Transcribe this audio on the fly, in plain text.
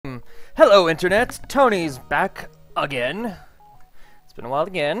Hello, Internet! Tony's back again. It's been a while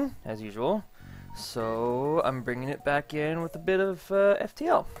again, as usual. So, I'm bringing it back in with a bit of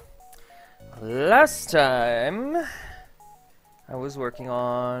FTL. Last time, I was working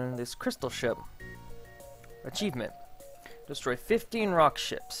on this crystal ship. Achievement. Destroy 15 rock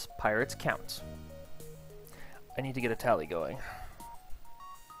ships. Pirates count. I need to get a tally going.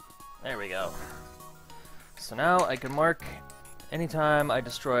 There we go. So now I can mark anytime I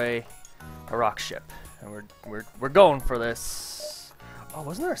destroy a rock ship. And we're going for this. Oh,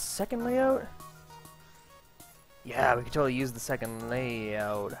 wasn't there a second layout? Yeah, we could totally use the second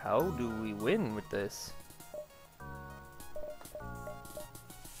layout. How do we win with this?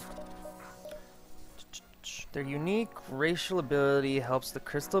 Their unique racial ability helps the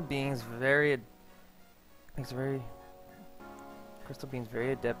crystal beings very adept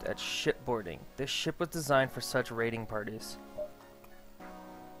at shipboarding. This ship was designed for such raiding parties.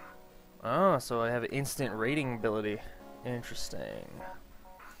 Oh, so I have instant raiding ability. Interesting.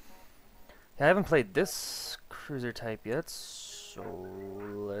 I haven't played this cruiser type yet, so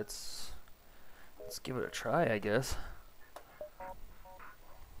let's give it a try, I guess.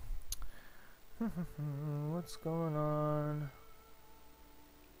 What's going on?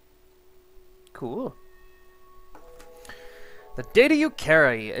 Cool. The data you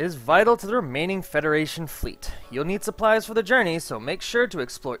carry is vital to the remaining Federation fleet. You'll need supplies for the journey, so make sure to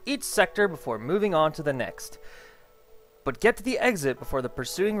explore each sector before moving on to the next. But get to the exit before the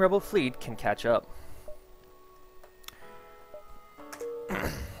pursuing rebel fleet can catch up.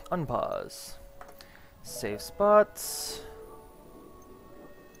 Unpause. Save spots.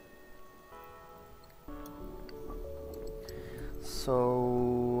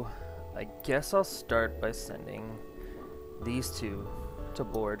 So, I guess I'll start by sending these two to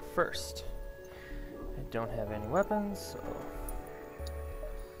board first. I don't have any weapons, so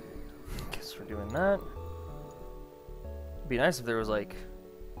I guess we're doing that. It'd be nice if there was like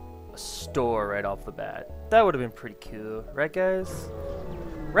a store right off the bat. That would have been pretty cool, right guys?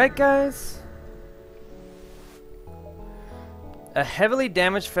 Right guys? A heavily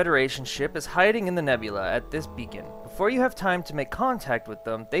damaged Federation ship is hiding in the nebula at this beacon. Before you have time to make contact with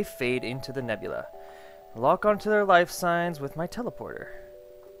them, they fade into the nebula. Lock onto their life signs with my teleporter.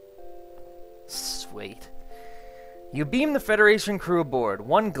 Sweet. You beam the Federation crew aboard.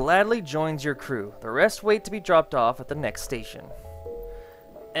 One gladly joins your crew. The rest wait to be dropped off at the next station.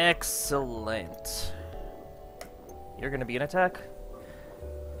 Excellent. You're gonna be an attack.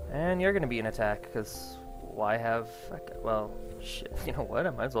 And you're gonna be an attack, because why have... well, shit, you know what? I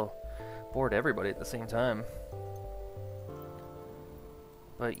might as well board everybody at the same time.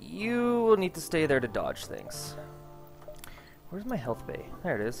 But you will need to stay there to dodge things. Where's my health bay?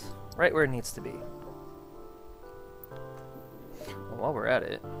 There it is. Right where it needs to be. Well, while we're at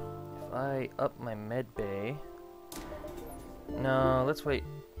it, if I up my med bay... No, let's wait.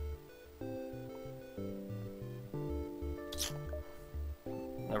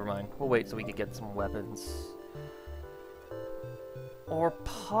 Never mind. We'll wait so we can get some weapons. Or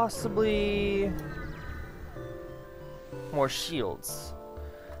possibly... more shields.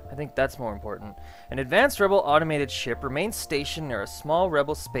 I think that's more important. An advanced rebel automated ship remains stationed near a small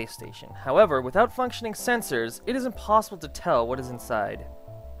rebel space station. However, without functioning sensors, it is impossible to tell what is inside.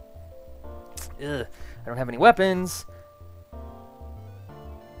 Ugh, I don't have any weapons.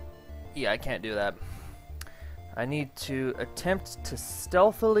 Yeah, I can't do that. I need to attempt to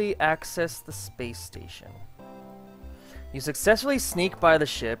stealthily access the space station. You successfully sneak by the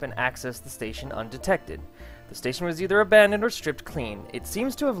ship and access the station undetected. The station was either abandoned or stripped clean. It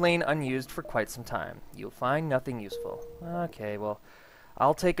seems to have lain unused for quite some time. You'll find nothing useful. Okay, well,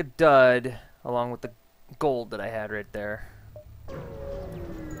 I'll take a dud along with the gold that I had right there.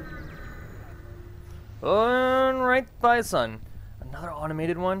 Alright, bye, son. Another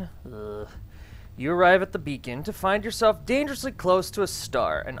automated one? Ugh. You arrive at the beacon to find yourself dangerously close to a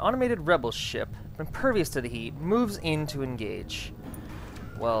star. An automated rebel ship, impervious to the heat, moves in to engage.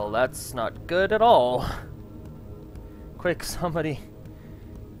 Well, that's not good at all. Quick, somebody.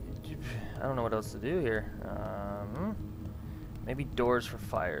 I don't know what else to do here. Maybe doors for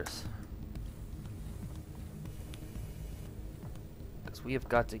fires. Because we have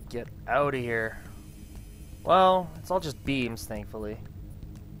got to get out of here. Well, it's all just beams, thankfully.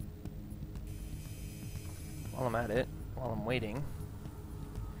 While I'm at it, while I'm waiting.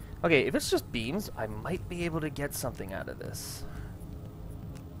 Okay, if it's just beams, I might be able to get something out of this.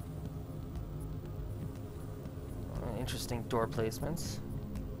 Interesting door placements.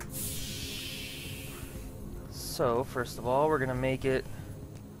 So, first of all, we're going to make it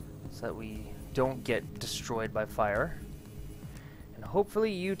so that we don't get destroyed by fire. And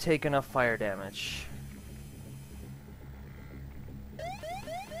hopefully you take enough fire damage.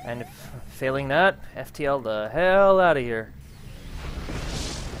 And if failing that, FTL the hell out of here.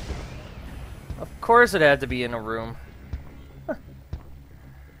 Of course it had to be in a room.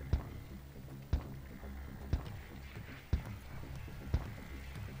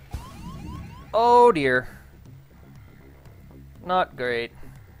 Oh dear. Not great.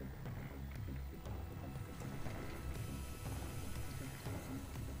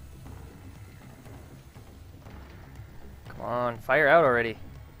 Come on, fire out already.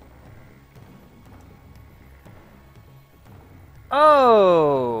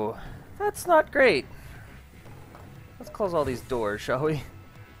 Oh, that's not great. Let's close all these doors, shall we?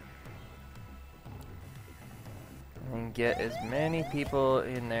 And get as many people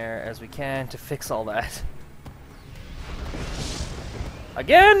in there as we can to fix all that.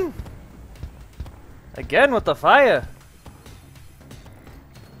 Again? Again with the fire.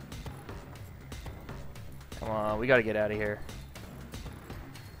 Come on, we gotta get out of here.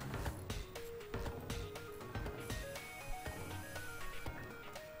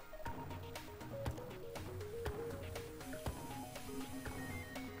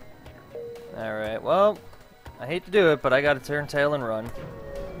 Alright, well, I hate to do it, but I gotta turn tail and run.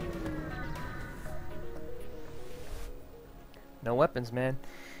 No weapons, man.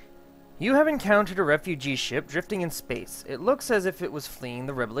 You have encountered a refugee ship drifting in space. It looks as if it was fleeing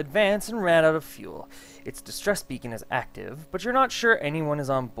the rebel advance and ran out of fuel. Its distress beacon is active, but you're not sure anyone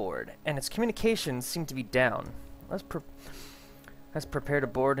is on board, and its communications seem to be down. Let's prepare to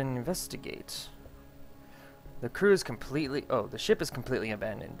board and investigate. The crew is completely... Oh, the ship is completely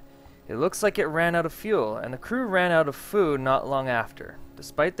abandoned. It looks like it ran out of fuel, and the crew ran out of food not long after.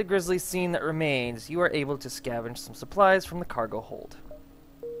 Despite the grisly scene that remains, you are able to scavenge some supplies from the cargo hold.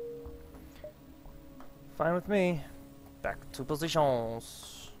 Fine with me. Back to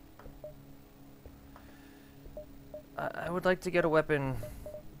positions. I would like to get a weapon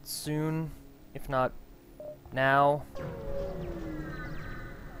soon, if not now.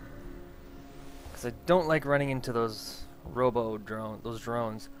 Because I don't like running into those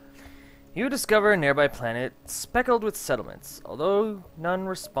drones. You discover a nearby planet speckled with settlements, although none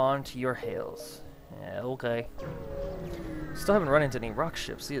respond to your hails. Yeah, okay. Still haven't run into any rock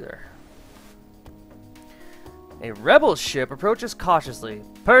ships either. A rebel ship approaches cautiously.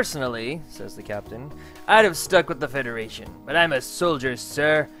 Personally, says the captain, I'd have stuck with the Federation, but I'm a soldier,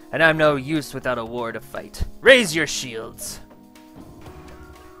 sir, and I'm no use without a war to fight. Raise your shields!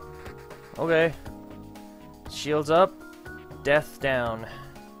 Okay. Shields up, death down.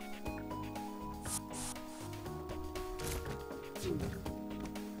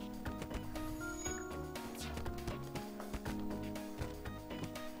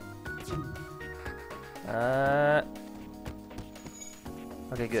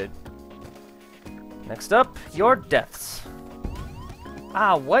 Okay, good. Next up, your deaths.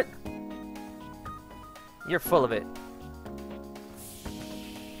 Ah, what? You're full of it.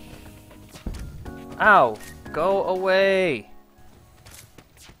 Ow! Go away!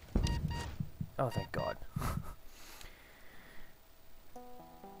 Oh, thank God.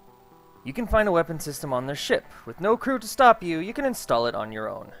 You can find a weapon system on their ship. With no crew to stop you, you can install it on your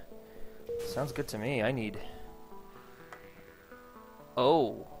own. Sounds good to me. I need...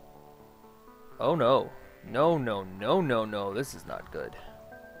 Oh. Oh no. No, no, no, no, no. This is not good.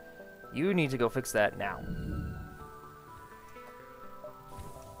 You need to go fix that now.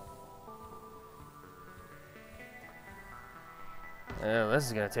 This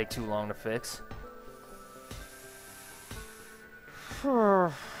is gonna take too long to fix.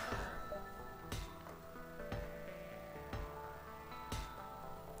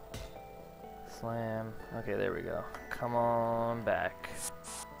 Slam. Okay, there we go. Come on back.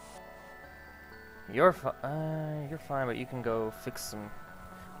 You're fine, but you can go fix some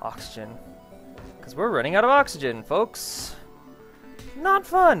oxygen. Because we're running out of oxygen, folks. Not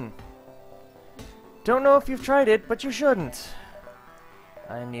fun. Don't know if you've tried it, but you shouldn't.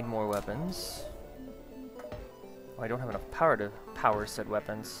 I need more weapons. Oh, I don't have enough power to power said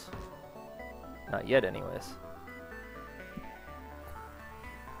weapons. Not yet, anyways.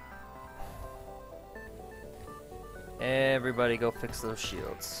 Everybody go fix those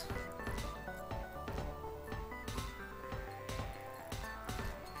shields.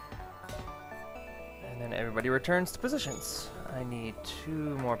 And then everybody returns to positions. I need 2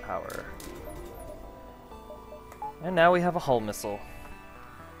 more power. And now we have a hull missile.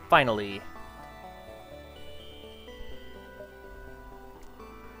 Finally.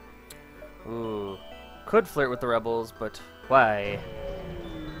 Ooh. Could flirt with the rebels, but why?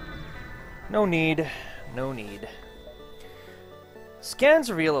 No need. No need. Scans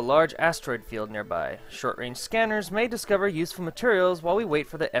reveal a large asteroid field nearby. Short-range scanners may discover useful materials while we wait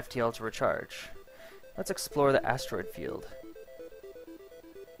for the FTL to recharge. Let's explore the asteroid field.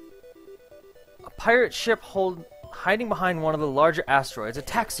 A pirate ship hiding behind one of the larger asteroids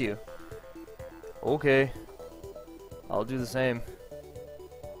attacks you. Okay. I'll do the same.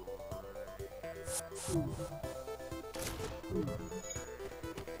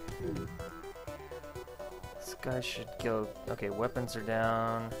 This guy should go... Okay, weapons are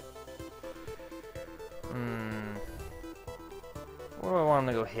down. Where do I want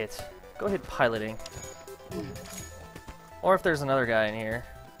him to go hit? Go hit piloting. Or if there's another guy in here.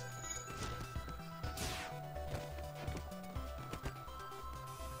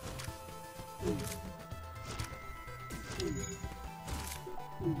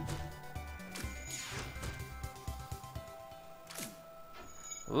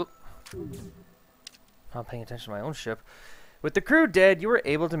 Oop. Not paying attention to my own ship. With the crew dead, you were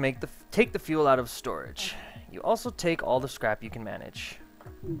able to take the fuel out of storage. You also take all the scrap you can manage.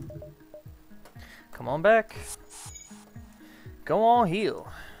 Come on back. Go on, heal.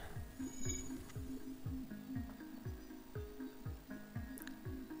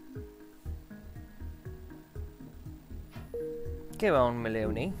 Come on,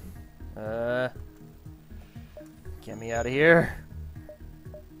 Maloney. Get me out of here.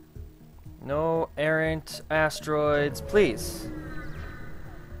 No errant asteroids, please.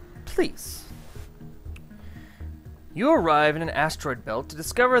 Please. You arrive in an asteroid belt to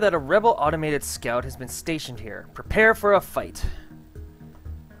discover that a rebel automated scout has been stationed here. Prepare for a fight.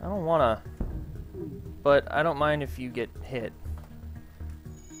 I don't wanna, but I don't mind if you get hit.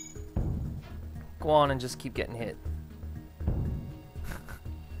 Go on and just keep getting hit.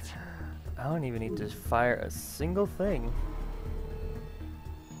 I don't even need to fire a single thing.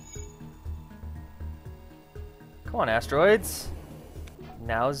 Come on, asteroids.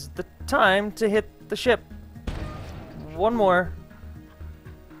 Now's the time to hit the ship. One more.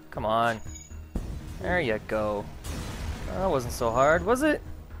 Come on. There you go. That wasn't so hard, was it?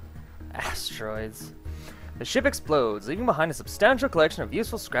 Asteroids. The ship explodes, leaving behind a substantial collection of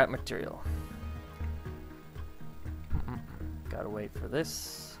useful scrap material. Gotta wait for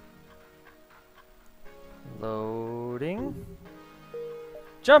this. Loading.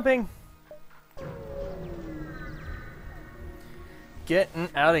 Jumping. Getting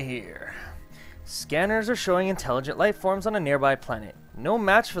out of here. Scanners are showing intelligent life forms on a nearby planet. No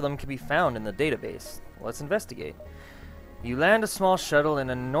match for them can be found in the database. Let's investigate. You land a small shuttle in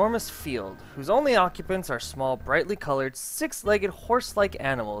an enormous field, whose only occupants are small, brightly colored, six-legged, horse-like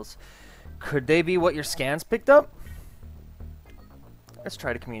animals. Could they be what your scans picked up? Let's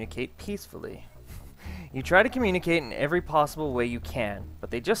try to communicate peacefully. You try to communicate in every possible way you can,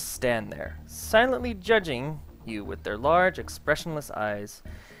 but they just stand there, silently judging you with their large, expressionless eyes.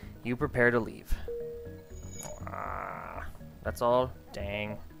 You prepare to leave. That's all.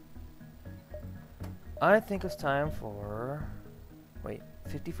 Dang. I think it's time for... Wait,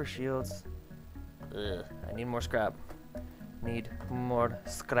 50 for shields. Ugh, I need more scrap. Need more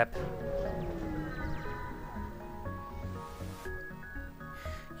scrap.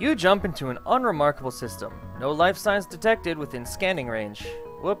 You jump into an unremarkable system. No life signs detected within scanning range.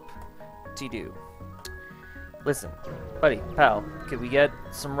 Whoop-de-doo. Listen, buddy, pal, could we get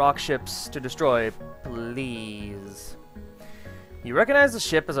some rock ships to destroy, please? You recognize the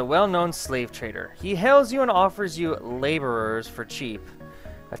ship as a well-known slave trader. He hails you and offers you laborers for cheap.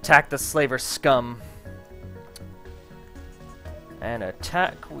 Attack the slaver scum. And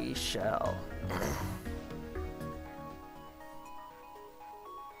attack we shall.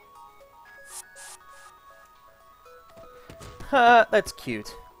 Ha, that's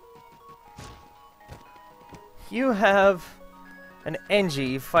cute. You have an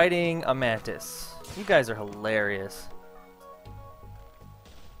Engie fighting a mantis. You guys are hilarious.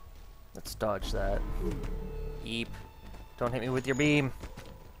 Let's dodge that. Eep. Don't hit me with your beam.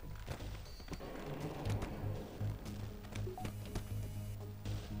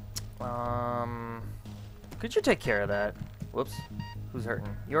 Could you take care of that? Whoops. Who's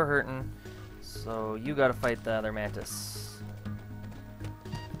hurting? You're hurting. So you gotta fight the other mantis.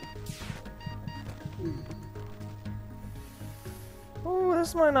 Oh,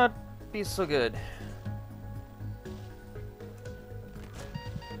 this might not be so good.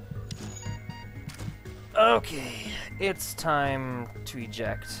 Okay, it's time to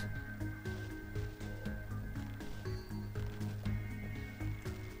eject.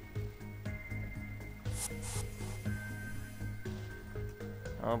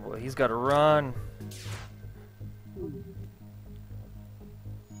 Oh boy, he's got to run.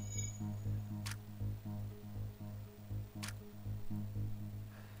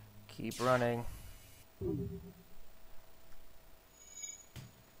 Keep running.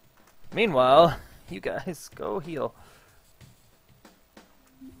 Meanwhile, you guys go heal.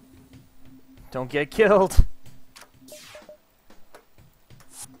 Don't get killed.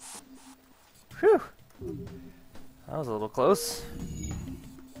 Whew. That was a little close.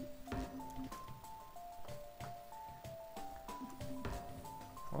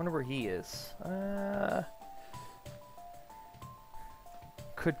 I wonder where he is.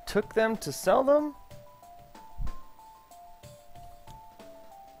 Took them to sell them?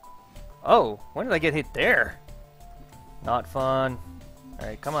 Oh, when did I get hit there? Not fun.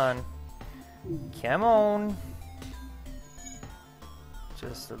 Alright, come on. Come on.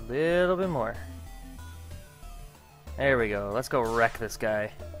 Just a little bit more. There we go. Let's go wreck this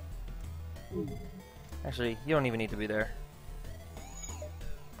guy. Actually, you don't even need to be there.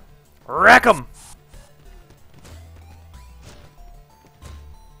 Wreck him!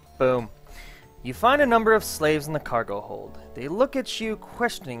 Boom. You find a number of slaves in the cargo hold. They look at you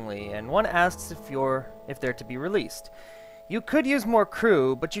questioningly, and one asks if they're to be released. You could use more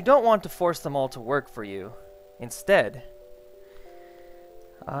crew, but you don't want to force them all to work for you. Instead,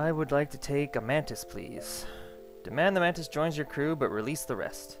 I would like to take a mantis, please. Demand the mantis joins your crew, but release the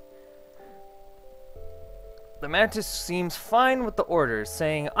rest. The mantis seems fine with the orders,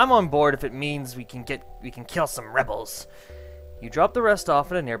 saying, "I'm on board if it means we can kill some rebels." You drop the rest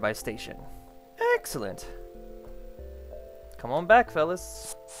off at a nearby station. Excellent. Come on back,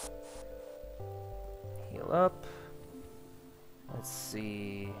 fellas. Heal up. Let's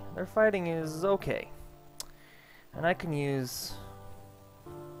see. Their fighting is okay. And I can use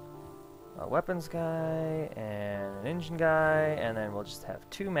a weapons guy and an engine guy, and then we'll just have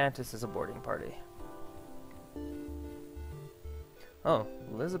 2 mantis as a boarding party. Oh,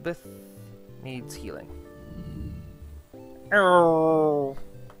 Elizabeth needs healing. Oh.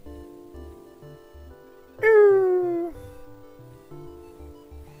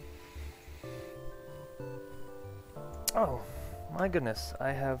 Oh, my goodness,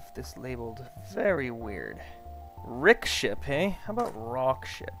 I have this labeled very weird. Rick ship, hey? How about rock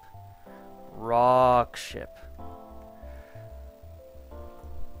ship? Rock ship.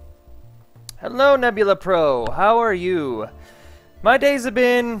 Hello, Nebula Pro. How are you? My days have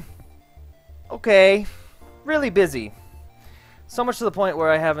been okay. Really busy. So much to the point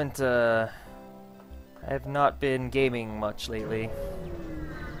where I have not been gaming much lately.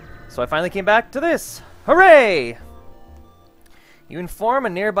 So I finally came back to this. Hooray! You inform a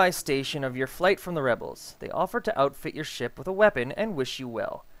nearby station of your flight from the rebels. They offer to outfit your ship with a weapon and wish you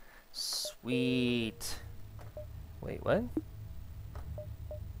well. Sweet. Wait, what?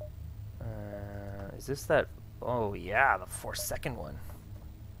 Is this that? Oh yeah, the 4-second one.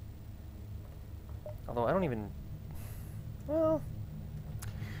 Although I don't even... Well,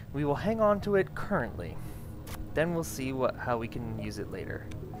 we will hang on to it currently. Then we'll see how we can use it later.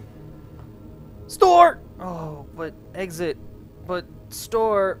 Store! Oh, but exit. But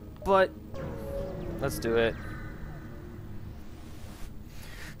store. But... Let's do it.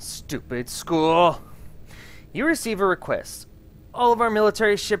 Stupid school. You receive a request. All of our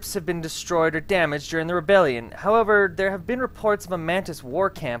military ships have been destroyed or damaged during the rebellion. However, there have been reports of a Mantis war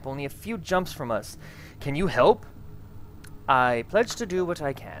camp only a few jumps from us. Can you help? I pledge to do what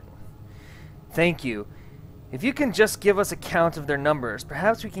I can. Thank you. If you can just give us a count of their numbers,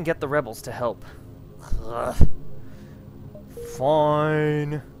 perhaps we can get the rebels to help. Ugh.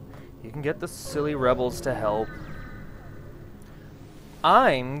 Fine. You can get the silly rebels to help.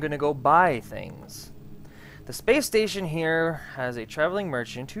 I'm gonna go buy things. The space station here has a traveling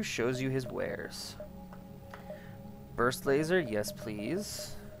merchant who shows you his wares. Burst laser, yes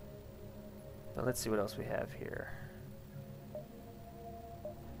please. But let's see what else we have here.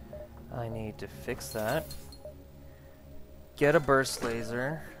 I need to fix that. Get a burst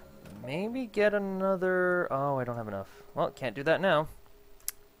laser. Maybe get another... Oh, I don't have enough. Well, can't do that now.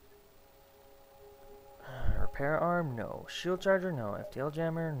 Repair arm? No. Shield charger? No. FTL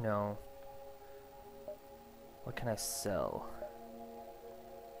jammer? No. What can I sell?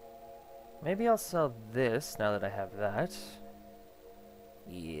 Maybe I'll sell this now that I have that.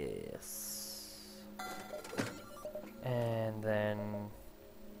 Yes. And then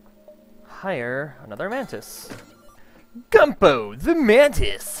hire another mantis. Gumpo, the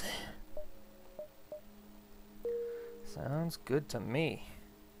mantis! Sounds good to me.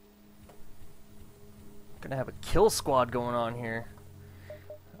 Gonna have a kill squad going on here.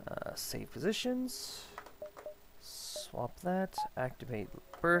 Save positions. Swap that. Activate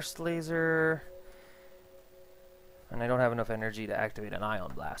burst laser. And I don't have enough energy to activate an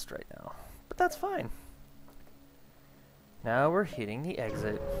ion blast right now. But that's fine. Now we're hitting the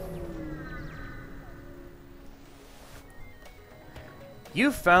exit.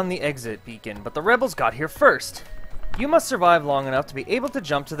 You found the exit beacon, but the rebels got here first. You must survive long enough to be able to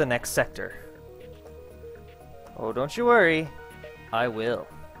jump to the next sector. Oh, don't you worry. I will.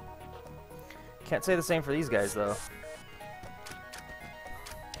 Can't say the same for these guys, though.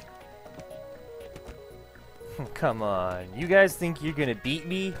 Come on. You guys think you're gonna beat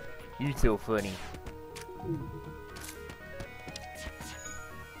me? You're so funny.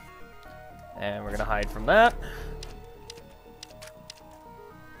 And we're gonna hide from that.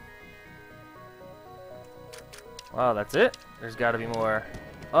 Wow, that's it? There's gotta be more.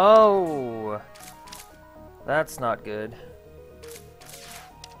 Oh! That's not good.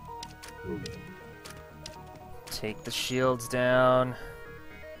 Take the shields down.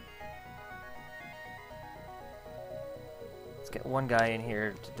 Let's get one guy in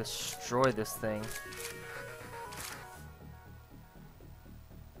here to destroy this thing.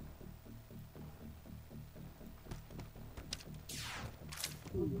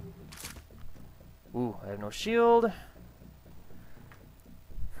 Ooh, I have no shield.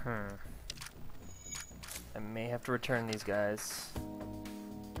 I may have to return these guys.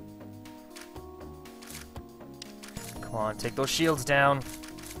 Come on, take those shields down.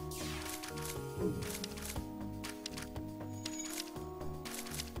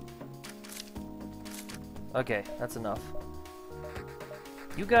 Okay, that's enough.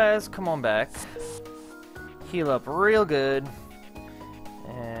 You guys, come on back. Heal up real good.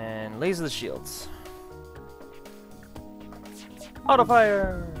 And laser the shields. Auto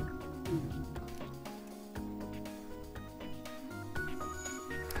fire!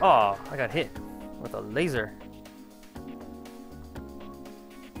 Oh, I got hit with a laser.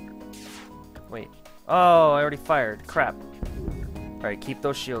 Wait. Oh, I already fired. Crap. Alright, keep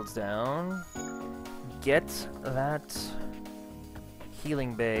those shields down. Get that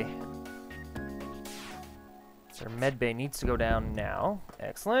healing bay. Their med bay needs to go down now.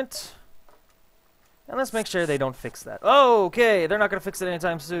 Excellent. And let's make sure they don't fix that. Oh, okay. They're not going to fix it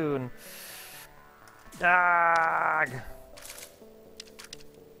anytime soon. Ah!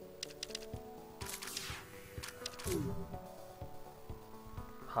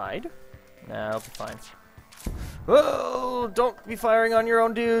 Hide? Nah, I'll be fine. Whoa! Don't be firing on your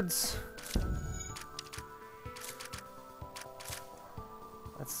own dudes.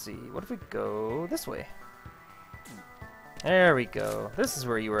 Let's see. What if we go this way? There we go. This is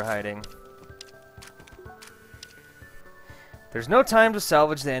where you were hiding. There's no time to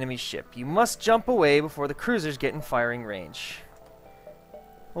salvage the enemy ship. You must jump away before the cruisers get in firing range.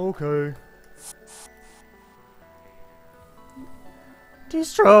 Okay.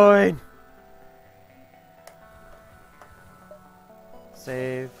 Destroyed!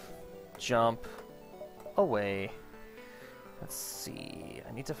 Save. Jump. Away. Let's see.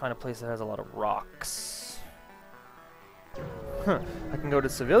 I need to find a place that has a lot of rocks. I can go to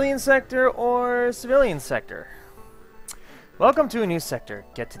civilian sector or civilian sector. Welcome to a new sector.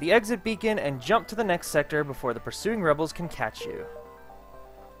 Get to the exit beacon and jump to the next sector before the pursuing rebels can catch you.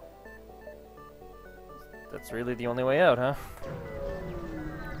 That's really the only way out, huh?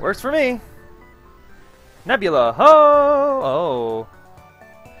 Works for me. Nebula. Ho!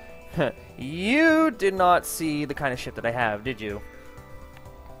 Oh. You did not see the kind of ship that I have, did you?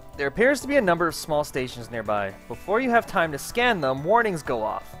 There appears to be a number of small stations nearby. Before you have time to scan them, warnings go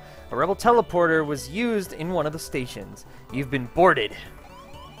off. A rebel teleporter was used in one of the stations. You've been boarded.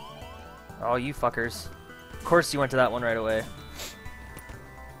 Oh, you fuckers. Of course you went to that one right away.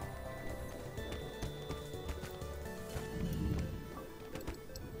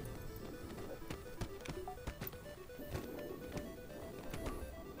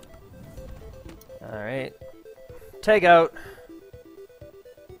 Alright. Take out.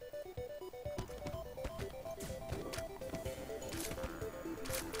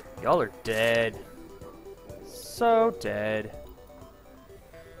 Y'all are dead. So dead.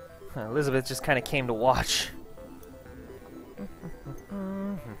 Elizabeth just kind of came to watch.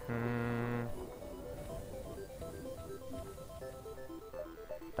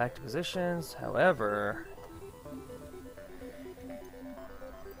 Back to positions, however...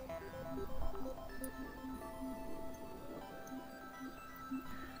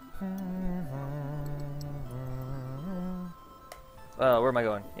 where am I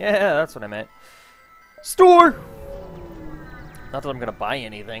going? Yeah, that's what I meant. Store! Not that I'm gonna buy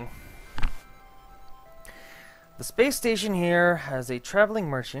anything. The space station here has a traveling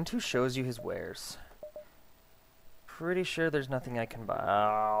merchant who shows you his wares. Pretty sure there's nothing I can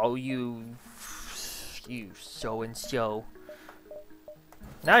buy. Oh, you so-and-so.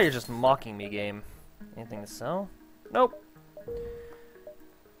 Now you're just mocking me, game. Anything to sell? Nope.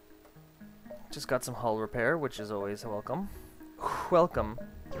 Just got some hull repair, which is always welcome. Whew. welcome.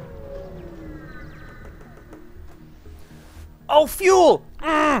 Oh, fuel!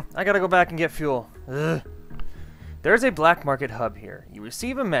 I gotta go back and get fuel. Ugh. There's a black market hub here. You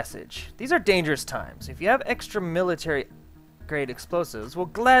receive a message. These are dangerous times. If you have extra military-grade explosives, we'll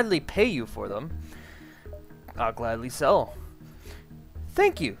gladly pay you for them. I'll gladly sell.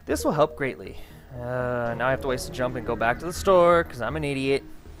 Thank you. This will help greatly. Now I have to waste a jump and go back to the store, because I'm an idiot.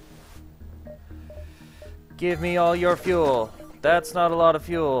 Give me all your fuel. That's not a lot of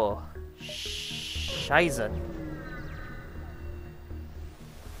fuel. Scheiße.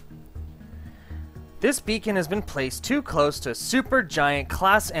 This beacon has been placed too close to a super giant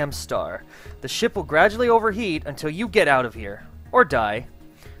Class M star. The ship will gradually overheat until you get out of here. Or die.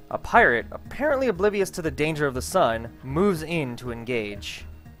 A pirate, apparently oblivious to the danger of the sun, moves in to engage.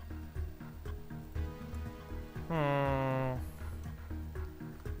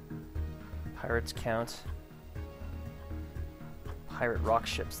 Pirates count. Pirate rock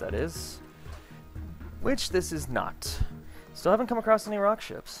ships, that is. Which this is not. Still haven't come across any rock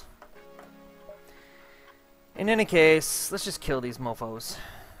ships. In any case, let's just kill these mofos.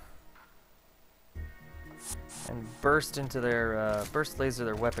 And burst into their, burst laser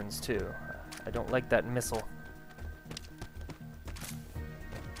their weapons too. I don't like that missile.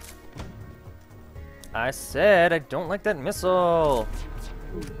 I said I don't like that missile!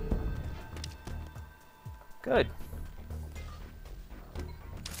 Good.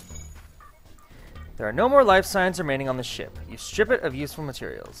 There are no more life signs remaining on the ship. You strip it of useful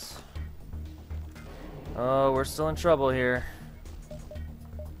materials. Oh, we're still in trouble here.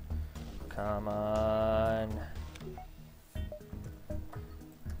 Come on.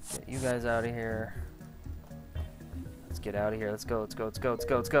 Get you guys out of here. Let's get out of here. Let's go, let's go, let's go, let's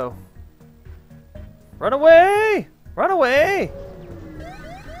go, let's go. Run away! Run away!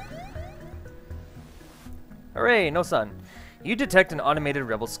 Hooray, no sun. You detect an automated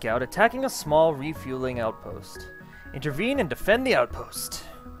rebel scout attacking a small refueling outpost. Intervene and defend the outpost.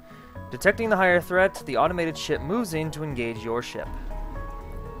 Detecting the higher threat, the automated ship moves in to engage your ship.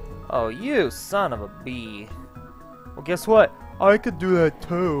 Oh, you son of a bee. Well, guess what? I could do that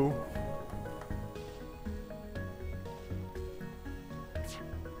too.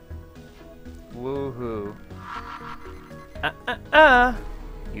 Woohoo.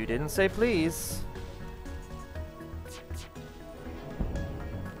 You didn't say please.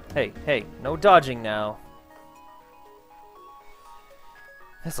 Hey, hey, no dodging now.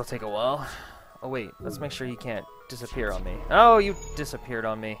 This'll take a while. Oh wait, let's make sure he can't disappear on me. Oh, you disappeared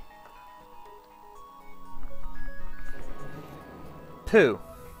on me. Pooh.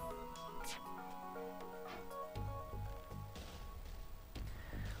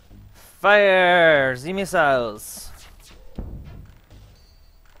 Fire the missiles.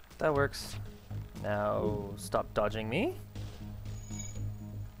 That works. Now stop dodging me.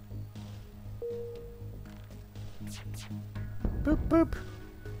 Boop boop.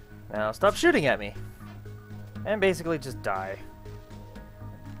 Now stop shooting at me. And basically just die.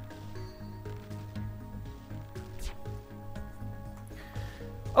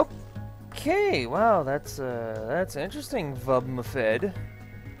 Okay, wow, that's interesting, Vubmafed.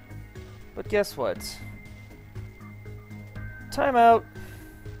 But guess what? Timeout.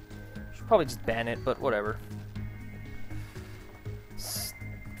 Should probably just ban it, but whatever.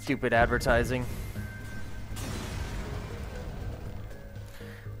 Stupid advertising.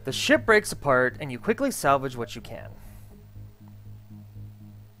 The ship breaks apart, and you quickly salvage what you can.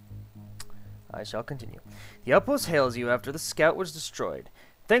 I shall continue. The outpost hails you after the scout was destroyed.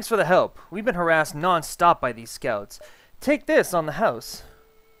 Thanks for the help. We've been harassed non-stop by these scouts. Take this on the house.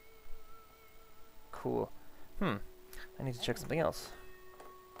 Cool. I need to check something else.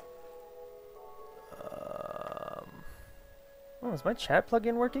 Oh, is my chat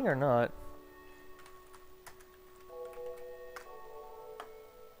plugin working or not?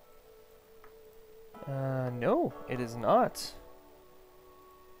 No, it is not.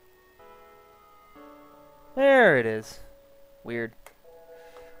 There it is. Weird.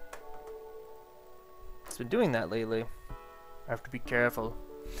 It's been doing that lately. I have to be careful.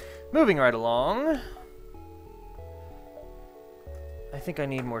 Moving right along. I think I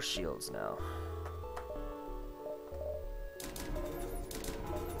need more shields now.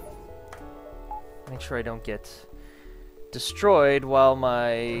 Make sure I don't get destroyed while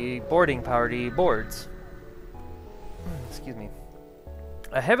my boarding party boards. Excuse me.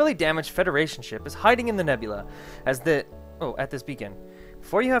 A heavily damaged Federation ship is hiding in the nebula at this beacon.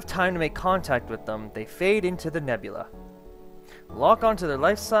 Before you have time to make contact with them, they fade into the nebula. Lock onto their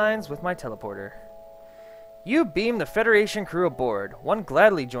life signs with my teleporter. You beam the Federation crew aboard. One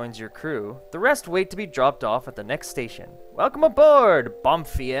gladly joins your crew. The rest wait to be dropped off at the next station. Welcome aboard,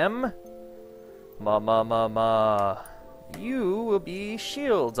 Bomphiem. Ma. You will be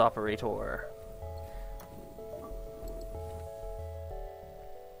Shields operator.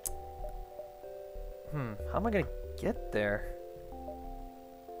 How am I gonna get there?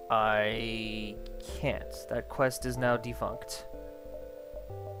 I can't. That quest is now defunct.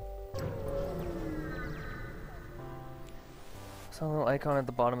 So a little icon at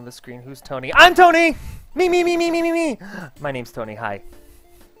the bottom of the screen. Who's Tony? I'm Tony! Me! My name's Tony, hi.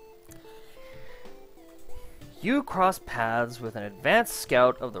 You cross paths with an advanced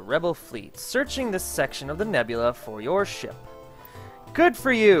scout of the rebel fleet, searching this section of the nebula for your ship. Good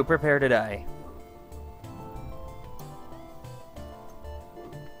for you, prepare to die.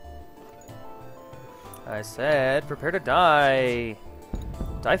 I said, prepare to die.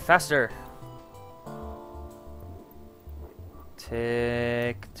 Die faster.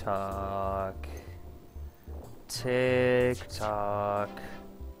 Tick tock. Tick tock.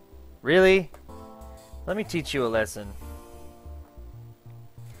 Really? Let me teach you a lesson.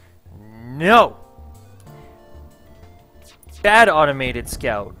 No! Bad automated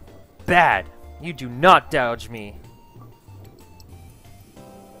scout. Bad. You do not dodge me.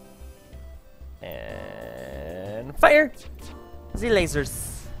 And fire! The lasers.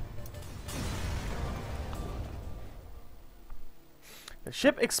 The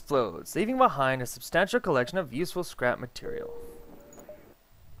ship explodes, leaving behind a substantial collection of useful scrap material.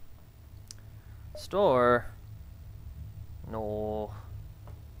 Store? No.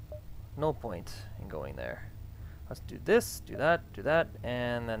 No point in going there. Let's do this, do that,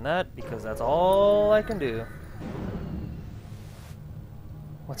 and then that, because that's all I can do.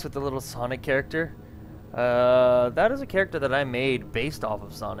 What's with the little Sonic character? That is a character that I made based off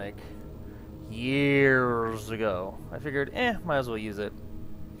of Sonic years ago. I figured, might as well use it.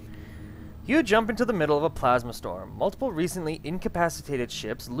 You jump into the middle of a plasma storm. Multiple recently incapacitated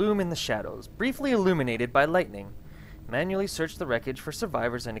ships loom in the shadows, briefly illuminated by lightning. Manually search the wreckage for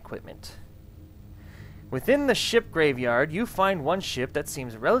survivors and equipment. Within the ship graveyard, you find one ship that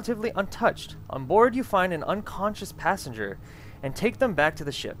seems relatively untouched. On board, you find an unconscious passenger and take them back to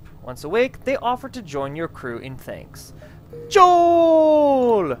the ship. Once awake, they offer to join your crew in thanks.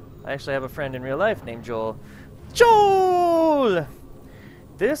 Joel! I actually have a friend in real life named Joel. Joel!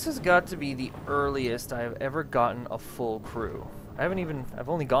 This has got to be the earliest I've ever gotten a full crew. I've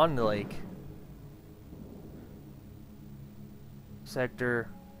only gone to like Sector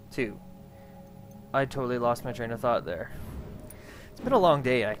 2. I totally lost my train of thought there. It's been a long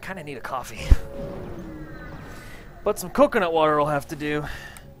day. I kind of need a coffee. But some coconut water will have to do.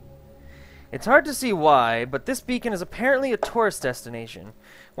 It's hard to see why, but this beacon is apparently a tourist destination.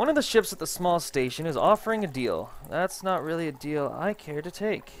 One of the ships at the small station is offering a deal. That's not really a deal I care to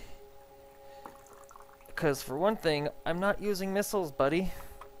take. Because for one thing, I'm not using missiles, buddy.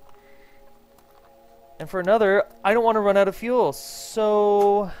 And for another, I don't want to run out of fuel,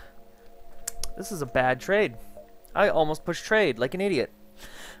 so this is a bad trade. I almost pushed trade like an idiot.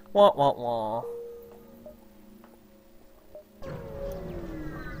 Wah wah wah.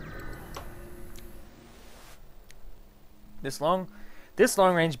 This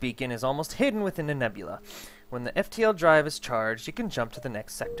long-range beacon is almost hidden within the nebula. When the FTL drive is charged, you can jump to the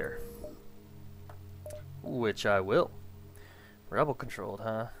next sector. Which I will. Rebel-controlled,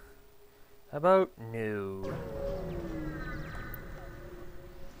 huh? How about no?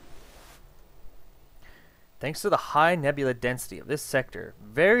 Thanks to the high nebula density of this sector,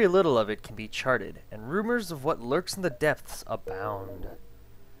 very little of it can be charted, and rumors of what lurks in the depths abound.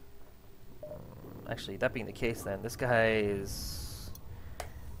 Actually, that being the case then, this guy is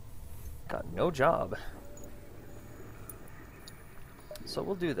got no job. So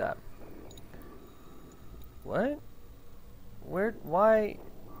we'll do that. What? Where? Why?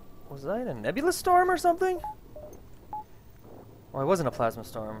 Was I in a nebula storm or something? Well, I wasn't a plasma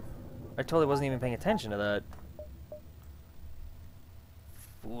storm. I totally wasn't even paying attention to that.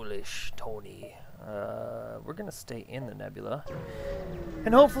 Foolish Tony. We're gonna stay in the nebula.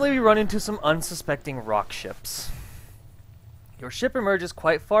 And hopefully we run into some unsuspecting rock ships. Your ship emerges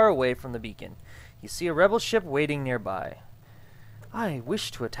quite far away from the beacon. You see a rebel ship waiting nearby. I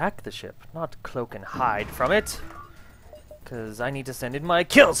wish to attack the ship, not cloak and hide from it. Because I need to send in my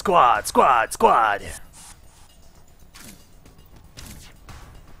kill squad! Squad!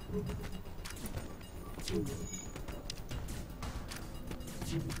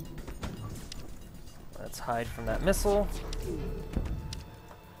 Let's hide from that missile.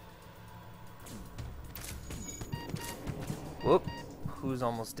 Whoop. Who's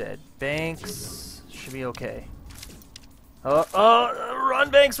almost dead? Banks. Should be okay. Oh,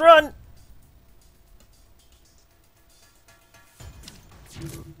 run, Banks, run!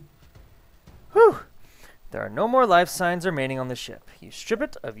 Whew! There are no more life signs remaining on the ship. You strip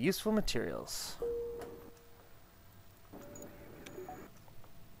it of useful materials.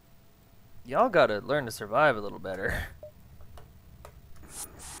 Y'all gotta learn to survive a little better.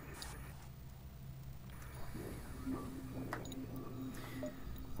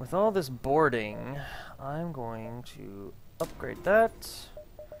 With all this boarding, I'm going to upgrade that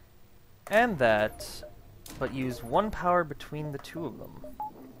and that, but use one power between the two of them.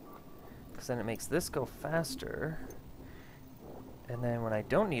 Because then it makes this go faster, and then when I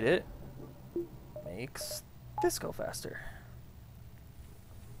don't need it, makes this go faster.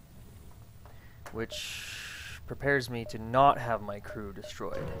 Which prepares me to not have my crew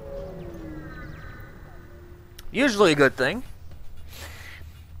destroyed. Usually a good thing.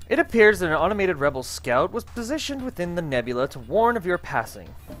 It appears that an automated rebel scout was positioned within the nebula to warn of your passing.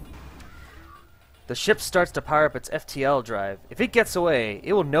 The ship starts to power up its FTL drive. If it gets away,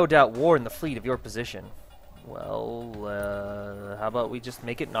 it will no doubt warn the fleet of your position. Well, how about we just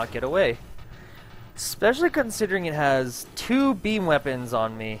make it not get away? Especially considering it has 2 beam weapons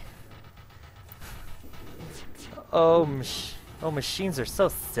on me. Oh, machines are so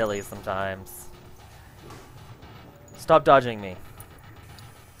silly sometimes. Stop dodging me.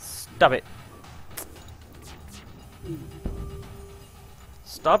 Stop it.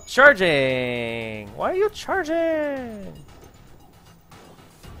 Stop charging! Why are you charging?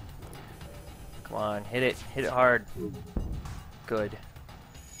 Come on, hit it. Hit it hard. Good.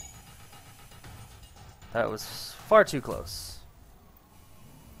 That was far too close.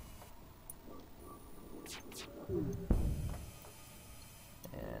 And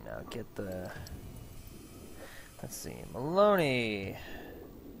now get the... Let's see, Maloney.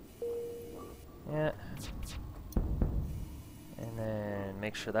 Yeah. And then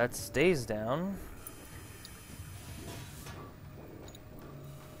make sure that stays down.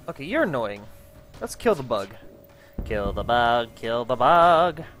 Okay, you're annoying. Let's kill the bug. Kill the bug, kill the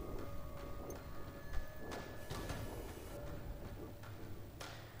bug.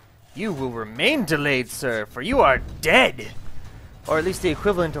 You will remain delayed, sir, for you are dead. Or at least the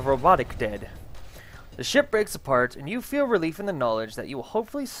equivalent of robotic dead. The ship breaks apart, and you feel relief in the knowledge that you will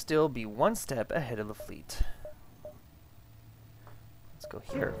hopefully still be one step ahead of the fleet. Let's go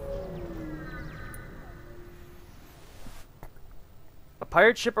here. A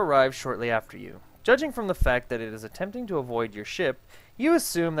pirate ship arrives shortly after you. Judging from the fact that it is attempting to avoid your ship, you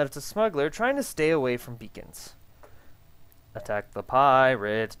assume that it's a smuggler trying to stay away from beacons. Attack the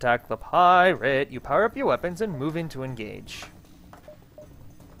pirate, attack the pirate. You power up your weapons and move in to engage.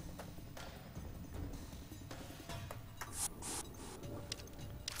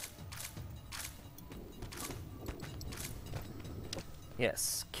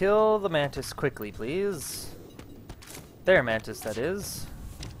 Yes, kill the mantis quickly, please. There, mantis, that is.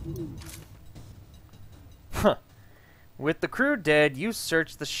 Huh. With the crew dead, you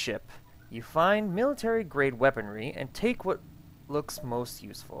search the ship. You find military-grade weaponry and take what looks most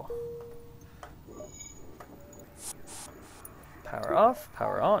useful. Power off,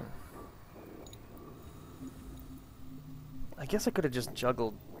 power on. I guess I could have just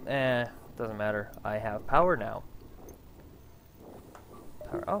juggled. Doesn't matter. I have power now.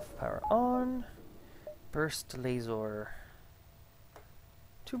 Power off, power on. Burst laser.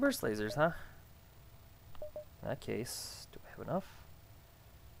 2 burst lasers, huh? In that case, do I have enough?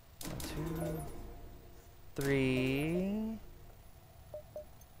 1, 2, 3,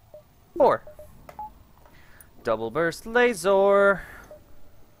 4. Double burst laser.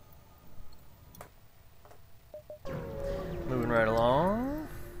 Moving right along.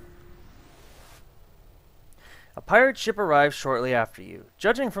 A pirate ship arrives shortly after you.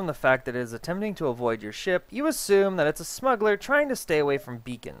 Judging from the fact that it is attempting to avoid your ship, you assume that it's a smuggler trying to stay away from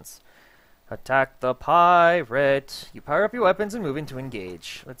beacons. Attack the pirate. You power up your weapons and move in to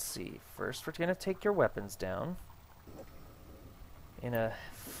engage. Let's see. First, we're going to take your weapons down. In a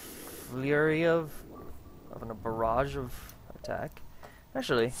flurry of a barrage of attack.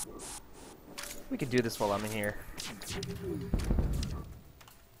 Actually, we could do this while I'm in here.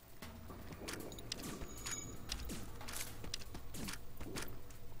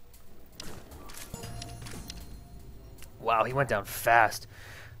 Wow, he went down fast.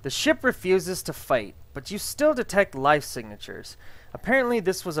 The ship refuses to fight, but you still detect life signatures. Apparently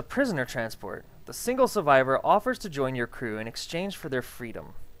this was a prisoner transport. The single survivor offers to join your crew in exchange for their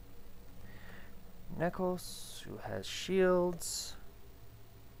freedom. Nekos, who has shields.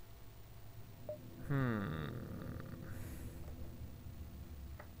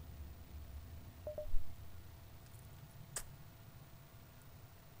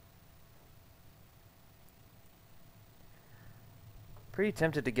 Pretty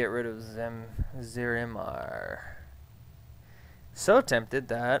tempted to get rid of Zerimar. So tempted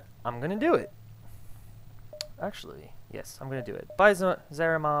that I'm gonna do it. Actually, yes, I'm gonna do it. Bye,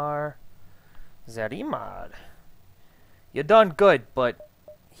 Zerimar. Zerimar. You done good, but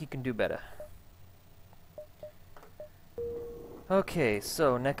he can do better. Okay,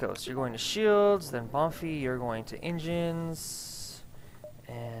 so Nekos, you're going to shields, then Bonfi, you're going to engines.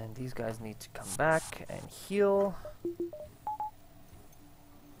 And these guys need to come back and heal.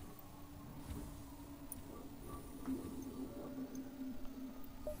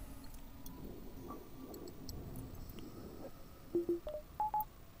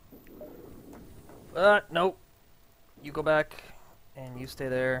 Nope. You go back, and you stay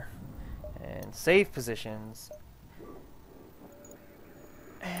there, and save positions.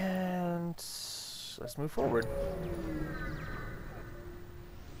 And let's move forward.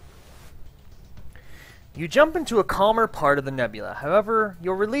 You jump into a calmer part of the nebula. However,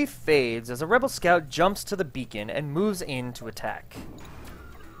 your relief fades as a rebel scout jumps to the beacon and moves in to attack.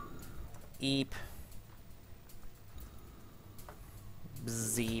 Eep.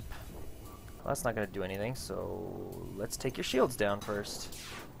 Zeep. Well, that's not going to do anything, so let's take your shields down first.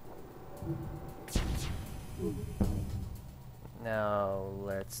 Now,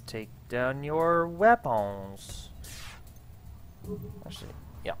 let's take down your weapons. Actually,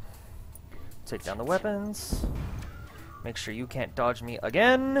 yeah. Take down the weapons. Make sure you can't dodge me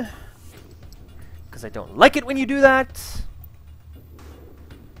again, because I don't like it when you do that.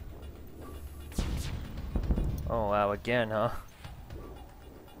 Oh, wow, again, huh?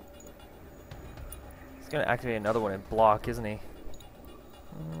 He's going to activate another one and block, isn't he?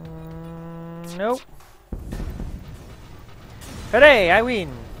 Nope. Hooray, I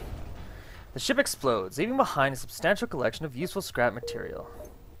win! The ship explodes, leaving behind a substantial collection of useful scrap material.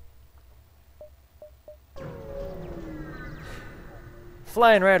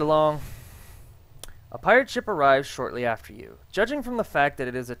 Flying right along. A pirate ship arrives shortly after you. Judging from the fact that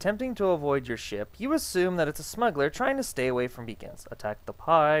it is attempting to avoid your ship, you assume that it's a smuggler trying to stay away from beacons. Attack the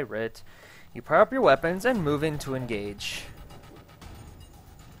pirate. You power up your weapons and move in to engage.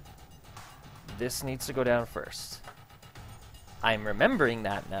 This needs to go down first. I'm remembering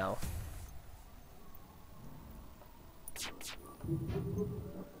that now.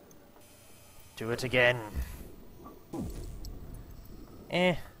 Do it again.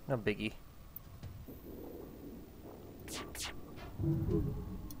 No biggie.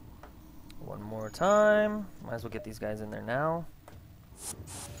 One more time. Might as well get these guys in there now.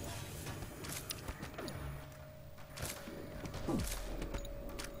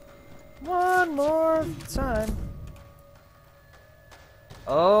 One more time.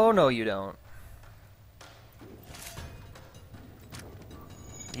 Oh, no, you don't.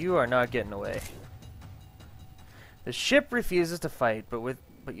 You are not getting away. The ship refuses to fight,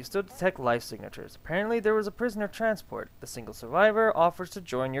 but you still detect life signatures. Apparently, there was a prisoner transport. The single survivor offers to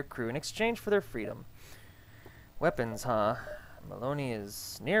join your crew in exchange for their freedom. Weapons, huh? Maloney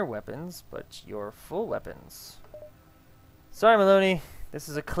is near weapons, but you're full weapons. Sorry, Maloney. This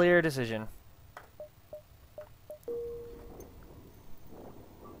is a clear decision.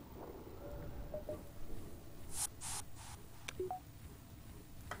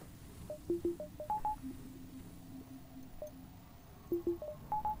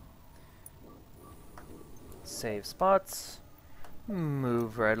 Save spots.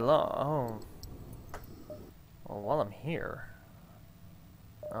 Move right along. Oh. Well, while I'm here.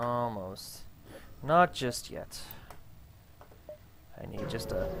 Almost. Not just yet. I need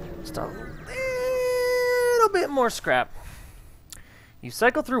just a little bit more scrap. You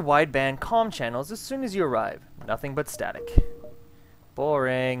cycle through wideband comm channels as soon as you arrive. Nothing but static.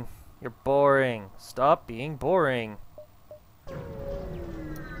 Boring. You're boring. Stop being boring.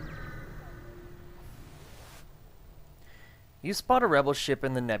 You spot a rebel ship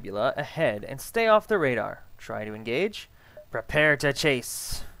in the nebula ahead and stay off the radar. Try to engage. Prepare to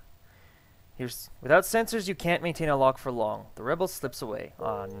chase. Without sensors, you can't maintain a lock for long. The rebel slips away.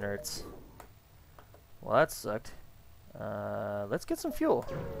 Aw, nerds. Well, that sucked. Let's get some fuel.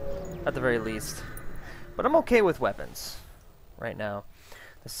 At the very least. But I'm okay with weapons. Right now.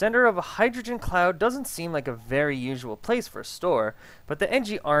 The center of a hydrogen cloud doesn't seem like a very usual place for a store, but the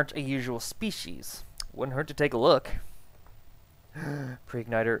Engi aren't a usual species. Wouldn't hurt to take a look.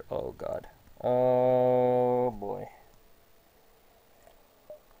 Pre-igniter. Oh, God. Oh, boy.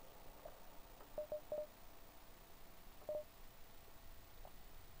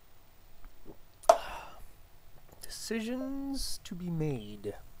 Decisions to be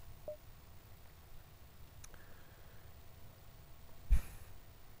made.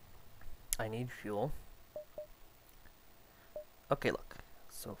 I need fuel. Okay, look.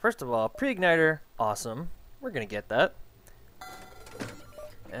 So first of all, pre-igniter, awesome. We're gonna get that.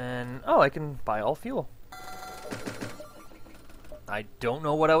 And, oh, I can buy all fuel. I don't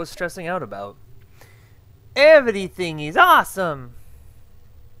know what I was stressing out about. Everything is awesome!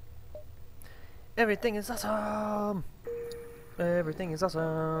 Everything is awesome! Everything is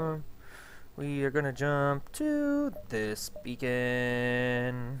awesome! We are gonna jump to this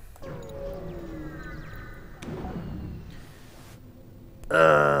beacon.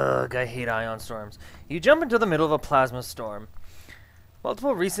 Ugh, I hate ion storms. You jump into the middle of a plasma storm.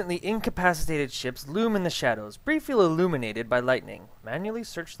 Multiple recently incapacitated ships loom in the shadows, briefly illuminated by lightning. Manually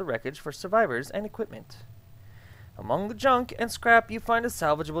search the wreckage for survivors and equipment. Among the junk and scrap, you find a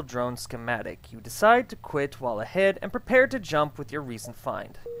salvageable drone schematic. You decide to quit while ahead and prepare to jump with your recent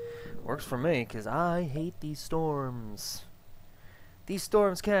find. Works for me, because I hate these storms. These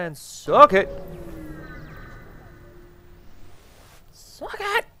storms can suck it. Suck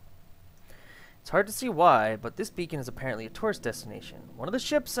it! It's hard to see why, but this beacon is apparently a tourist destination. One of the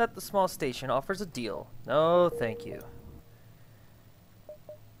ships at the small station offers a deal. No, thank you.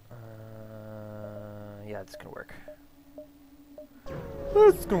 Yeah, this can work.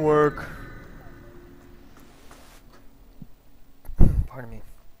 This can work. Pardon me.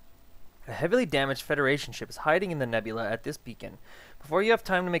 A heavily damaged Federation ship is hiding in the nebula at this beacon. Before you have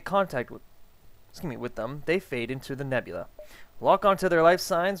time to make contact with them, they fade into the nebula. Lock onto their life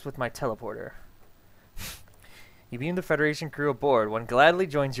signs with my teleporter. You beam the Federation crew aboard. One gladly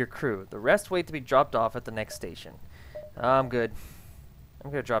joins your crew. The rest wait to be dropped off at the next station. I'm good. I'm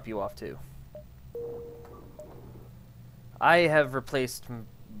gonna drop you off too. I have replaced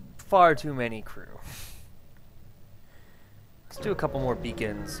far too many crew. Let's do a couple more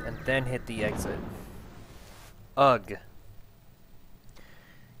beacons and then hit the exit. Ugh.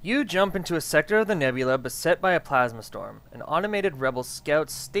 You jump into a sector of the nebula beset by a plasma storm. An automated rebel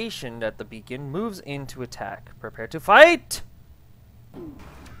scout stationed at the beacon moves in to attack. Prepare to fight!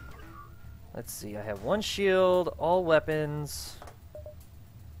 Let's see, I have one shield, all weapons.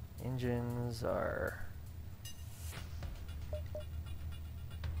 Engines are...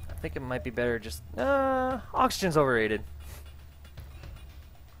 I think it might be better just... oxygen's overrated.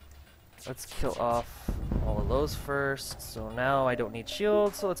 Let's kill off all of those first. So now I don't need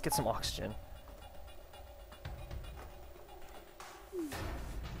shields, so let's get some oxygen.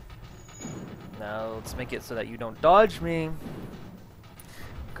 Now let's make it so that you don't dodge me,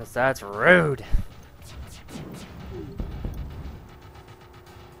 because that's rude.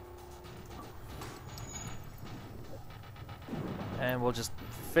 And we'll just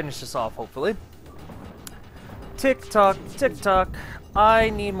finish this off, hopefully. Tick tock, tick tock. I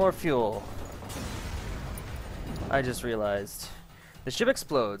need more fuel. I just realized. The ship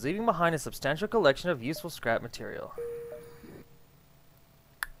explodes, leaving behind a substantial collection of useful scrap material.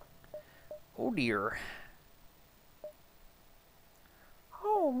 Oh dear.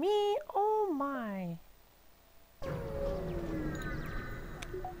 Oh me, oh my.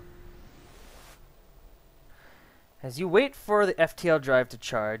 As you wait for the FTL drive to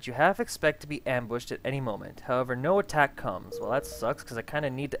charge, you half expect to be ambushed at any moment. However, no attack comes. Well, that sucks, because I kind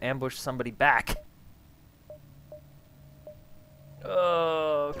of need to ambush somebody back.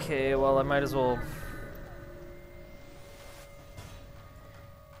 Okay, well, I might as well...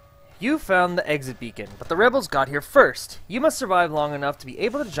 You found the exit beacon, but the rebels got here first. You must survive long enough to be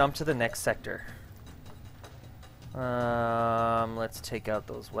able to jump to the next sector. Let's take out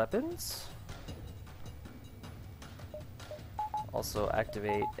those weapons. Also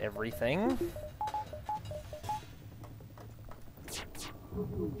activate everything.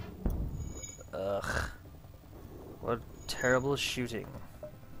 Ugh. What terrible shooting.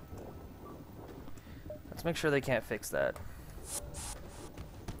 Let's make sure they can't fix that.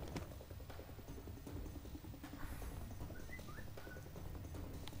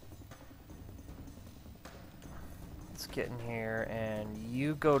 Let's get in here and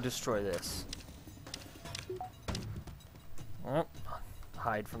you go destroy this. Oh,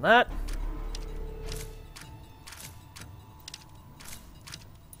 hide from that.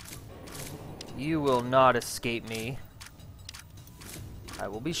 You will not escape me. I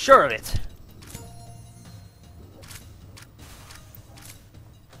will be sure of it.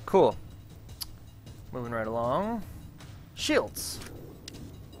 Cool. Moving right along. Shields.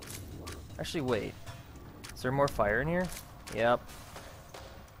 Actually, wait. Is there more fire in here? Yep.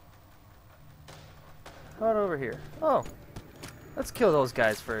 How about over here? Oh. Let's kill those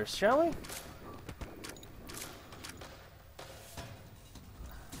guys first, shall we?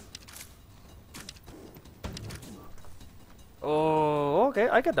 Oh, okay,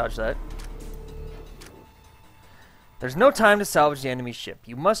 I could dodge that. There's no time to salvage the enemy ship.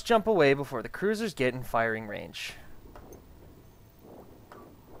 You must jump away before the cruisers get in firing range.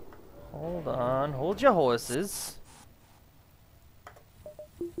 Hold on. Hold your horses.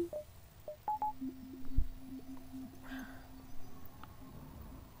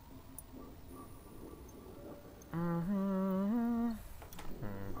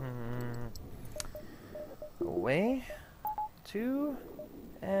 Away. 2.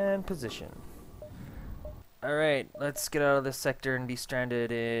 And position. Alright, let's get out of this sector and be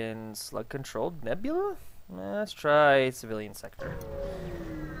stranded in slug-controlled nebula? Let's try civilian sector.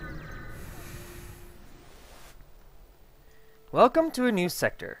 Welcome to a new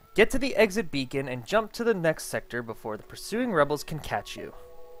sector. Get to the exit beacon and jump to the next sector before the pursuing rebels can catch you.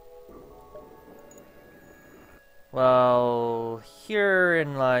 Well,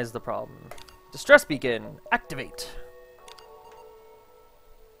 herein lies the problem. Distress beacon, activate.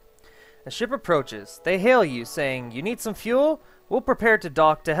 A ship approaches. They hail you, saying, "You need some fuel? We'll prepare to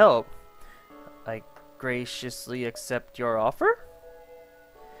dock to help." I graciously accept your offer?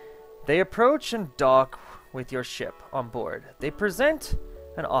 They approach and dock with your ship on board. They present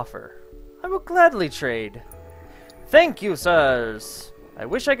an offer. I will gladly trade. Thank you, sirs. I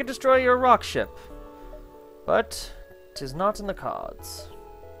wish I could destroy your rock ship, but 'tis not in the cards.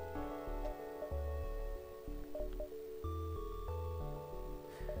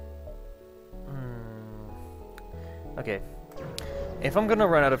 Okay. If I'm gonna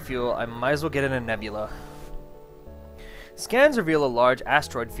run out of fuel, I might as well get in a nebula. Scans reveal a large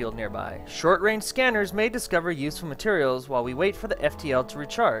asteroid field nearby. Short-range scanners may discover useful materials while we wait for the FTL to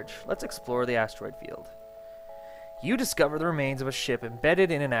recharge. Let's explore the asteroid field. You discover the remains of a ship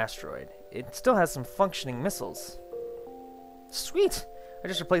embedded in an asteroid. It still has some functioning missiles. Sweet! I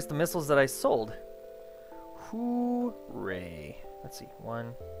just replaced the missiles that I sold. Hooray. Let's see.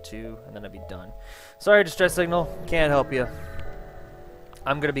 1, 2, and then I'd be done. Sorry, distress signal. Can't help you.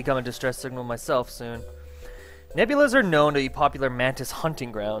 I'm gonna become a distress signal myself soon. Nebulas are known to be popular mantis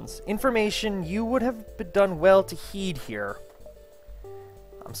hunting grounds. Information you would have done well to heed here.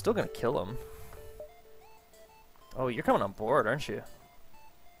 I'm still gonna kill him. Oh, you're coming on board, aren't you?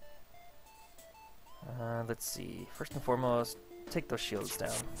 Let's see. First and foremost, take those shields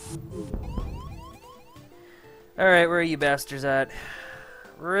down. Alright, where are you bastards at?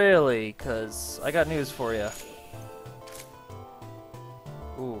 Really? 'Cause I got news for you.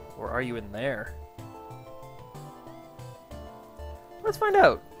 Ooh, or are you in there? Let's find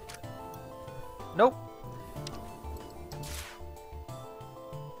out. Nope.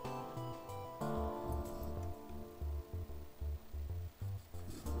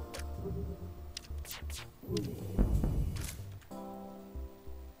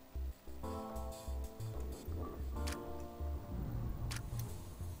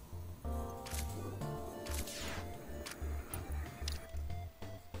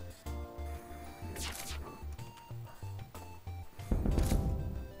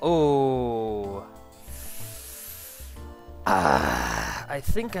 Oh. I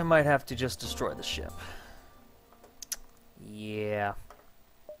think I might have to just destroy the ship. Yeah.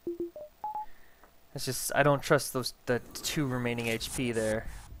 It's just, I don't trust the 2 remaining HP there.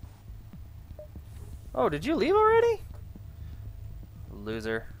 Oh, did you leave already?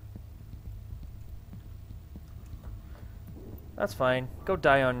 Loser. That's fine. Go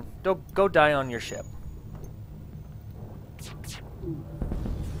die on your ship.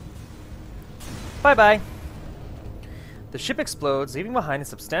 Bye-bye. The ship explodes, leaving behind a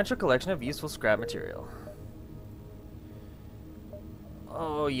substantial collection of useful scrap material.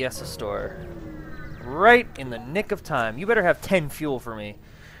 Oh, yes, a store. Right in the nick of time. You better have 10 fuel for me.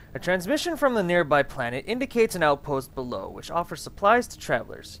 A transmission from the nearby planet indicates an outpost below, which offers supplies to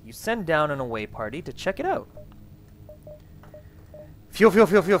travelers. You send down an away party to check it out. Fuel, fuel,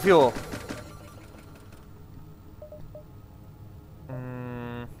 fuel, fuel, fuel.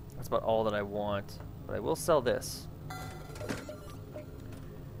 That's about all that I want. But I will sell this.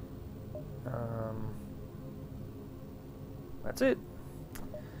 That's it.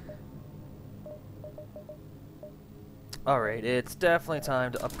 Alright, it's definitely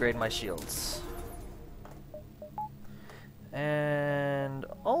time to upgrade my shields. And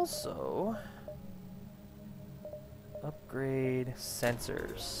also upgrade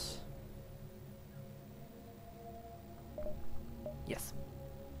sensors. Yes.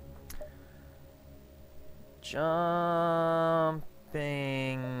 Jumping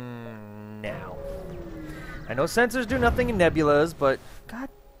now. I know sensors do nothing in nebulas, but god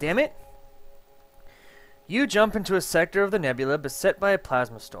damn it. You jump into a sector of the nebula beset by a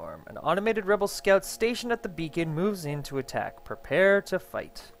plasma storm. An automated rebel scout stationed at the beacon moves in to attack. Prepare to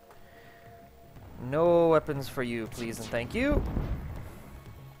fight. No weapons for you, please and thank you.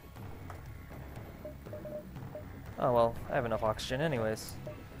 Oh well, I have enough oxygen anyways.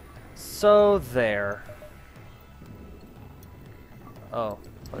 So there. Oh,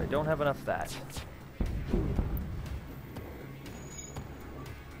 but I don't have enough of that.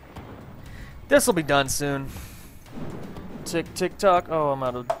 This'll be done soon. Tick, tick, tock. Oh, I'm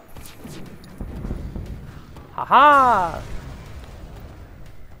out of... Haha!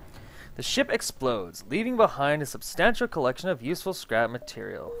 The ship explodes, leaving behind a substantial collection of useful scrap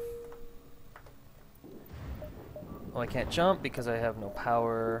material. Oh, I can't jump because I have no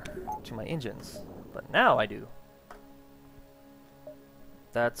power to my engines. But now I do.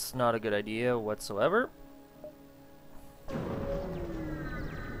 That's not a good idea whatsoever.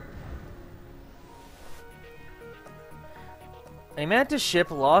 A Mantis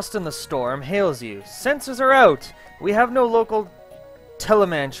ship lost in the storm hails you. Sensors are out. We have no local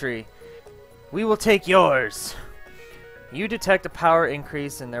telemetry. We will take yours. You detect a power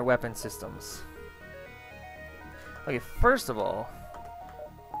increase in their weapon systems. Okay, first of all,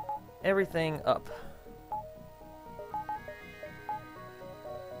 everything up.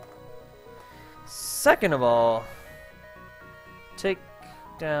 Second of all, take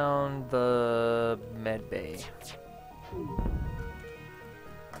down the med bay.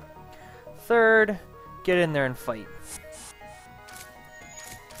 Third, get in there and fight.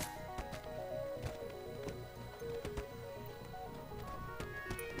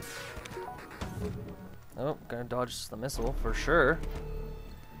 Oh, gonna dodge the missile for sure.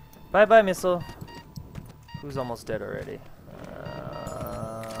 Bye-bye, missile. Who's almost dead already?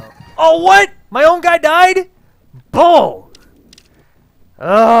 Oh, what? My own guy died? Bull!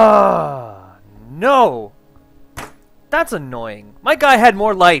 Ah, no. That's annoying. My guy had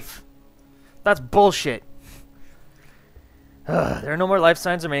more life. That's bullshit. There are no more life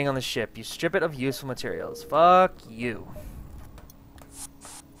signs remaining on the ship. You strip it of useful materials. Fuck you.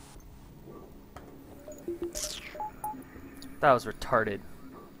 That was retarded.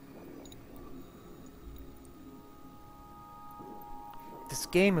 This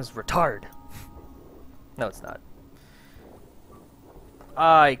game is retard. No, it's not.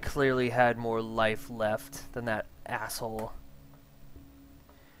 I clearly had more life left than that asshole.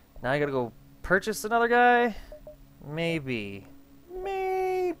 Now I gotta go purchase another guy? Maybe.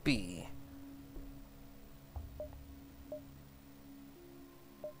 Maybe.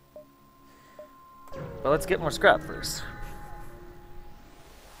 But let's get more scrap first.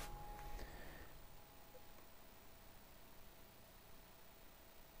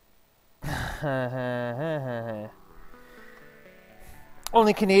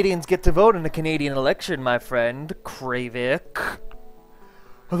 Only Canadians get to vote in a Canadian election, my friend. Kravik.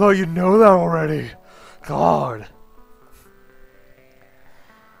 I thought you'd know that already. God.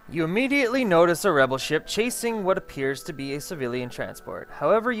 You immediately notice a rebel ship chasing what appears to be a civilian transport.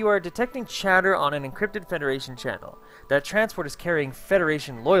 However, you are detecting chatter on an encrypted Federation channel. That transport is carrying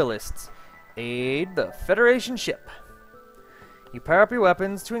Federation loyalists. Aid the Federation ship. You power up your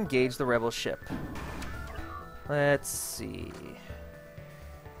weapons to engage the rebel ship. Let's see.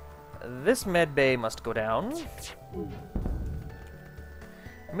 This med bay must go down.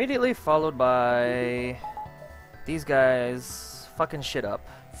 Immediately followed by these guys fucking shit up.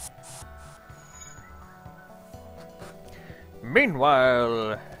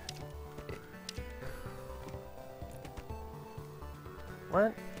 Meanwhile...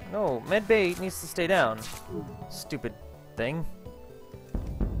 What? No, med bay needs to stay down. Stupid thing.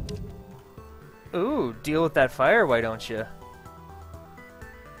 Ooh, deal with that fire, why don't you?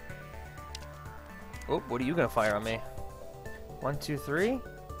 Oh, what are you gonna fire on me? 1, 2, 3?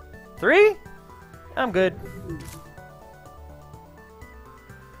 3? I'm good.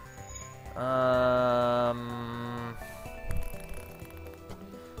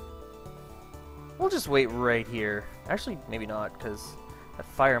 We'll just wait right here. Actually, maybe not, because that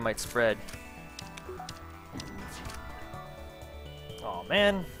fire might spread. Oh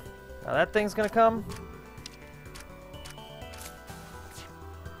man, now that thing's gonna come.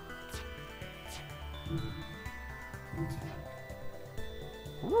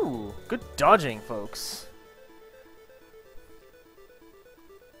 Ooh, good dodging, folks.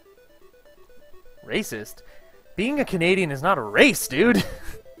 Racist? Being a Canadian is not a race, dude.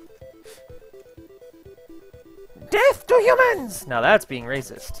 Death to humans! Now that's being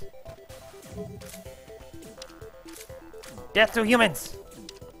racist. Death to humans!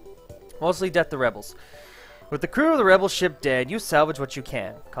 Mostly death to rebels. With the crew of the rebel ship dead, you salvage what you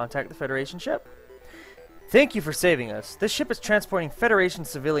can. Contact the Federation ship. Thank you for saving us. This ship is transporting Federation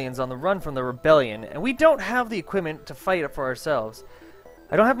civilians on the run from the rebellion, and we don't have the equipment to fight it for ourselves.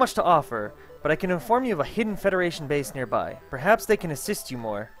 I don't have much to offer, but I can inform you of a hidden Federation base nearby. Perhaps they can assist you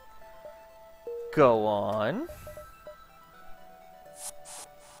more. Go on.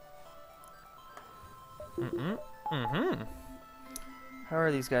 How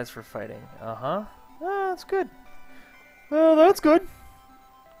are these guys for fighting? Uh-huh. Oh, that's good. Oh, that's good.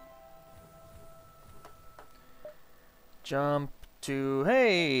 Jump to...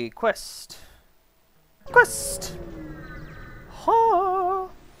 Hey, quest. Quest! Ha!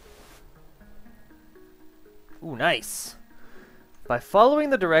 Ooh, nice. By following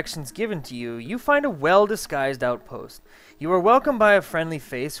the directions given to you, you find a well-disguised outpost. You are welcomed by a friendly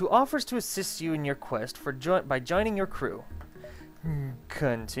face who offers to assist you in your quest by joining your crew.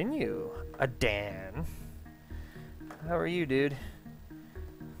 Continue. A Dan. How are you, dude?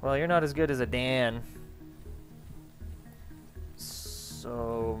 Well, you're not as good as a Dan.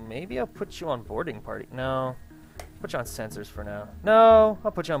 So, maybe I'll put you on boarding party. No. Put you on sensors for now. No,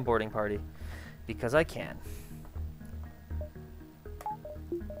 I'll put you on boarding party. Because I can.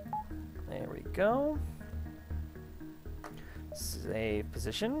 There we go. Save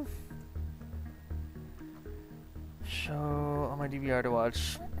position. Show on my DVR to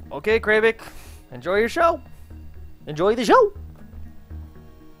watch. Okay, Kravik. Enjoy your show. Enjoy the show.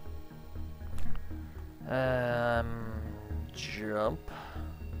 Jump.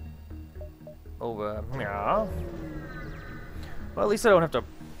 Over. Yeah. Well, at least I don't have to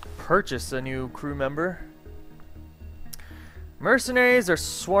purchase a new crew member. Mercenaries are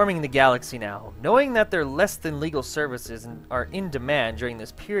swarming the galaxy now, knowing that their less-than-legal services are in demand during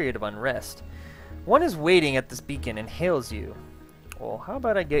this period of unrest. One is waiting at this beacon and hails you. Well, how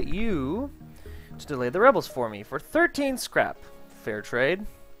about I get you to delay the rebels for me for 13 scrap. Fair trade.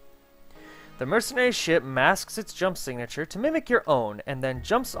 The mercenary ship masks its jump signature to mimic your own and then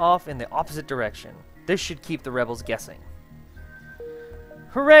jumps off in the opposite direction. This should keep the rebels guessing.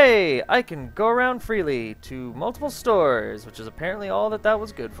 Hooray! I can go around freely to multiple stores, which is apparently all that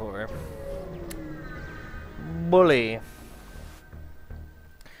was good for. Bully.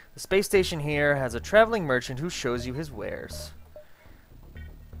 The space station here has a traveling merchant who shows you his wares.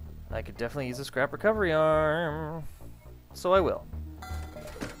 I could definitely use a scrap recovery arm, so I will.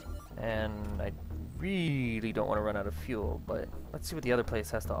 And I really don't want to run out of fuel, but let's see what the other place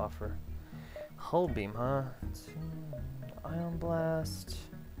has to offer. Hull beam, huh? Ion blast.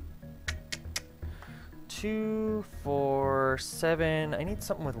 2, 4, 7. I need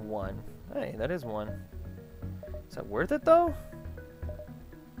something with 1. Hey, that is 1. Is that worth it though?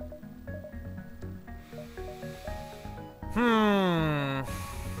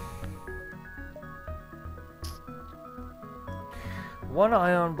 One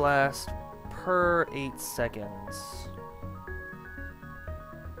ion blast per 8 seconds.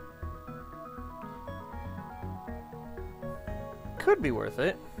 Could be worth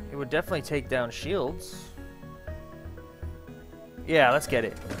it. It would definitely take down shields. Yeah, let's get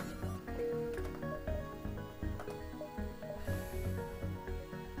it.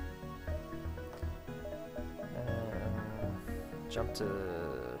 Jump to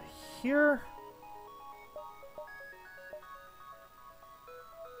here.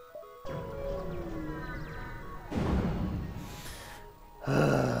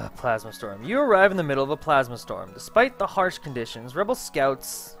 Plasma storm. You arrive in the middle of a plasma storm. Despite the harsh conditions, a rebel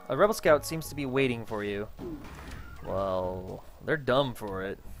scout seems to be waiting for you. Well, they're dumb for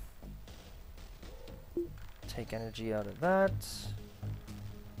it. Take energy out of that.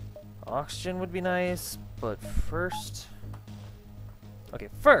 Oxygen would be nice, but first... Okay,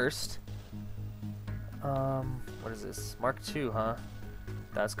 first... what is this? Mark II, huh?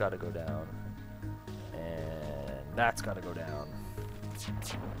 That's gotta go down. And that's gotta go down.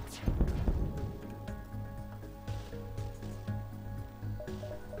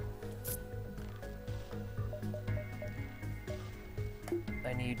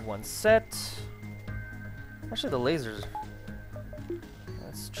 I need 1 set. Actually, the lasers.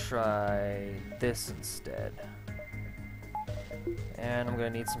 Let's try this instead. And I'm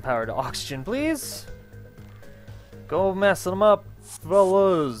gonna need some power to oxygen, please. Go mess them up,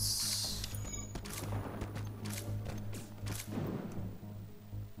 fellas.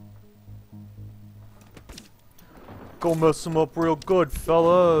 Go mess them up real good,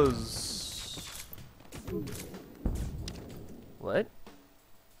 fellas. What?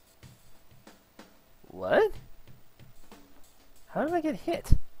 What? How did I get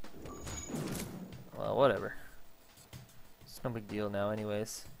hit? Well, whatever. It's no big deal now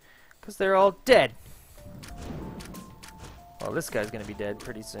anyways. Because they're all dead. Well, this guy's gonna be dead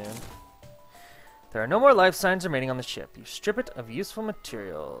pretty soon. There are no more life signs remaining on the ship. You strip it of useful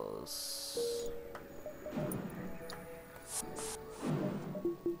materials.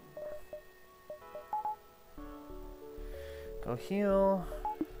 Go heal.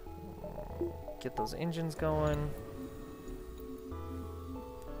 Get those engines going.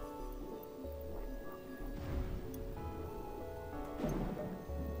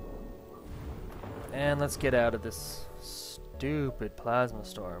 And let's get out of this stupid plasma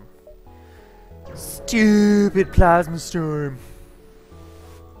storm. Stupid plasma storm.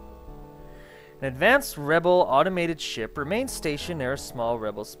 An advanced Rebel automated ship remains stationed near a small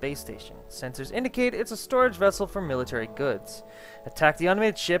Rebel space station. Sensors indicate it's a storage vessel for military goods. Attack the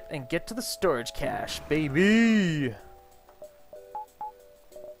automated ship and get to the storage cache, baby!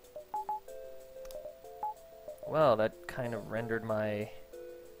 Well, that kind of rendered my...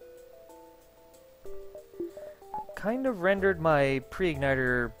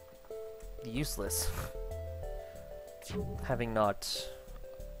 pre-igniter useless. Having not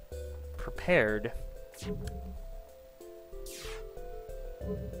prepared.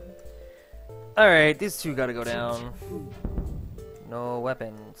 Alright, these two gotta go down. No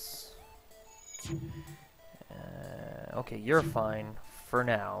weapons. Okay, you're fine for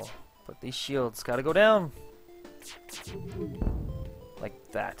now. But these shields gotta go down.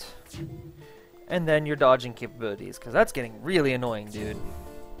 Like that. And then your dodging capabilities, because that's getting really annoying, dude.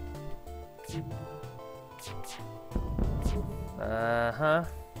 Uh-huh.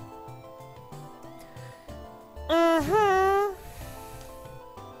 Mm-hmm.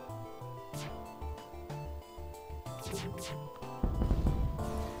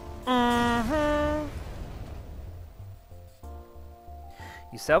 Mm-hmm.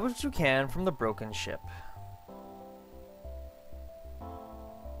 You salvage what you can from the broken ship.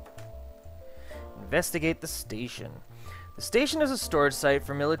 Investigate the station. The station is a storage site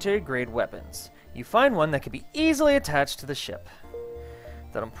for military-grade weapons. You find one that can be easily attached to the ship.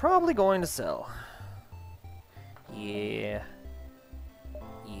 That I'm probably going to sell. Yeah.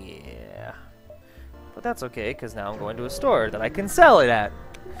 Yeah. But that's okay, because now I'm going to a store that I can sell it at.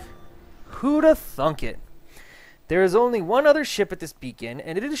 Who'da thunk it? There is only one other ship at this beacon,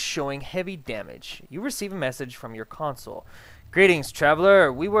 and it is showing heavy damage. You receive a message from your console. Greetings,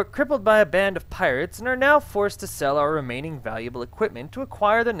 traveler. We were crippled by a band of pirates and are now forced to sell our remaining valuable equipment to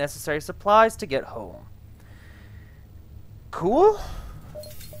acquire the necessary supplies to get home. Cool?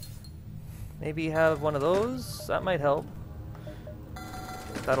 Maybe have one of those. That might help.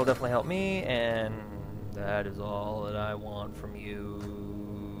 That'll definitely help me, and that is all that I want from you.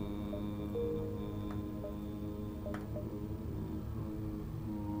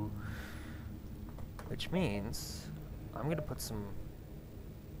 Which means I'm gonna put some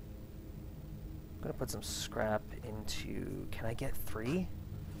scrap into... Can I get 3?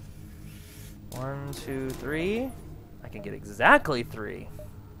 1, 2, 3. I can get exactly 3.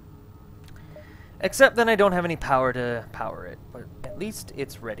 Except then I don't have any power to power it, but at least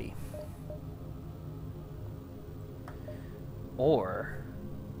it's ready. Or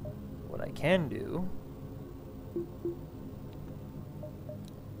what I can do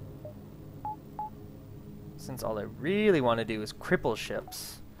since all I really want to do is cripple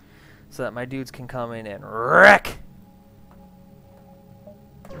ships so that my dudes can come in and wreck.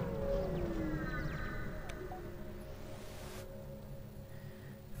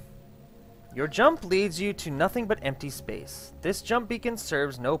 Your jump leads you to nothing but empty space. This jump beacon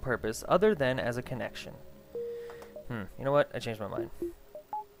serves no purpose other than as a connection. You know what? I changed my mind.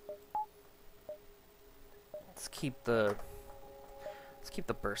 Let's keep the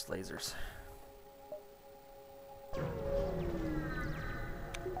burst lasers.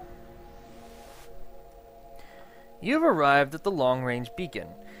 You've arrived at the long-range beacon.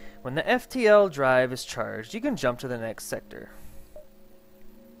 When the FTL drive is charged, you can jump to the next sector.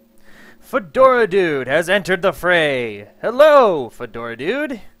 Fedora Dude has entered the fray. Hello, Fedora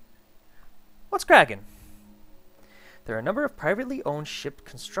Dude. What's cracking? There are a number of privately owned ship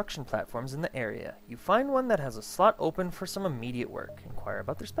construction platforms in the area. You find one that has a slot open for some immediate work. Inquire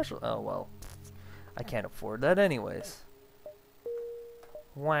about their special... Oh, well. I can't afford that anyways.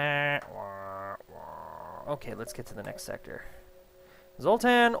 Wah, wah, wah. Okay, let's get to the next sector.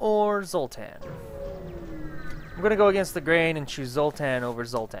 Zoltan or Zoltan? I'm gonna go against the grain and choose Zoltan over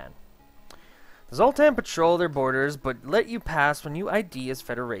Zoltan. The Zoltan patrol their borders, but let you pass when you ID as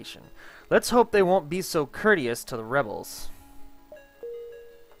Federation. Let's hope they won't be so courteous to the rebels.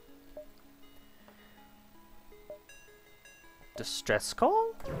 Distress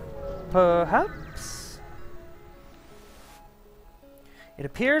call? Perhaps? It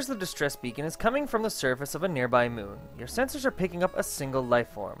appears the distress beacon is coming from the surface of a nearby moon. Your sensors are picking up a single life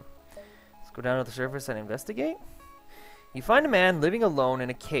form. Let's go down to the surface and investigate. You find a man living alone in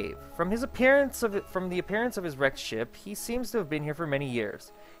a cave. From the appearance of his wrecked ship, he seems to have been here for many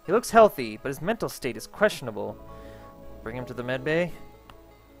years. He looks healthy, but his mental state is questionable. Bring him to the med bay.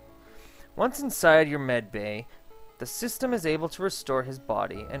 Once inside your med bay, the system is able to restore his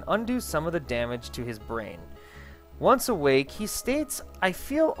body and undo some of the damage to his brain. Once awake, he states, "I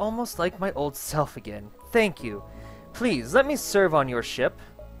feel almost like my old self again. Thank you. Please, let me serve on your ship."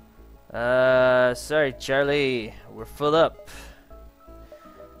 Sorry, Charlie. We're full up.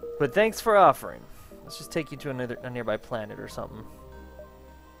 But thanks for offering. Let's just take you to a nearby planet or something.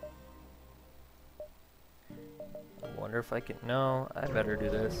 I wonder if I can... No, I better do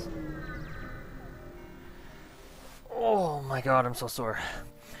this. Oh my god, I'm so sore.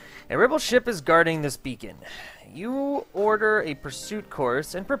 A rebel ship is guarding this beacon. You order a pursuit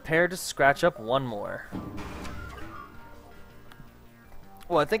course and prepare to scratch up one more.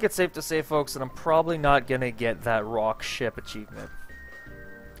 Well, I think it's safe to say, folks, that I'm probably not going to get that rock ship achievement.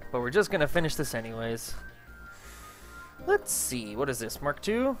 But we're just going to finish this anyways. Let's see. What is this? Mark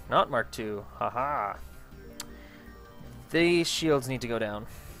II? Not Mark II. Haha. These shields need to go down.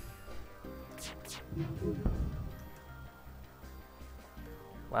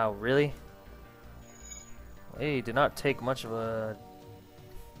 Wow, really? Hey, did not take much of a...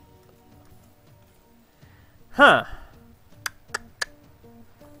 Huh.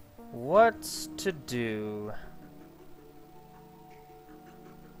 What's to do?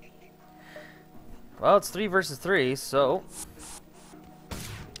 Well, it's 3 versus 3, so...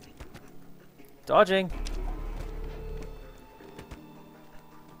 Dodging.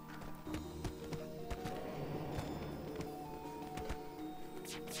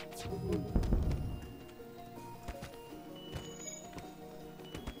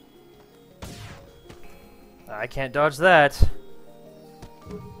 I can't dodge that.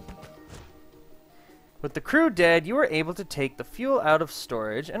 With the crew dead, you are able to take the fuel out of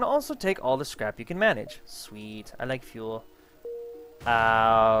storage and also take all the scrap you can manage. Sweet. I like fuel.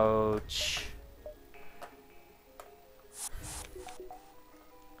 Ouch.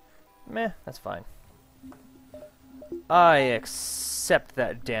 Meh, that's fine. I accept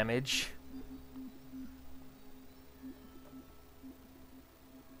that damage.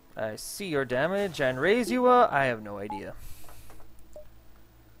 I see your damage and raise you I have no idea.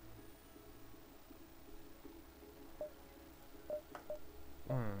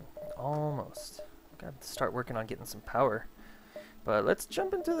 Almost. Gotta start working on getting some power. But let's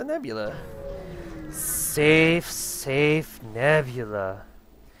jump into the nebula. Safe, safe nebula.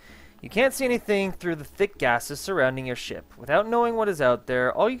 You can't see anything through the thick gases surrounding your ship. Without knowing what is out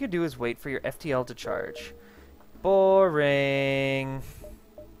there, all you can do is wait for your FTL to charge. Boring.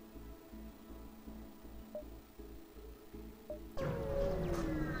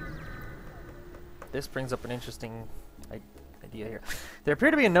 This brings up an interesting idea here. There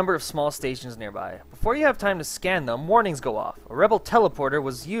appear to be a number of small stations nearby. Before you have time to scan them, warnings go off. A rebel teleporter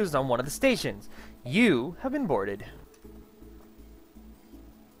was used on one of the stations. You have been boarded.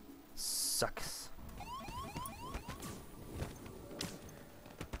 Sucks.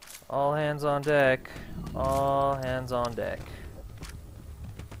 All hands on deck. All hands on deck.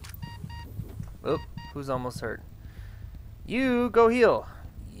 Oop, who's almost hurt? You go heal.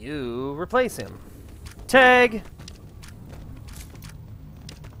 You replace him. Tag!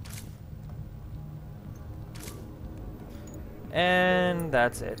 And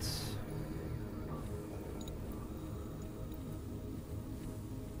that's it.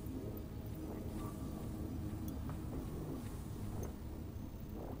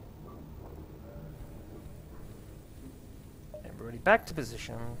 Everybody back to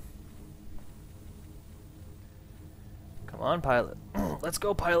position. Come on, pilot. Let's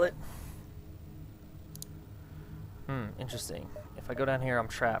go, pilot. Interesting. If I go down here, I'm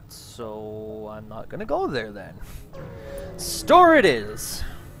trapped, so I'm not gonna go there then. Store it is!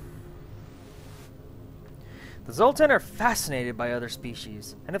 The Zoltan are fascinated by other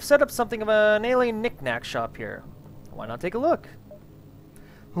species, and have set up something of an alien knick-knack shop here. Why not take a look?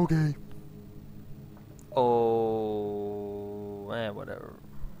 Okay. Oh... whatever.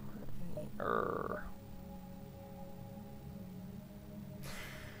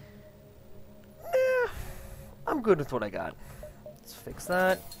 I'm good with what I got. Let's fix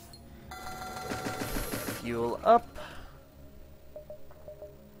that. Fuel up.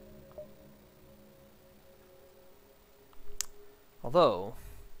 Although...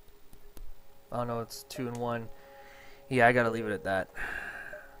 Oh no, it's 2 and 1. Yeah, I gotta leave it at that.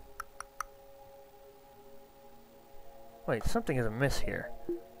 Wait, something is amiss here.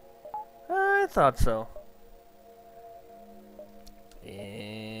 I thought so.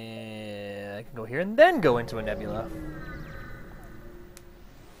 Yeah, I can go here and then go into a nebula.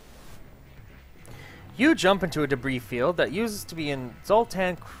 You jump into a debris field that uses to be in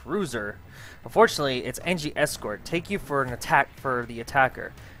Zoltan cruiser. Unfortunately, its NG escort take you for an attack for the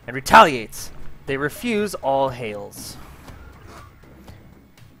attacker and retaliates. They refuse all hails.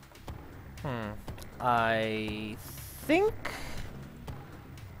 I think.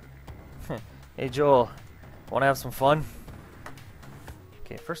 Hey Joel, want to have some fun?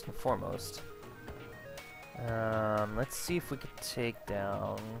 Okay, first and foremost, let's see if we could take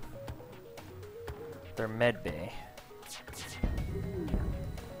down their med bay.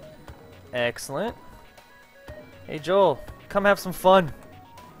 Excellent. Hey Joel, come have some fun.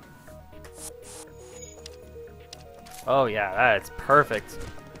 Oh yeah, that's perfect.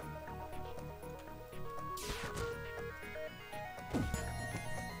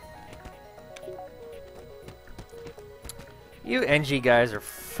 You NG guys are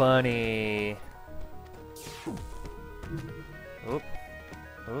funny. Oop.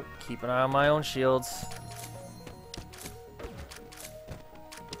 Oop. Keep an eye on my own shields.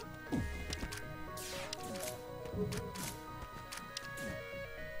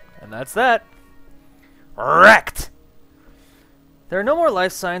 And that's that. Wrecked! There are no more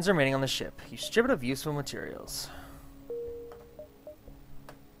life signs remaining on the ship. You strip it of useful materials.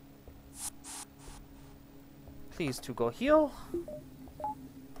 Please to go heal.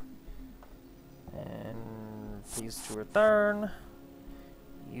 And please to return.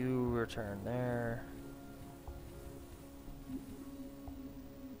 You return there.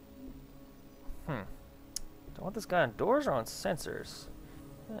 Do I want this guy on doors or on sensors?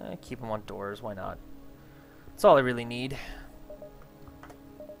 Keep him on doors, why not? That's all I really need.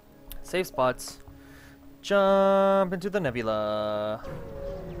 Save spots. Jump into the nebula.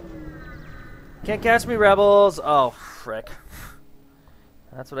 Can't catch me, rebels! Oh, frick.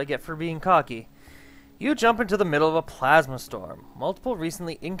 That's what I get for being cocky. You jump into the middle of a plasma storm. Multiple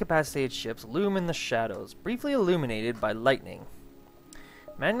recently incapacitated ships loom in the shadows, briefly illuminated by lightning.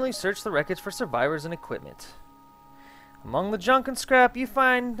 Manually search the wreckage for survivors and equipment. Among the junk and scrap, you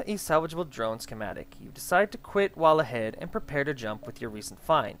find a salvageable drone schematic. You decide to quit while ahead and prepare to jump with your recent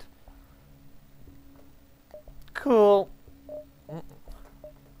find. Cool.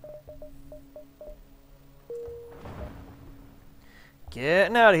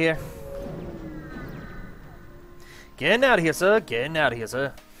 Getting out of here. Getting out of here, sir. Getting out of here,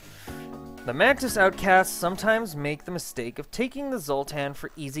 sir. The Mantis outcasts sometimes make the mistake of taking the Zoltan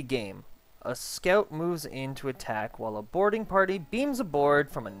for easy game. A scout moves in to attack while a boarding party beams aboard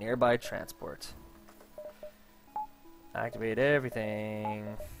from a nearby transport. Activate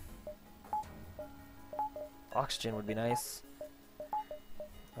everything. Oxygen would be nice.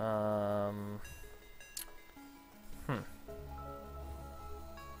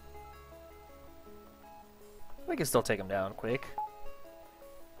 We can still take him down quick.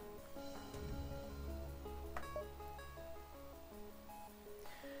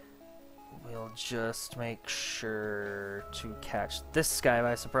 We'll just make sure to catch this guy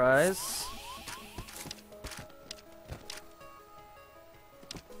by surprise.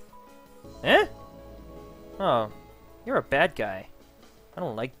 Eh? Oh, you're a bad guy. I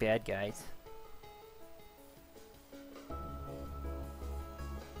don't like bad guys.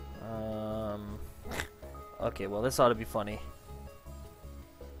 Okay, well, this ought to be funny.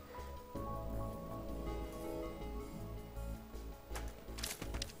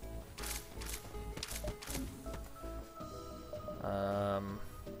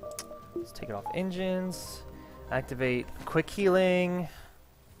 Let's take it off engines. Activate quick healing.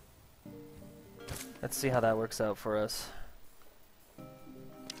 Let's see how that works out for us.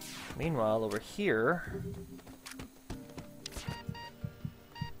 Meanwhile, over here...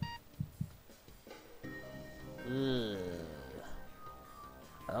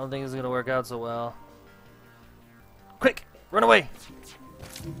 I don't think it's gonna work out so well. Quick! Run away!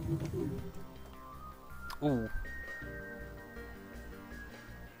 Ooh.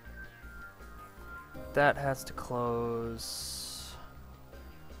 That has to close.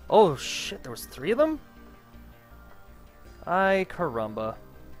 Oh shit, there was 3 of them? Ay caramba.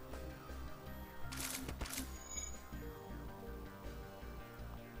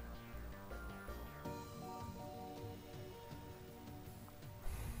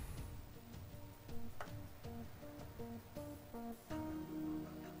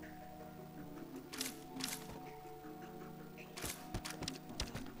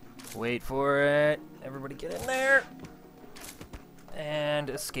 Wait for it. Everybody get in there.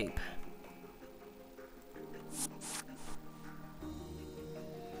 And escape.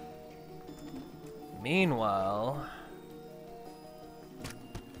 Meanwhile...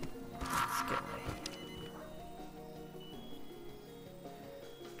 Let's get my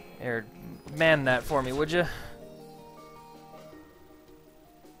air man that for me, would you?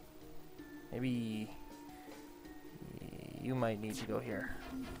 Maybe you might need to go here.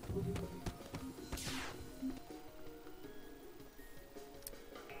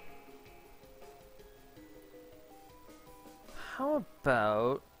 How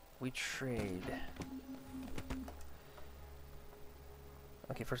about we trade?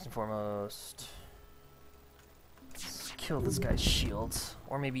 Okay, first and foremost, let's kill this guy's shields,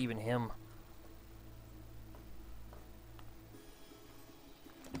 or maybe even him.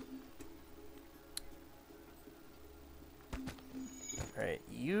 Alright,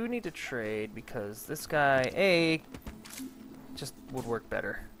 you need to trade because this guy, A, just would work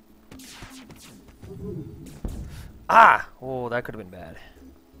better. Ah! Oh, that could have been bad.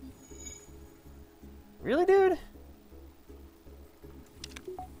 Really, dude?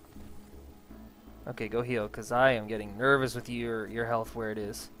 Okay, go heal, because I am getting nervous with your health where it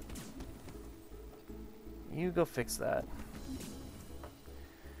is. You go fix that.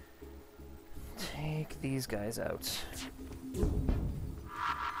 Take these guys out.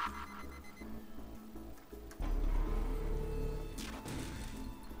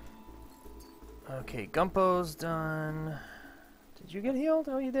 Okay, Gumpo's done. Did you get healed?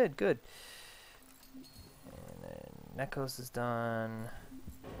 Oh, you did. Good. And then Nekos is done.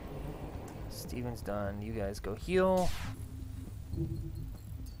 Steven's done. You guys go heal.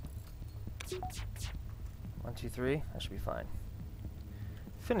 1, 2, 3. That should be fine.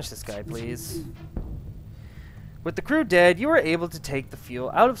 Finish this guy, please. With the crew dead, you are able to take the fuel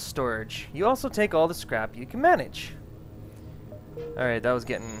out of storage. You also take all the scrap you can manage. Alright, that was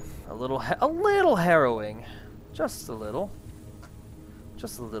getting a little harrowing. Just a little.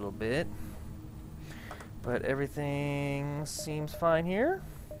 Just a little bit. But everything seems fine here.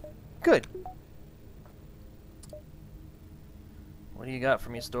 Good. What do you got for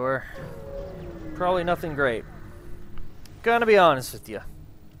me, store? Probably nothing great. Gonna be honest with you.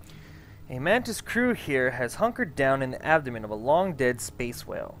 A Mantis crew here has hunkered down in the abdomen of a long-dead space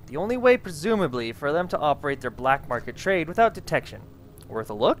whale. The only way, presumably, for them to operate their black market trade without detection. Worth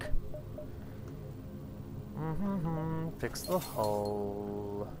a look? Fix the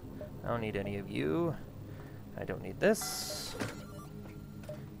hull. I don't need any of you. I don't need this.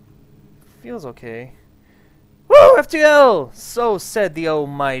 Feels okay. Woo! FTL! So said the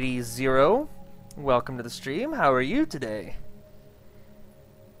almighty Zero. Welcome to the stream. How are you today?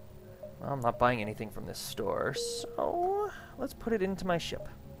 Well, I'm not buying anything from this store, so let's put it into my ship.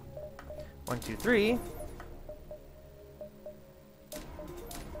 1, 2, 3.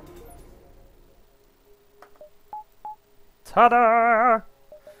 Ta-da!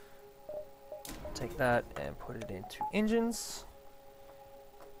 Take that and put it into engines.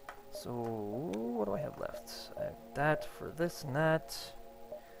 So, what do I have left? I have that for this and that.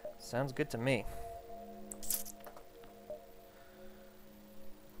 Sounds good to me.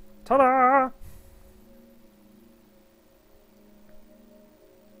 Ta-da!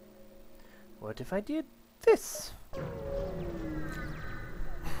 What if I did this?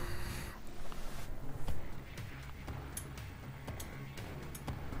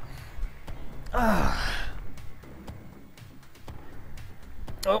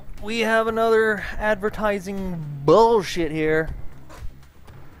 Oh, we have another advertising bullshit here.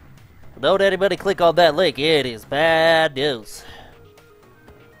 Don't anybody click on that link. It is bad news.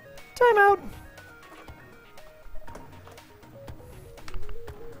 Time out.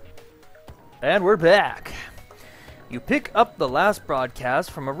 And we're back. You pick up the last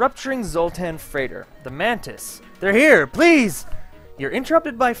broadcast from a rupturing Zoltan freighter, the Mantis. They're here, please! You're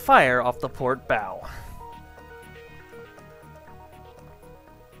interrupted by fire off the port bow.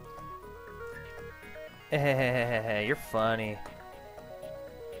 You're funny.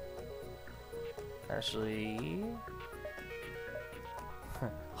 Actually...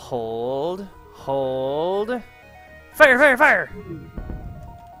 Hold. Hold. Fire, fire, fire!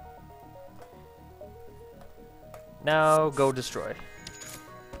 Now go destroy.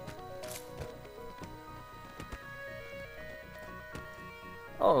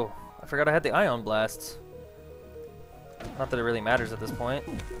 Oh, I forgot I had the ion blasts. Not that it really matters at this point.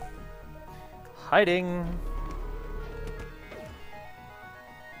 Hiding.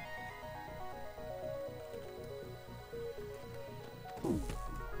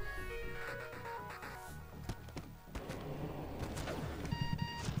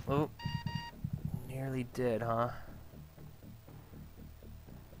 Oh, nearly dead, huh?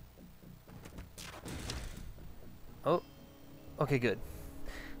 Oh, okay, good.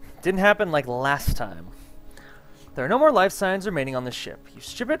 Didn't happen like last time. There are no more life signs remaining on the ship. You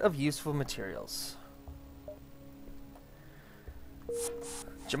strip it of useful materials.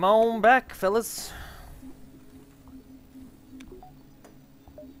 Come on back, fellas.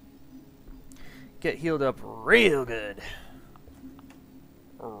 Get healed up real good.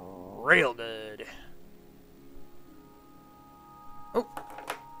 Real good. Oh.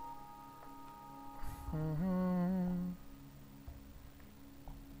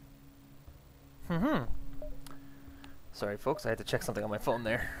 Sorry, folks. I had to check something on my phone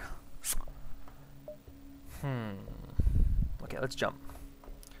there. Okay, let's jump.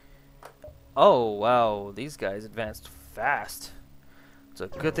 Oh, wow. These guys advanced fast. It's a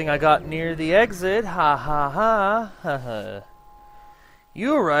good thing I got near the exit. Ha ha ha. Ha ha.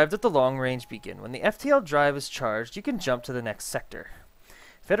 You arrived at the long-range beacon. When the FTL drive is charged, you can jump to the next sector.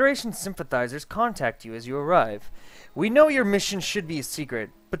 Federation sympathizers contact you as you arrive. We know your mission should be a secret,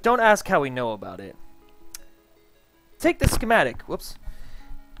 but don't ask how we know about it. Take the schematic. Whoops.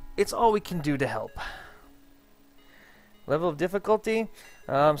 It's all we can do to help. Level of difficulty?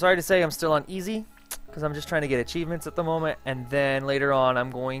 I'm sorry to say I'm still on easy, because I'm just trying to get achievements at the moment, and then later on I'm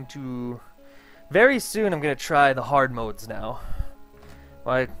going to... Very soon I'm going to try the hard modes now.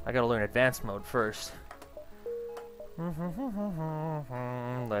 Well, I gotta learn advanced mode first. Let's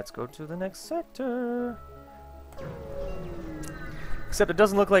go to the next sector. Except it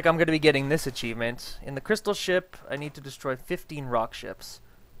doesn't look like I'm going to be getting this achievement. In the crystal ship, I need to destroy 15 rock ships.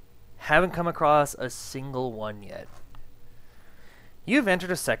 Haven't come across a single one yet. You've entered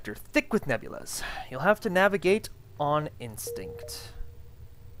a sector thick with nebulas. You'll have to navigate on instinct.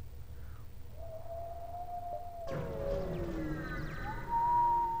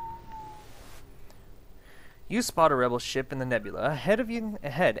 You spot a rebel ship in the nebula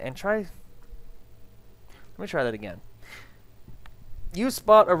ahead and try... Let me try that again. You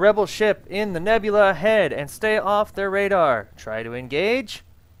spot a rebel ship in the nebula ahead and stay off their radar. Try to engage.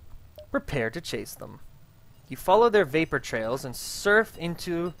 Prepare to chase them. You follow their vapor trails and surf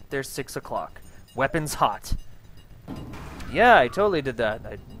into their 6 o'clock. Weapons hot. Yeah, I totally did that.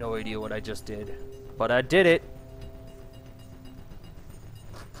 I had no idea what I just did. But I did it.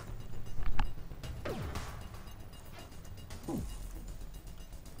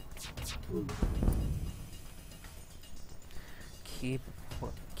 Keep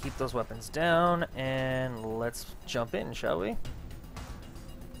those weapons down, and let's jump in, shall we?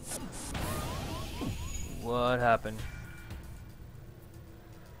 What happened?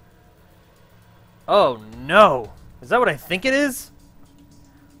 Oh no! Is that what I think it is?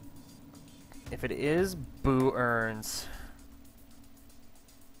 If it is, boo earns.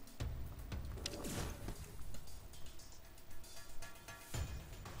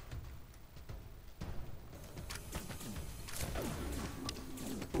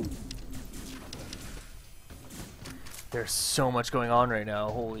 There's so much going on right now,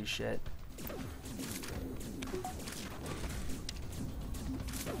 holy shit.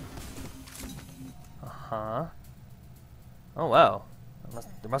 Uh-huh. Oh wow.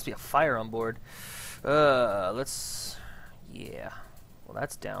 There must be a fire on board. Let's... Yeah. Well,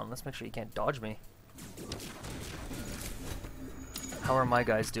 that's down. Let's make sure you can't dodge me. How are my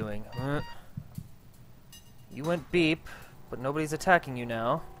guys doing? You went beep, but nobody's attacking you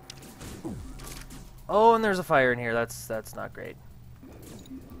now. Oh, and there's a fire in here. That's not great.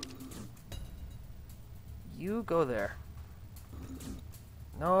 You go there.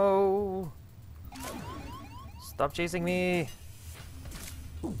 No. Stop chasing me.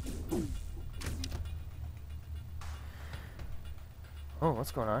 Oh,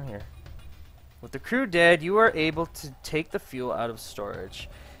 what's going on here? With the crew dead, you are able to take the fuel out of storage.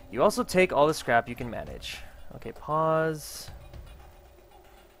 You also take all the scrap you can manage. Okay, pause.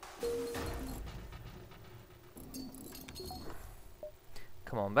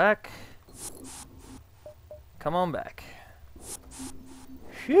 Come on back. Come on back.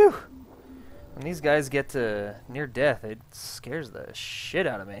 Phew! When these guys get to near death, it scares the shit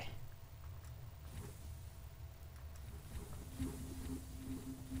out of me.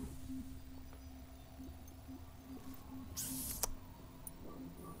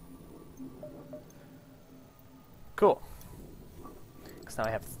 Cool. Because now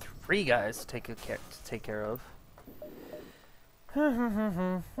I have 3 guys to take care of.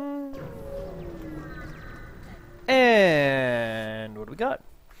 And what do we got?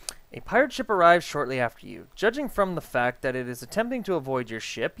 A pirate ship arrives shortly after you. Judging from the fact that it is attempting to avoid your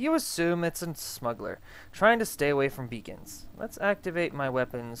ship, you assume it's a smuggler, trying to stay away from beacons. Let's activate my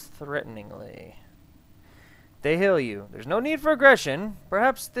weapons threateningly. They hail you. There's no need for aggression.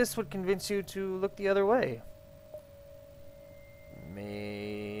 Perhaps this would convince you to look the other way.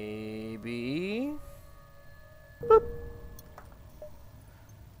 Maybe... Boop.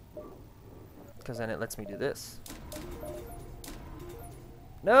 Because then it lets me do this.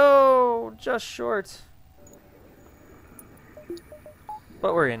 No, just short.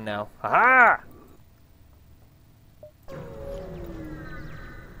 But we're in now. Aha!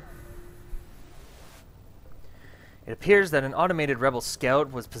 It appears that an automated rebel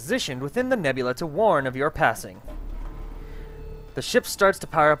scout was positioned within the nebula to warn of your passing. The ship starts to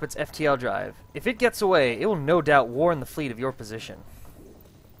power up its FTL drive. If it gets away, it will no doubt warn the fleet of your position.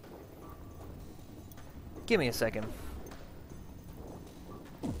 Give me a second.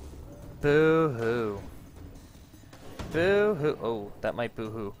 Boo-hoo. Boo-hoo. Oh, that might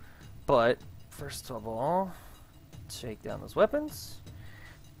boo-hoo. But, first of all, take down those weapons.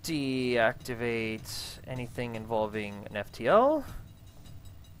 Deactivate anything involving an FTL.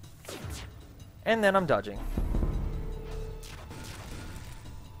 And then I'm dodging.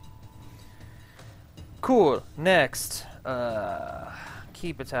 Cool. Next.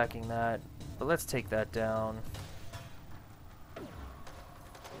 Keep attacking that. But let's take that down.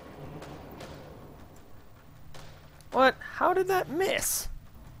 What? How did that miss?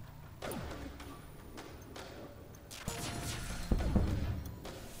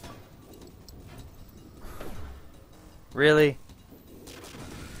 Really?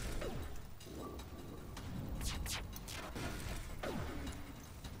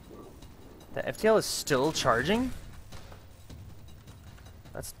 The FTL is still charging?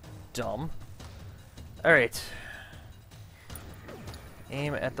 That's dumb. Alright.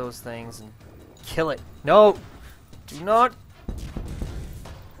 Aim at those things and kill it. No! Do not!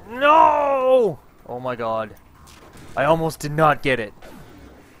 No! Oh my god. I almost did not get it.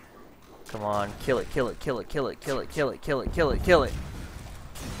 Come on, kill it, kill it, kill it, kill it, kill it, kill it, kill it, kill it, kill it.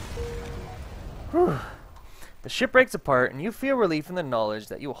 Whew. The ship breaks apart, and you feel relief in the knowledge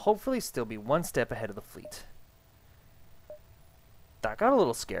that you will hopefully still be one step ahead of the fleet. That got a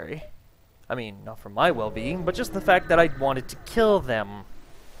little scary. I mean, not for my well-being, but just the fact that I wanted to kill them.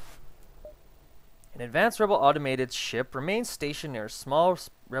 An advanced rebel automated ship remains stationed near a small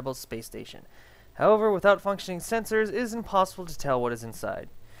rebel space station. However, without functioning sensors, it is impossible to tell what is inside.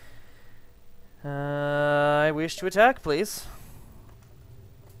 I wish to attack, please.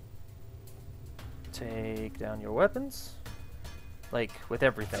 Take down your weapons. Like, with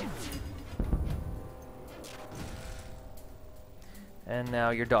everything. And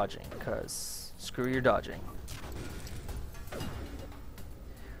now you're dodging, because screw your dodging.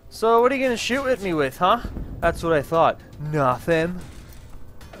 So, what are you gonna shoot at me with, huh? That's what I thought. Nothing.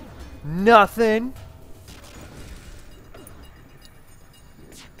 Nothing.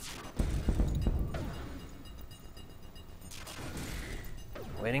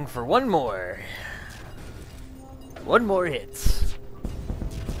 Waiting for one more. One more hit.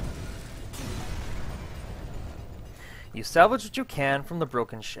 You salvage what you can from the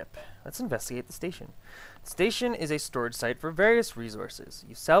broken ship. Let's investigate the station. The station is a storage site for various resources.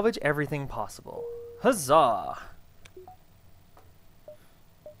 You salvage everything possible. Huzzah!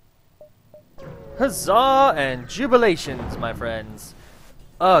 Huzzah and jubilations, my friends.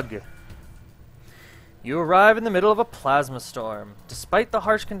 Ugh. You arrive in the middle of a plasma storm. Despite the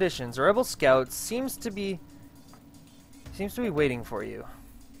harsh conditions, a rebel scout seems to be waiting for you.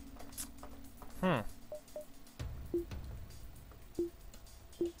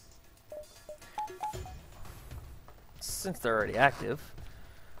 Since they're already active,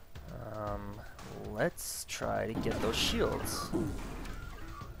 let's try to get those shields.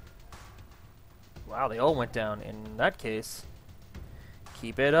 Wow, they all went down. In that case,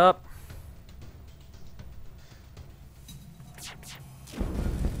 keep it up.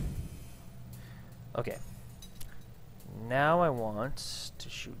 Okay. Now I want to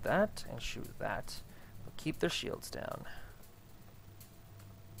shoot that and shoot that. But keep their shields down.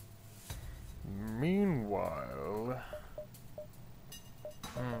 Meanwhile...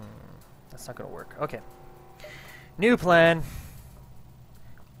 that's not gonna work. Okay. New plan.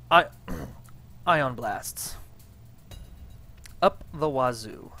 Ion blasts. Up the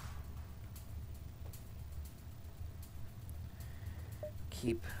wazoo.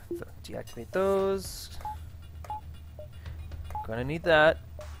 Deactivate those. Gonna need that.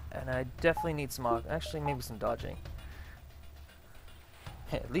 And I definitely need some... Actually, maybe some dodging.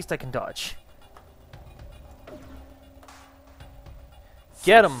 Hey, at least I can dodge.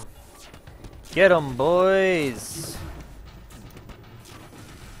 Get 'em! Get 'em, boys!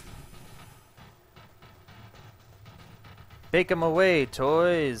 Bake 'em away,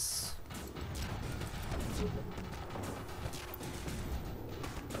 toys!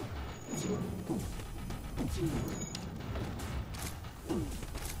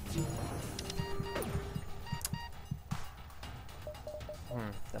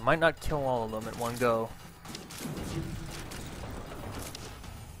 That might not kill all of them at one go.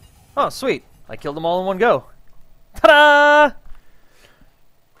 Oh, sweet. I killed them all in one go. Ta-da!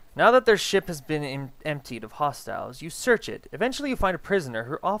 Now that their ship has been emptied of hostiles, you search it. Eventually you find a prisoner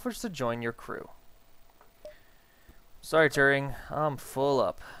who offers to join your crew. Sorry, Turing. I'm full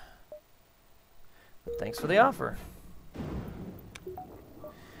up. But thanks for the offer.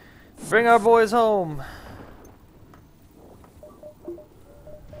 Bring our boys home.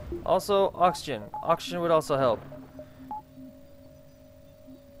 Also, oxygen. Oxygen would also help.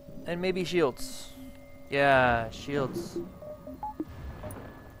 And maybe shields. Yeah, shields.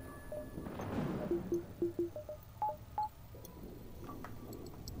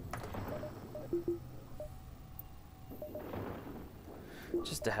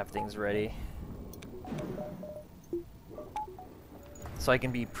 Just to have things ready. So I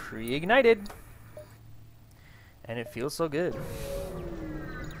can be pre-ignited. And it feels so good.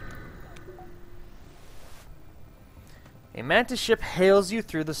 A mantis ship hails you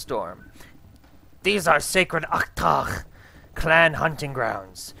through the storm. These are sacred Aktach clan hunting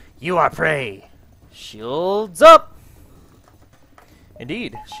grounds. You are prey. Shields up!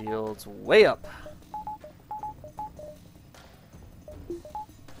 Indeed, shields way up.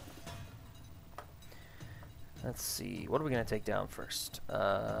 Let's see, what are we going to take down first?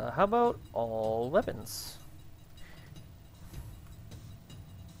 How about all weapons?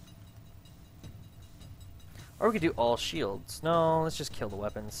 Or we could do all shields. No, let's just kill the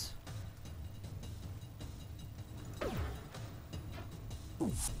weapons.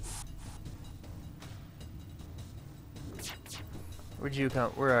 Where'd you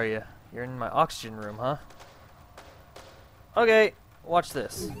come? Where are you? You're in my oxygen room, huh? Okay, watch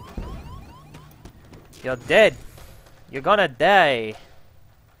this. You're dead. You're gonna die.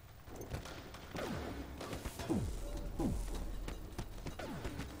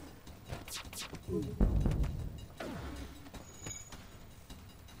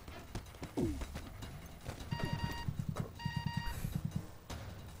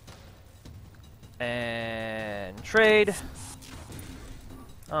 And trade.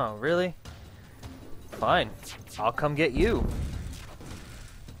 Oh, really? Fine. I'll come get you.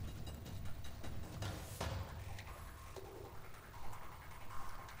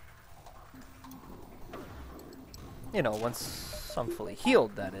 You know, once I'm fully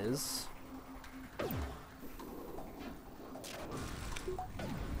healed, that is.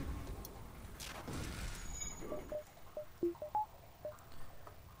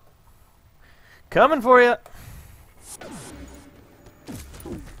 Coming for you.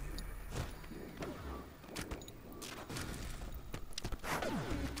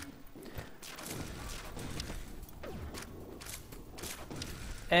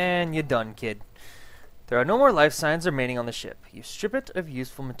 And you're done, kid. There are no more life signs remaining on the ship. You strip it of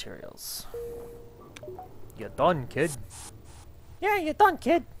useful materials. You're done, kid. Yeah, you're done,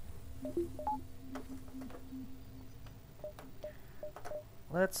 kid.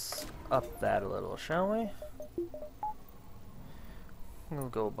 Let's up that a little, shall we? We'll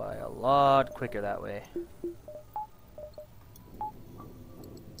go by a lot quicker that way.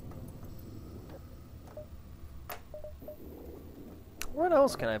 What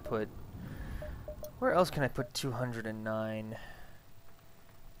else can I put? Where else can I put 209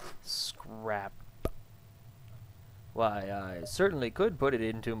 scrap? Why, I certainly could put it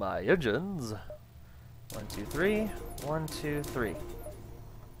into my engines. 1, 2, 3. 1, 2, 3.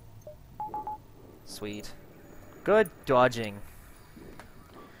 Sweet. Good dodging.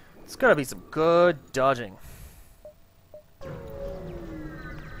 It's gotta be some good dodging.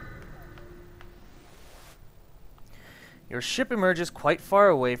 Your ship emerges quite far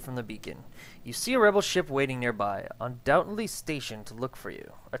away from the beacon. You see a rebel ship waiting nearby, undoubtedly stationed to look for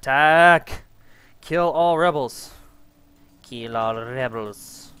you. Attack! Kill all rebels. Kill all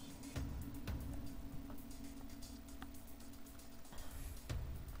rebels.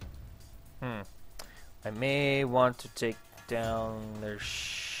 I may want to take down their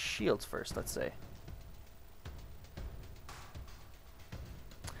shields first, let's say.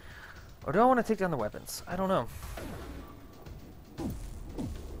 Or do I want to take down the weapons? I don't know.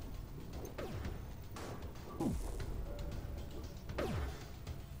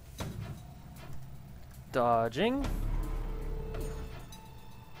 Dodging.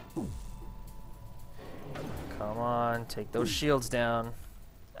 Come on, take those shields down.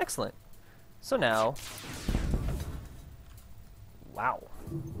 Excellent. So now... Wow.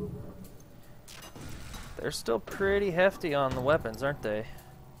 They're still pretty hefty on the weapons, aren't they?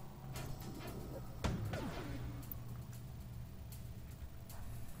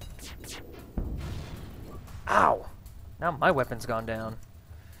 Ow! Now my weapon's gone down.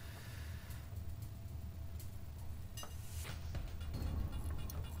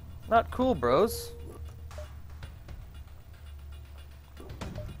 Not cool, bros.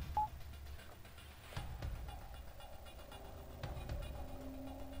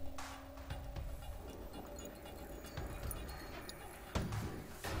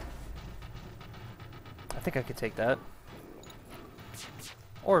 I think I could take that.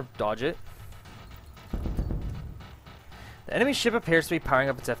 Or dodge it. The enemy ship appears to be powering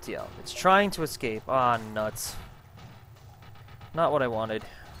up its FTL. It's trying to escape. Ah, nuts. Not what I wanted.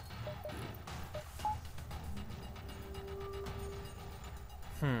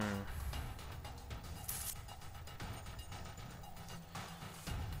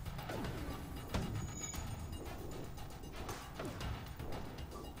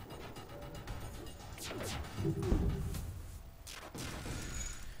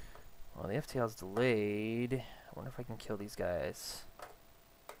 Well, the FTL's delayed. I wonder if I can kill these guys.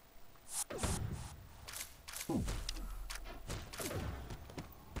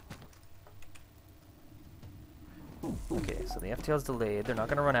 Okay, so the FTL's delayed. They're not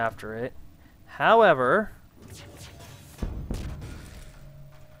going to run after it. However...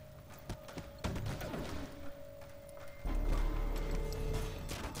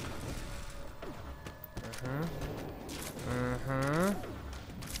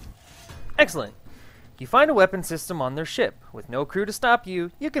 Excellent. You find a weapon system on their ship. With no crew to stop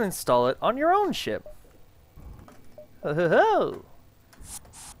you, you can install it on your own ship. Ho ho ho!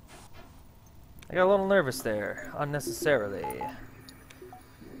 I got a little nervous there, unnecessarily.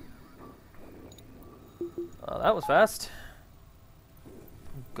 Oh, that was fast.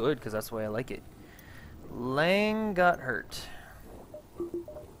 Good, because that's the way I like it. Lang got hurt.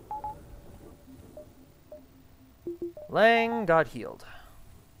 Lang got healed.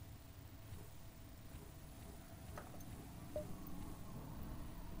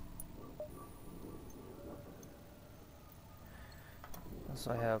 So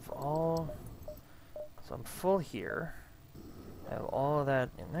I have all... So I'm full here. I have all of that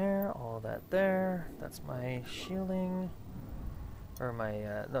in there, all of that there. That's my shielding. Or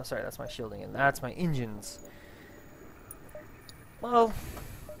my... no, sorry, that's my shielding, and that's my engines. Well,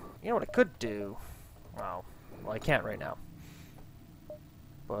 you know what I could do? Wow. Well, I can't right now.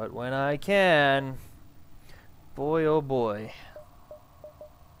 But when I can... Boy, oh boy.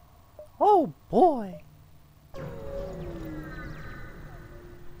 Oh boy!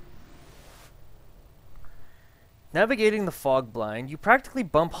 Navigating the fog blind, you practically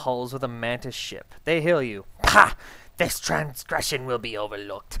bump hulls with a mantis ship. They hail you. Ha! This transgression will be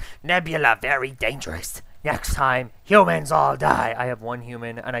overlooked. Nebula very dangerous. Next time, humans all die. I have one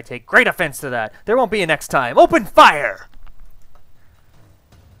human, and I take great offense to that. There won't be a next time. Open fire!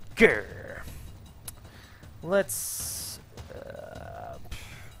 Grr. Let's...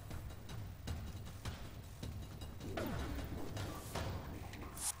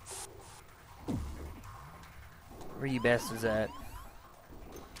 Where you bastards at?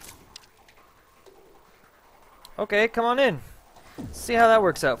 Okay, come on in. See how that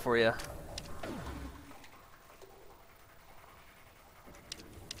works out for you.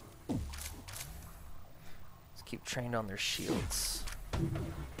 Let's keep trained on their shields.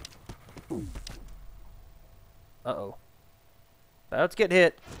 Uh-oh. About to get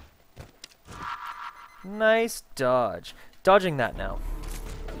hit. Nice dodge. Dodging that now.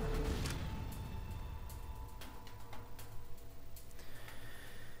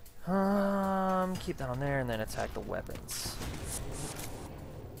 Keep that on there and then attack the weapons.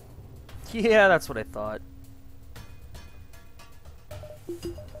 Yeah, that's what I thought.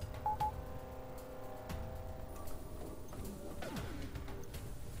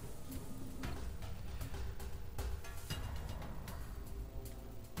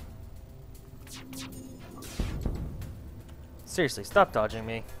 Seriously, stop dodging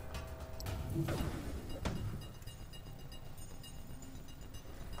me.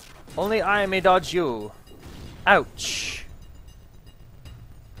 Only I may dodge you. Ouch.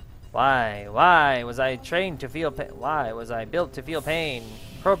 Why was I trained to feel pain? Why was I built to feel pain?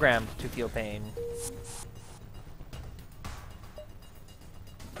 Programmed to feel pain.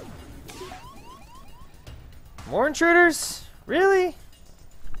 More intruders? Really?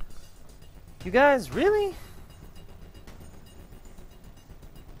 You guys, really?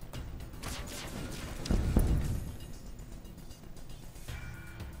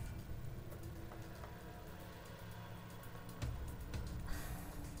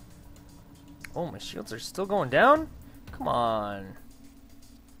 Oh, my shields are still going down? Come on.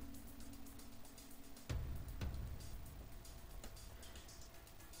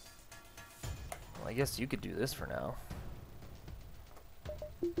 Well, I guess you could do this for now.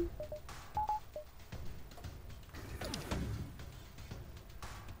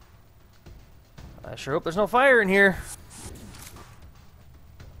 sure hope there's no fire in here.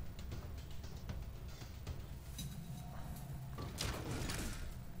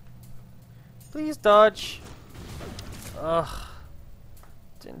 Please dodge. Ugh.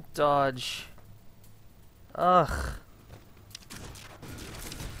 Didn't dodge. Ugh.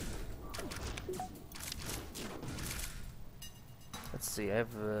 Let's see, I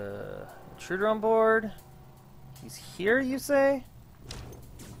have a intruder on board. He's here, you say?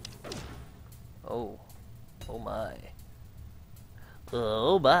 Oh. Oh my.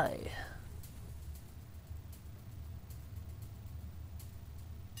 Oh my.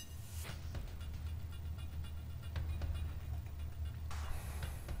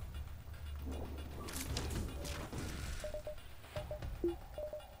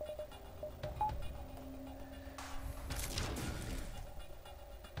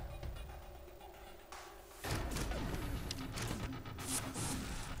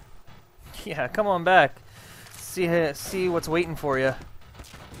 Yeah, come on back. See what's waiting for you.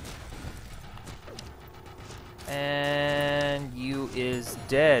 And you is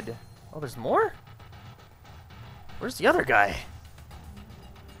dead. Oh, there's more? Where's the other guy?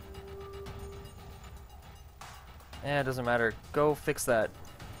 Eh, it doesn't matter. Go fix that.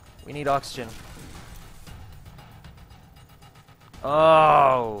 We need oxygen.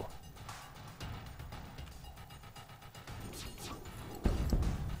 Oh!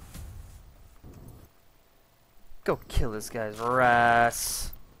 Go kill this guy's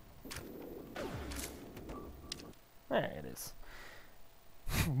ass. There it is.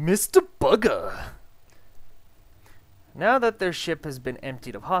 Mr. Bugger! Now that their ship has been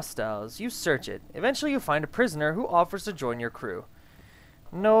emptied of hostiles, you search it. Eventually you find a prisoner who offers to join your crew.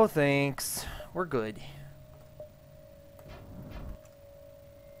 No thanks. We're good.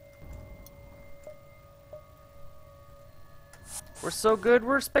 We're so good,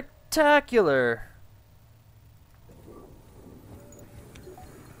 we're spectacular!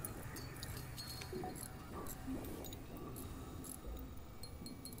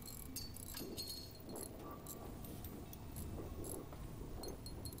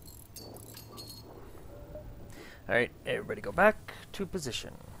 Alright, everybody go back to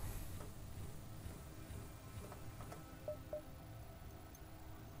position.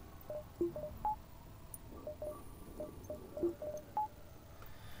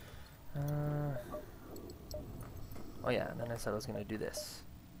 Oh yeah, and then I said I was going to do this.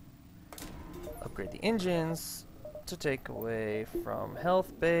 Upgrade the engines to take away from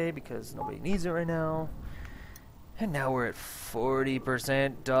health bay because nobody needs it right now. And now we're at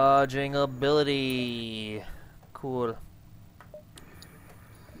 40% dodging ability. Cool.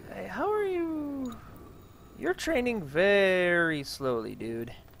 Hey, how are you? You're training very slowly,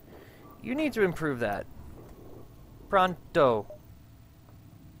 dude. You need to improve that. Pronto.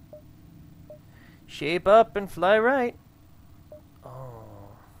 Shape up and fly right. Oh.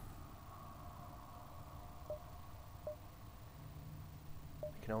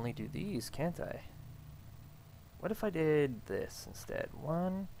 I can only do these, can't I? What if I did this instead?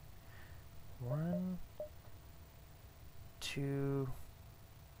 1, 2,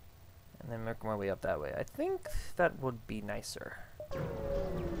 and then work my way up that way. I think that would be nicer.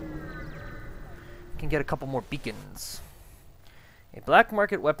 Can get a couple more beacons. A black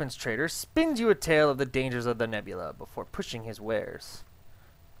market weapons trader spins you a tale of the dangers of the nebula before pushing his wares.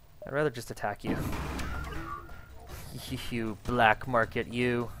 I'd rather just attack you. You black market,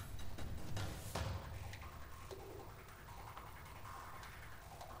 you.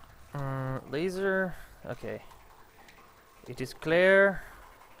 Laser. Okay. It is clear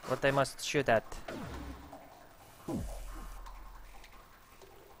what I must shoot at.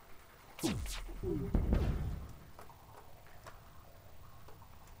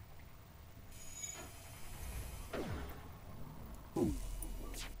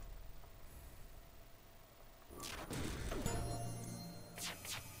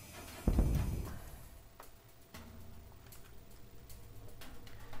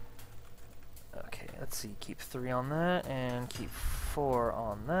 Okay, let's see. Keep 3 on that and keep 4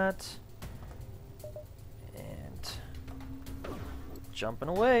 on that. And jumping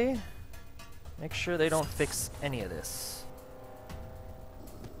away. Make sure they don't fix any of this.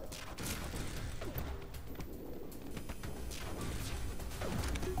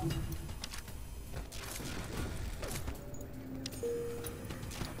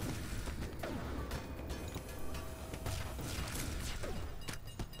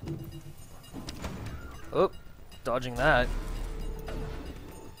 Oh, dodging that.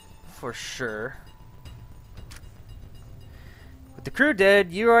 For sure. With the crew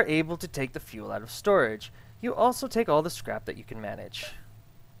dead, you are able to take the fuel out of storage. You also take all the scrap that you can manage.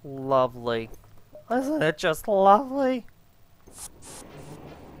 Lovely. Isn't it just lovely?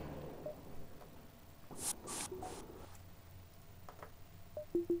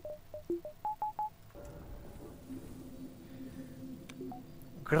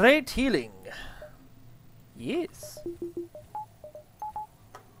 Great healing. Yes.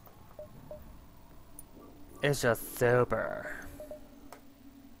 It's just super.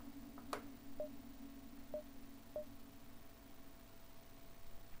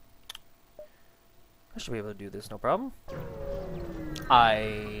 I should be able to do this, no problem.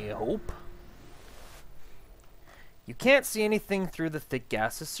 I hope. You can't see anything through the thick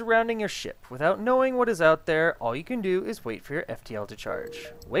gases surrounding your ship. Without knowing what is out there, all you can do is wait for your FTL to charge.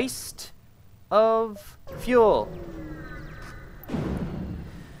 Waste of fuel.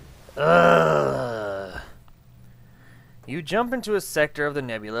 Ugh. You jump into a sector of the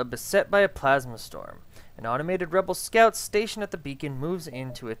nebula beset by a plasma storm. An automated rebel scout stationed at the beacon moves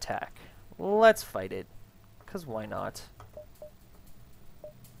in to attack. Let's fight it. 'Cause why not?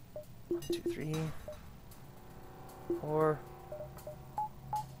 1, 2, 3, 4.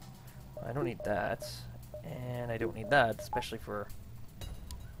 I don't need that. And I don't need that, especially for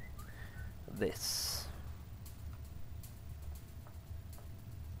this.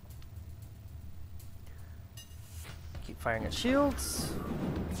 Keep firing at shields.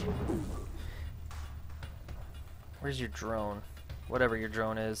 Where's your drone? Whatever your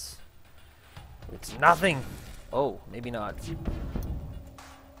drone is. It's nothing! Oh, maybe not.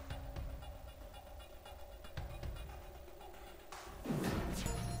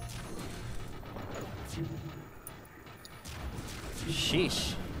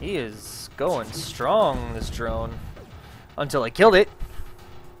 Sheesh. He is going strong, this drone. Until I killed it.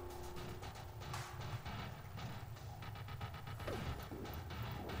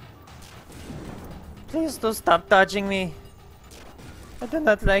 Please don't stop dodging me. I do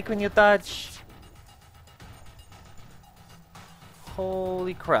not like when you dodge.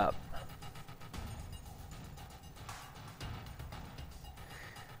 Holy crap.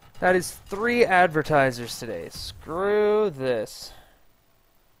 That is 3 advertisers today. Screw this.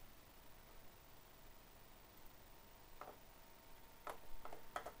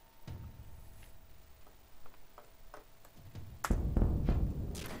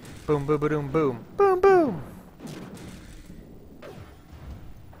 Boom, boom, boom, boom, boom, boom.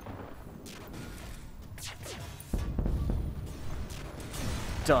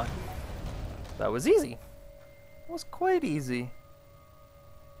 Done. That was easy. It was quite easy.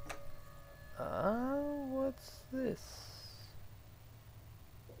 What's this?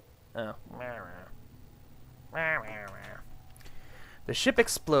 Oh. The ship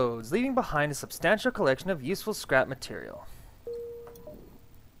explodes, leaving behind a substantial collection of useful scrap material.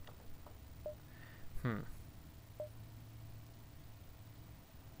 I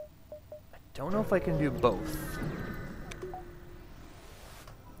don't know if I can do both.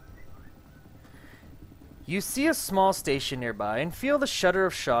 You see a small station nearby and feel the shudder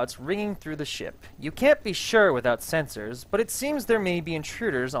of shots ringing through the ship. You can't be sure without sensors, but it seems there may be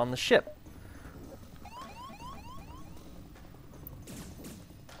intruders on the ship.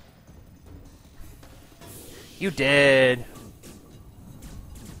 You did.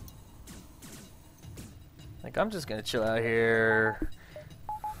 Like, I'm just gonna chill out here.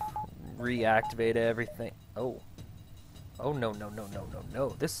 Reactivate everything. Oh. Oh, no, no, no, no, no, no.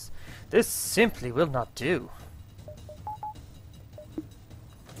 This simply will not do.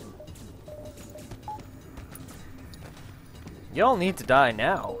 Y'all need to die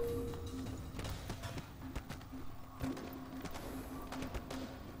now.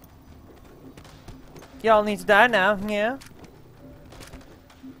 Y'all need to die now, yeah?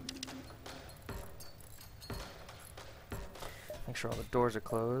 Make sure all the doors are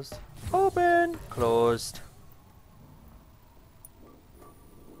closed. Open! Closed.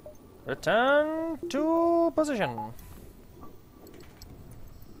 Return to position.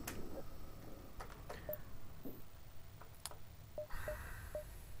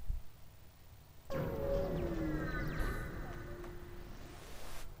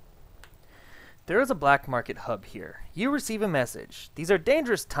 There is a black market hub here. You receive a message. These are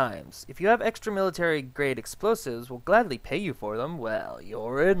dangerous times. If you have extra military grade explosives, we'll gladly pay you for them. Well,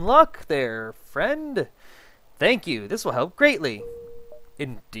 you're in luck there, friend. Thank you. This will help greatly.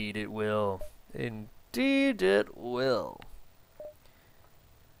 Indeed it will. Indeed it will.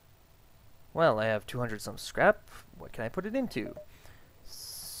 Well, I have 200 some scrap. What can I put it into?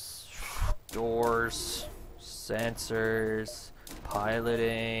 Doors, sensors,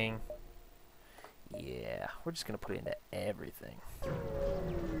 piloting. Yeah, we're just gonna put it into everything.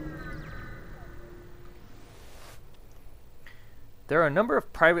 There are a number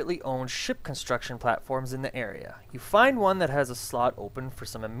of privately owned ship construction platforms in the area. You find one that has a slot open for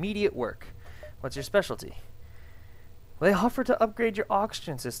some immediate work. What's your specialty? Well, they offer to upgrade your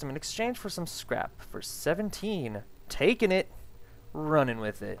oxygen system in exchange for some scrap. For 17. Taking it. Running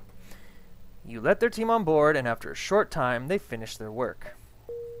with it. You let their team on board, and after a short time, they finish their work.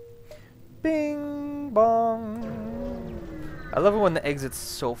 Bing bong. I love it when the exit's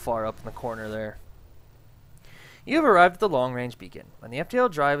so far up in the corner there. You have arrived at the long-range beacon. When the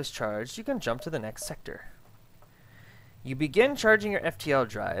FTL drive is charged, you can jump to the next sector. You begin charging your FTL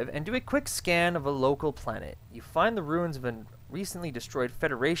drive and do a quick scan of a local planet. You find the ruins of a recently destroyed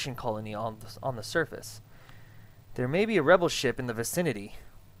Federation colony on the surface. There may be a rebel ship in the vicinity.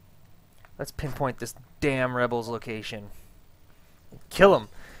 Let's pinpoint this damn rebel's location. Kill him.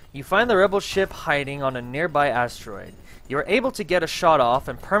 You find the rebel ship hiding on a nearby asteroid. You are able to get a shot off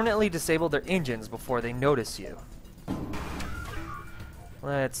and permanently disable their engines before they notice you.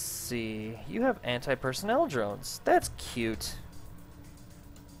 Let's see. You have anti-personnel drones. That's cute.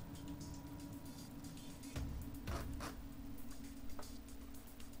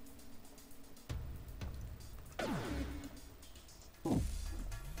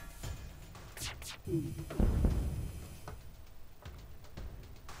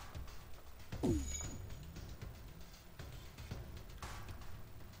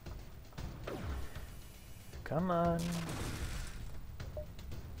 Come on.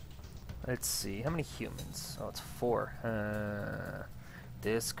 Let's see. How many humans? Oh, it's 4.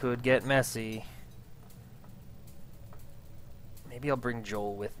 This could get messy. Maybe I'll bring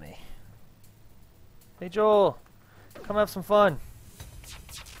Joel with me. Hey, Joel. Come have some fun.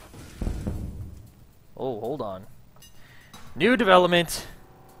 Oh, hold on. New development.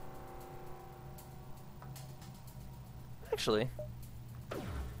 Actually,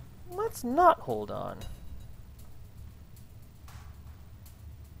 let's not hold on.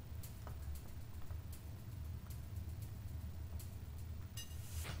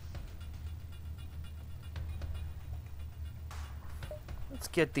 Let's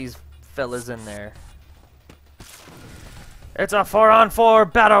get these fellas in there. It's a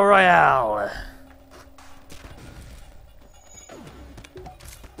 4-on-4 battle royale.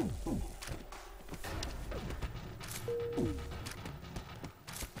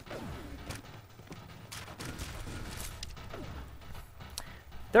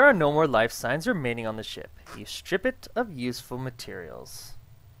 There are no more life signs remaining on the ship. You strip it of useful materials.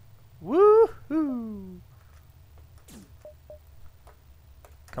 Woohoo!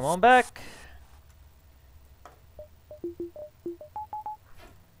 Come on back.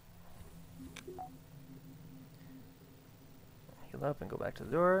 Heal up and go back to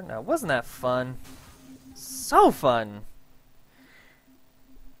the door. Now, wasn't that fun? So fun!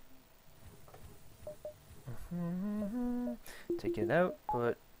 Take it out,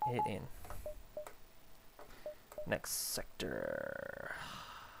 put it in. Next sector.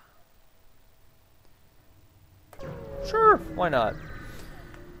 Sure, why not?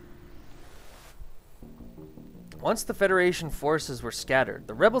 Once the Federation forces were scattered,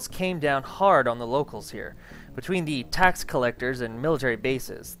 the rebels came down hard on the locals here. Between the tax collectors and military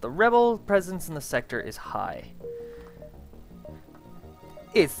bases, the rebel presence in the sector is high.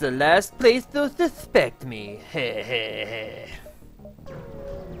 It's the last place they'll suspect me. Heh heh heh.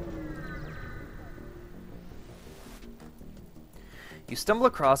 You stumble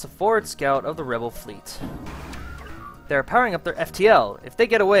across a forward scout of the rebel fleet. They're powering up their FTL. If they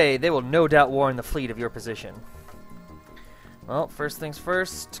get away, they will no doubt warn the fleet of your position. Well, first things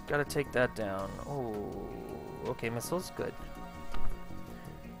first, gotta take that down. Oh, okay, missiles, good.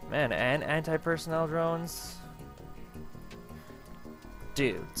 Man, and anti-personnel drones.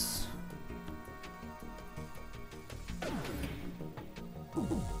 Dudes.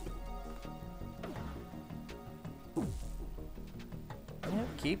 Yeah,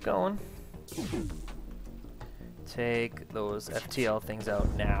 keep going. Take those FTL things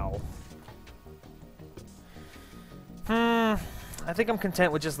out now. I think I'm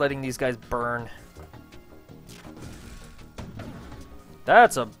content with just letting these guys burn.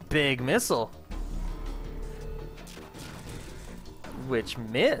 That's a big missile. Which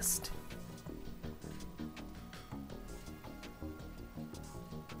missed.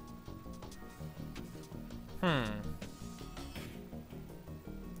 You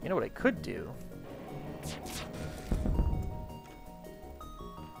know what I could do?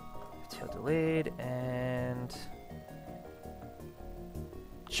 Tail delayed and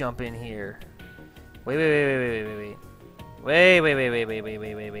jump in here. Wait. Wait.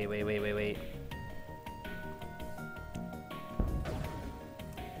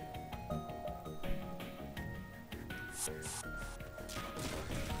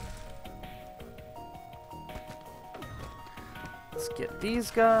 get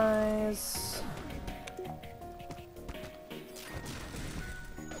these guys.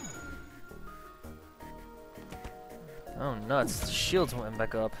 Oh nuts, the shields went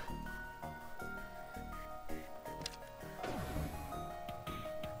back up.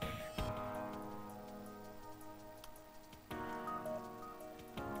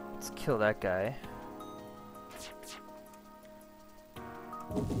 Let's kill that guy.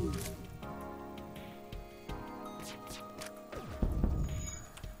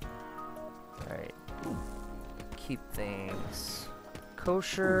 Alright. Keep things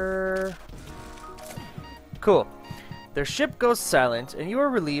kosher. Cool. Their ship goes silent, and you are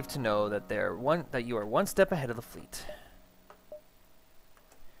relieved to know that you are one step ahead of the fleet.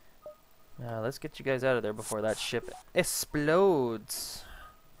 Now, let's get you guys out of there before that ship explodes.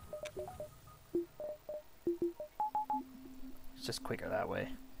 It's just quicker that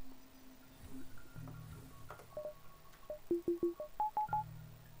way.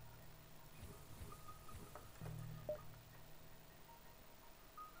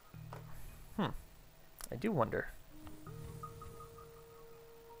 I do wonder.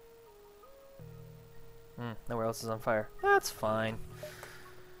 Nowhere else is on fire. That's fine.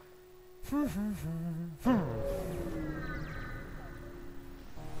 Ooh,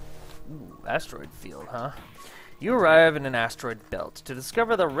 asteroid field, huh? You arrive in an asteroid belt to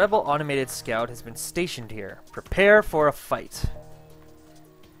discover the rebel automated scout has been stationed here. Prepare for a fight.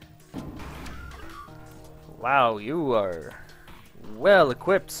 Wow, you are well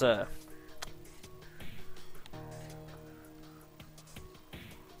equipped, sir.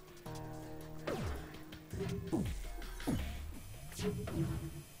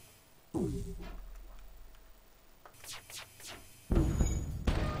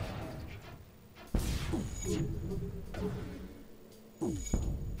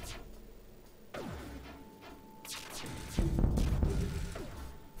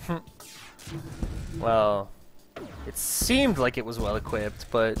 Well, it seemed like it was well equipped,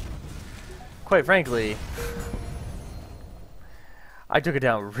 but quite frankly, I took it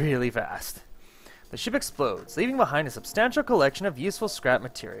down really fast. The ship explodes, leaving behind a substantial collection of useful scrap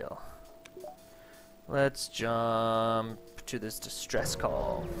material. Let's jump to this distress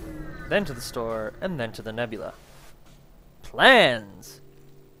call, then to the store, and then to the nebula. Plans!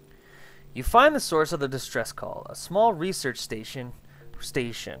 You find the source of the distress call, a small research station.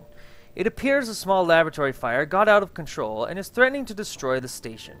 It appears a small laboratory fire got out of control and is threatening to destroy the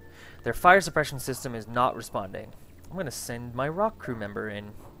station. Their fire suppression system is not responding. I'm going to send my rock crew member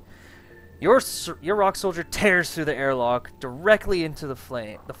in. Your rock soldier tears through the airlock directly into the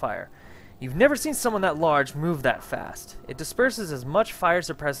fire. You've never seen someone that large move that fast. It disperses as much fire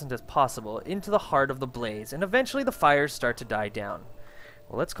suppressant as possible into the heart of the blaze, and eventually the fires start to die down.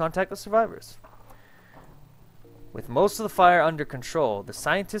 Well, let's contact the survivors. With most of the fire under control, the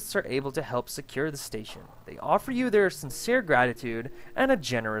scientists are able to help secure the station. They offer you their sincere gratitude and a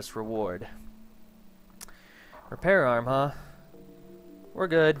generous reward. Repair arm, huh? We're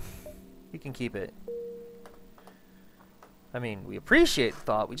good. You can keep it. I mean, we appreciate the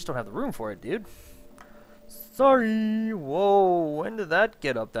thought, we just don't have the room for it, dude. Sorry. Whoa, when did that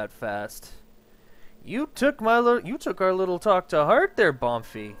get up that fast? You took our little talk to heart there,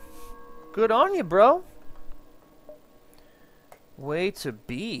 Bomphy. Good on you, bro. Way to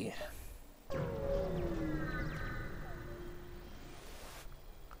be.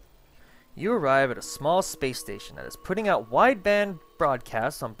 You arrive at a small space station that is putting out wideband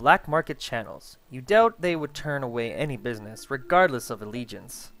broadcasts on black market channels. You doubt they would turn away any business, regardless of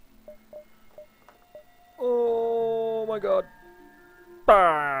allegiance. Oh my god.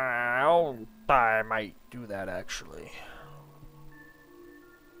 I might do that, actually.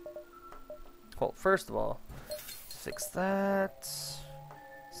 Well, first of all, fix that.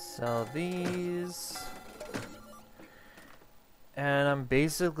 Sell these. And I'm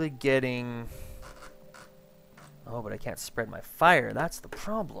basically getting... Oh, but I can't spread my fire. That's the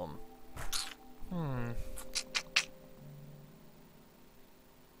problem.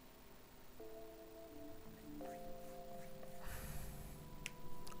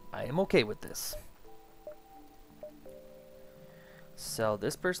 I am okay with this. Sell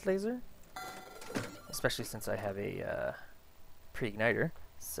this burst laser. Especially since I have a pre-igniter.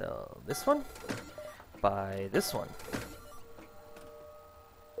 Sell this one. Buy this one.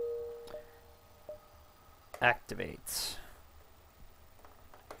 Activate.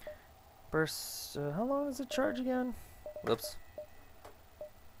 Burst, how long does it charge again? Whoops.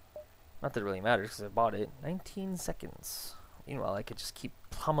 Not that it really matters because I bought it. 19 seconds. Meanwhile, I could just keep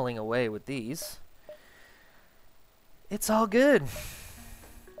pummeling away with these. It's all good.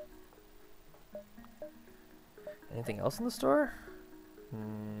 Anything else in the store?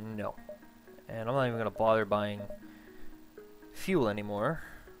 No. And I'm not even going to bother buying fuel anymore.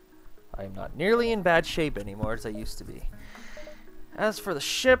 I'm not nearly in bad shape anymore as I used to be. As for the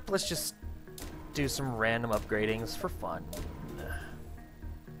ship, let's just do some random upgradings for fun.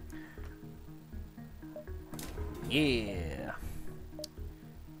 Yeah.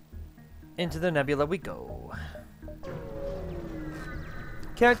 Into the nebula we go.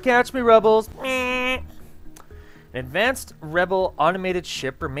 Can't catch me, rebels. An advanced rebel automated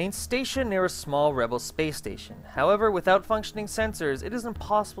ship remains stationed near a small rebel space station. However, without functioning sensors, it is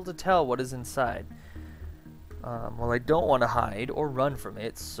impossible to tell what is inside. Well, I don't want to hide or run from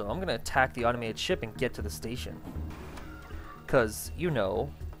it, so I'm going to attack the automated ship and get to the station. Because, you know,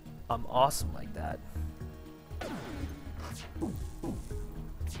 I'm awesome like that.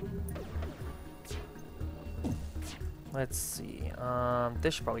 Let's see.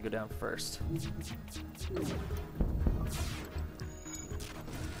 This should probably go down first.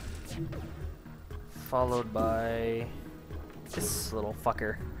 Followed by this little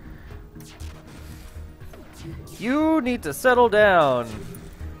fucker. You need to settle down,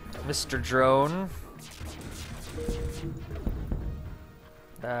 Mr. Drone.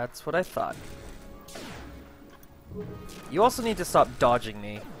 That's what I thought. You also need to stop dodging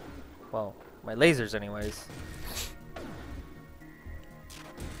me. Well, my lasers anyways.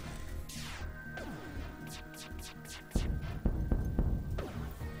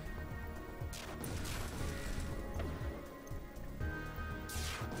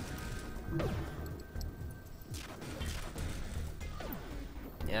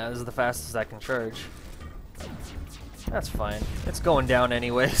 Yeah, this is the fastest I can charge. That's fine. It's going down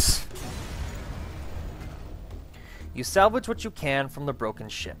anyways. You salvage what you can from the broken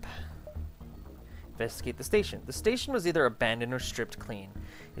ship. Investigate the station. The station was either abandoned or stripped clean.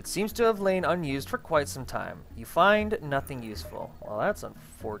 It seems to have lain unused for quite some time. You find nothing useful. Well, that's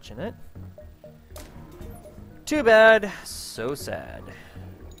unfortunate. Too bad. So sad.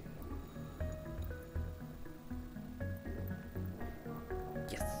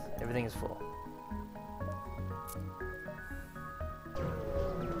 Yes, everything is full.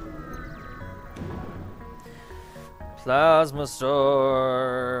 Plasma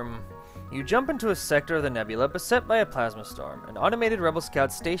storm. You jump into a sector of the nebula beset by a plasma storm. An automated rebel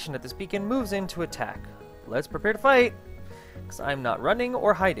scout stationed at this beacon moves in to attack. Let's prepare to fight, because I'm not running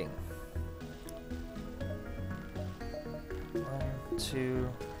or hiding. 1, 2,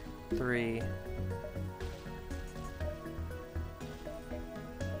 3.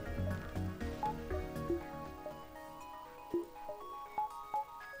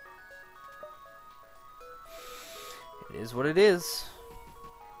 It is what it is.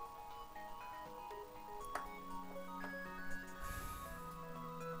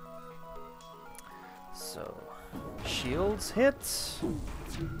 So, shields hit.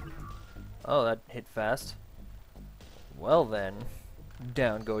 Oh, that hit fast. Well then,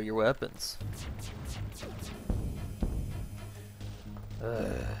 down go your weapons.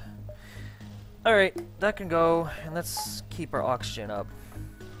 Alright, that can go, and let's keep our oxygen up.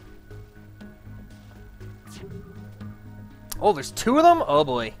 Oh, there's 2 of them? Oh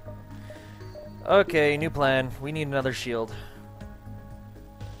boy. Okay, new plan. We need another shield.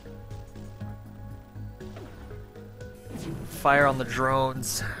 Fire on the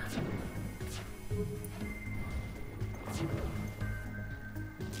drones.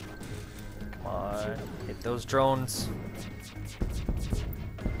 Come on, hit those drones.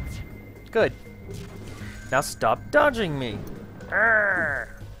 Good. Now stop dodging me. Arrgh.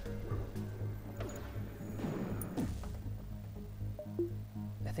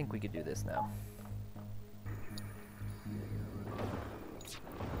 I think we could do this now.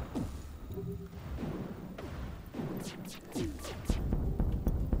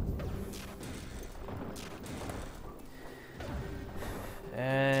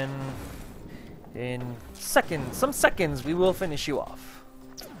 And in some seconds, we will finish you off.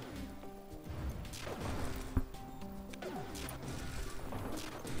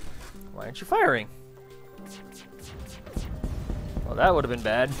 Why aren't you firing? Well, that would have been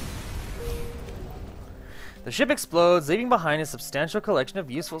bad. The ship explodes, leaving behind a substantial collection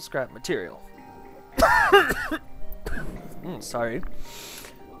of useful scrap material. Sorry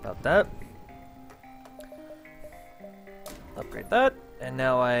about that. Upgrade that, and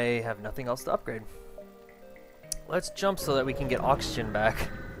now I have nothing else to upgrade. Let's jump so that we can get oxygen back.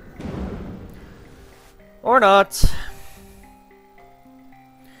 Or not.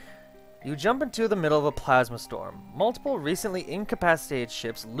 You jump into the middle of a plasma storm. Multiple recently incapacitated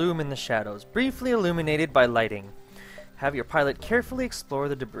ships loom in the shadows, briefly illuminated by lighting. Have your pilot carefully explore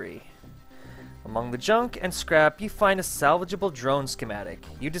the debris. Among the junk and scrap, you find a salvageable drone schematic.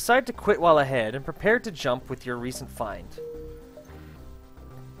 You decide to quit while ahead and prepare to jump with your recent find.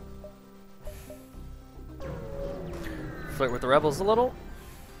 Flirt with the rebels a little.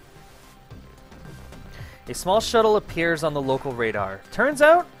 A small shuttle appears on the local radar. Turns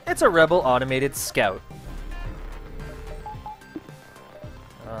out, it's a rebel automated scout.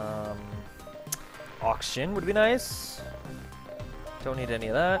 Auction would be nice. Don't need any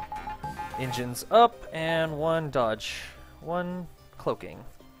of that. Engines up, and 1 dodge. 1 cloaking.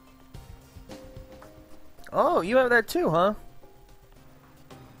 Oh, you have that too, huh?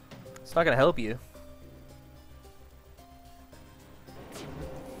 It's not gonna help you.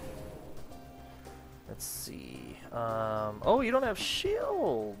 Let's see. Oh, you don't have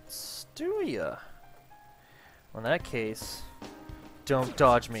shields, do ya? Well, in that case, don't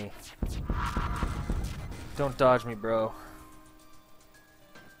dodge me. Don't dodge me, bro.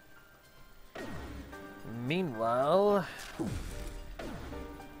 Meanwhile...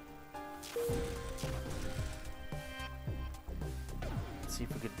 let's see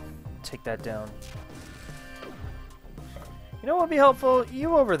if we could take that down. You know what would be helpful?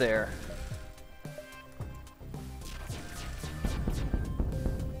 You over there.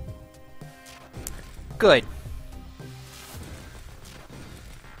 Good.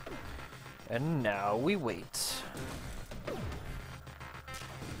 And now we wait.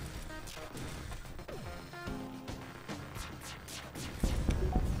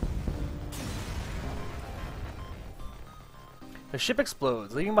 The ship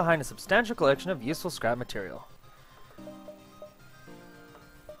explodes, leaving behind a substantial collection of useful scrap material.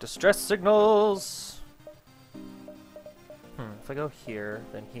 Distress signals! If I go here,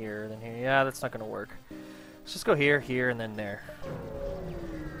 then here, then here... yeah, that's not gonna work. Let's just go here, here, and then there.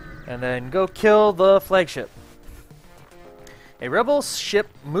 And then go kill the flagship. A rebel ship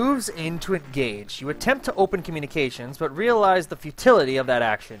moves in to engage. You attempt to open communications, but realize the futility of that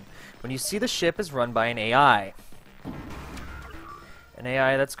action when you see the ship is run by an AI. An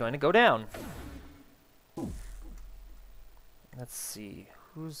AI that's going to go down. Let's see.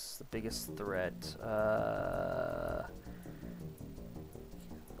 Who's the biggest threat?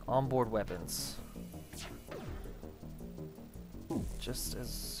 Onboard weapons. Just as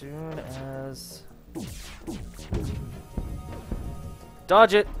soon as...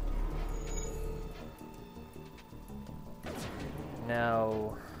 dodge it!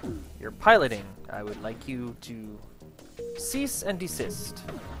 Now, you're piloting. I would like you to cease and desist.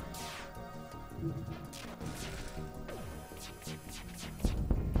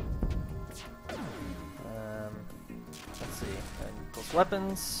 Let's see. And those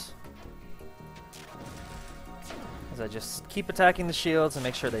weapons. As I just keep attacking the shields and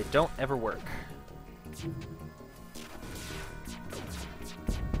make sure they don't ever work.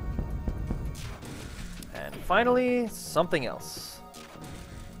 And finally, something else.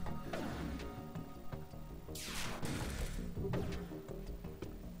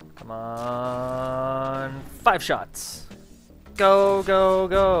 Come on. 5 shots. Go, go,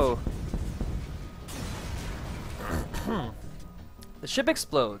 go. The ship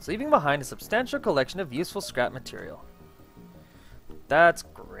explodes, leaving behind a substantial collection of useful scrap material. That's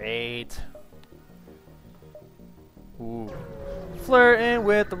great. Ooh. Flirting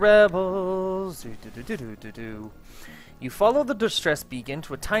with the rebels. You follow the distress beacon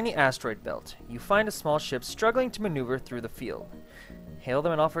to a tiny asteroid belt. You find a small ship struggling to maneuver through the field. Hail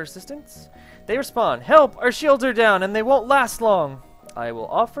them and offer assistance? They respond, "Help! Our shields are down and they won't last long. I will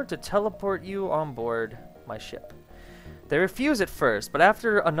offer to teleport you on board my ship." They refuse at first, but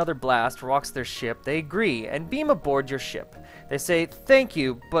after another blast rocks their ship, they agree and beam aboard your ship. They say, "Thank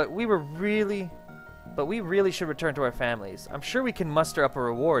you, but we really should return to our families. I'm sure we can muster up a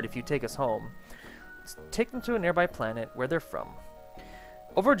reward if you take us home." Let's take them to a nearby planet where they're from.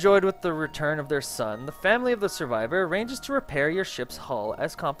 Overjoyed with the return of their son, the family of the survivor arranges to repair your ship's hull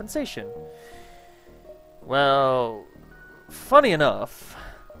as compensation. Well, funny enough,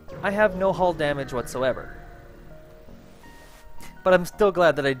 I have no hull damage whatsoever. But I'm still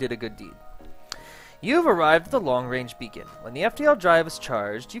glad that I did a good deed. You've arrived at the long-range beacon. When the FTL drive is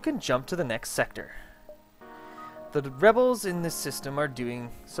charged, you can jump to the next sector. The rebels in this system are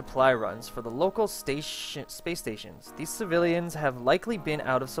doing supply runs for the local space stations. These civilians have likely been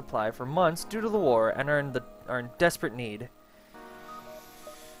out of supply for months due to the war and are in desperate need.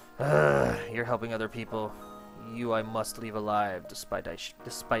 You're helping other people. You I must leave alive, despite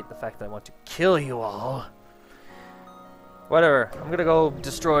the fact that I want to kill you all. Whatever. I'm gonna go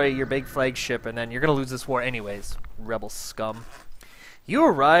destroy your big flagship, and then you're gonna lose this war anyways, rebel scum. You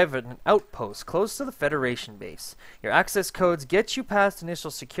arrive at an outpost close to the Federation base. Your access codes get you past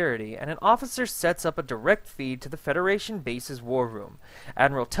initial security, and an officer sets up a direct feed to the Federation base's war room.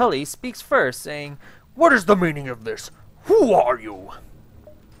 Admiral Tully speaks first, saying, "What is the meaning of this? Who are you?"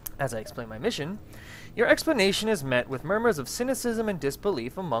 As I explain my mission, your explanation is met with murmurs of cynicism and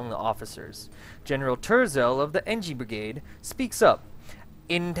disbelief among the officers. General Terzel of the Engi Brigade speaks up.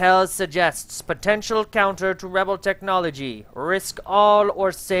 "Intel suggests potential counter to rebel technology. Risk all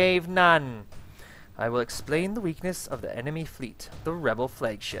or save none." I will explain the weakness of the enemy fleet, the rebel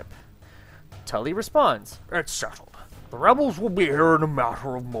flagship. Tully responds. "It's settled. The rebels will be here in a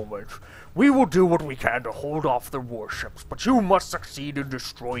matter of moments. We will do what we can to hold off their warships, but you must succeed in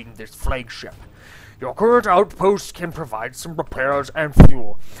destroying this flagship. Your current outpost can provide some repairs and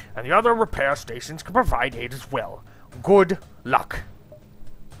fuel, and the other repair stations can provide aid as well. Good luck."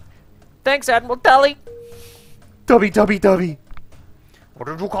 Thanks, Admiral Tully. W. What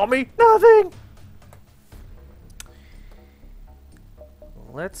did you call me? Nothing.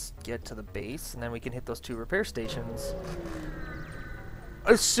 Let's get to the base, and then we can hit those 2 repair stations.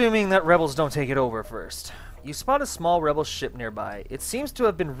 Assuming that rebels don't take it over first. You spot a small rebel ship nearby. It seems to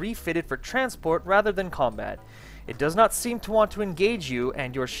have been refitted for transport rather than combat. It does not seem to want to engage you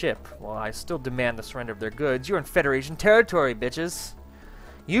and your ship. While I still demand the surrender of their goods, you're in Federation territory, bitches.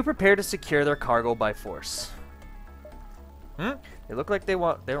 You prepare to secure their cargo by force. They look like they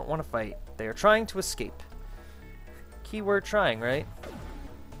don't want to fight. They are trying to escape. Keyword trying, right?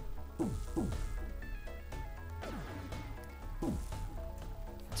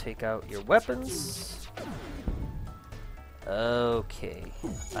 Take out your weapons. Okay.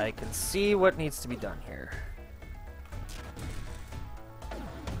 I can see what needs to be done here.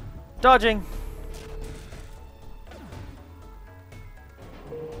 Dodging!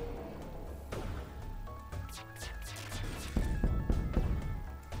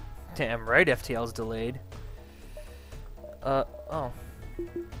 Damn right FTL's delayed. Oh.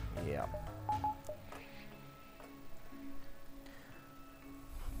 Yeah.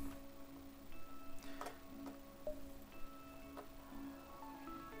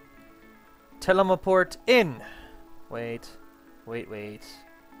 Teleport in! Wait.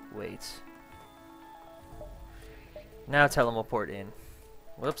 Now teleport in.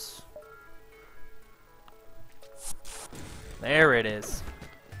 Whoops. There it is.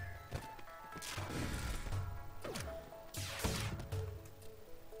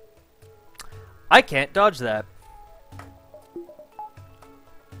 I can't dodge that.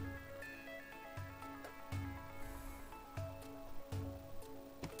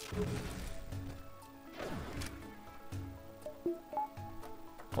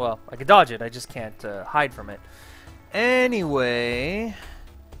 Well, I can dodge it, I just can't hide from it. Anyway...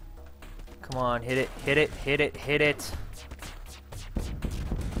 Come on, hit it.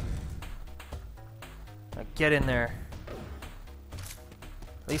 Now get in there.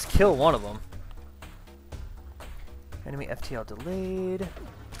 At least kill one of them. Enemy FTL delayed.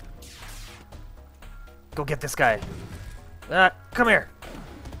 Go get this guy. Come here.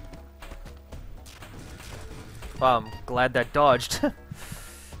 Wow, I'm glad that dodged.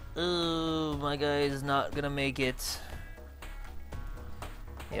 Oh, my guy is not gonna make it.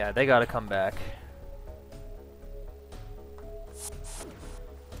 Yeah, they gotta come back.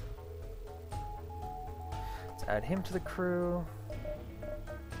 Let's add him to the crew.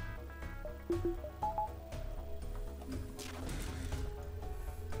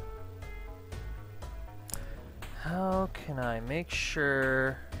 How can I make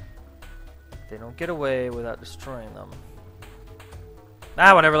sure they don't get away without destroying them?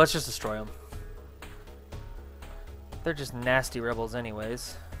 Whatever, let's just destroy them. They're just nasty rebels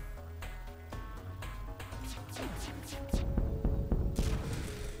anyways.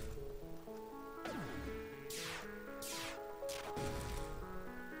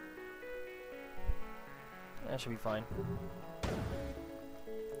 That should be fine.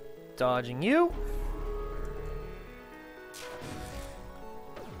 Dodging you.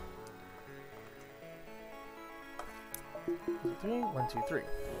 One, two, three.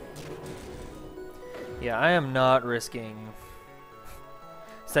 Yeah, I am not risking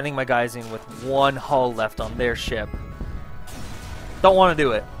sending my guys in with one hull left on their ship. Don't want to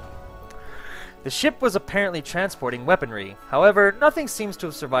do it. The ship was apparently transporting weaponry. However, nothing seems to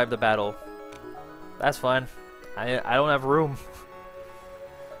have survived the battle. That's fine. I don't have room.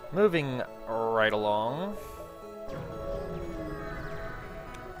 Moving right along.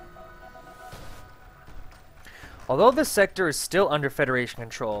 Although this sector is still under Federation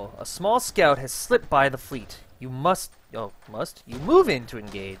control, a small scout has slipped by the fleet. You must... you move in to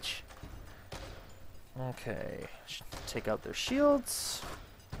engage. Okay, take out their shields.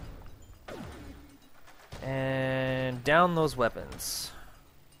 And down those weapons.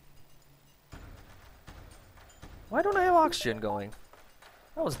 Why don't I have oxygen going?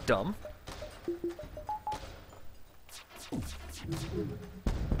 That was dumb.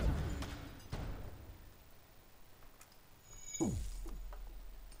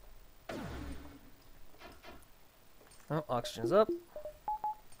 Oh, oxygen's up.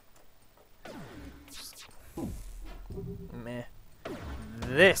 Meh.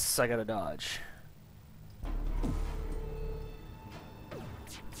 This I gotta dodge.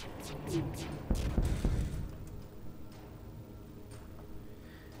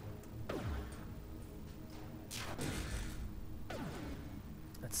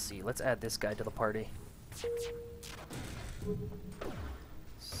 Let's see, let's add this guy to the party.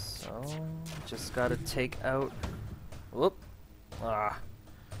 So, just gotta take out... Whoop. Ah.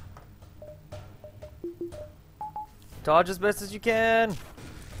 Dodge as best as you can.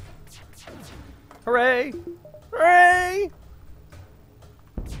 Hooray! Hooray!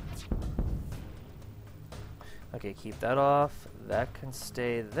 Okay, keep that off. That can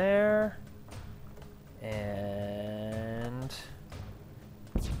stay there. And...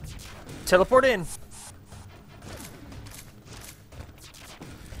 teleport in!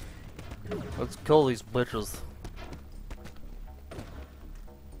 Let's kill these bitches.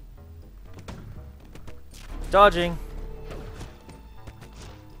 Dodging.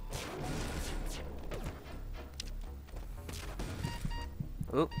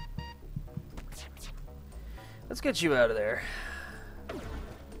 Oop. Let's get you out of there.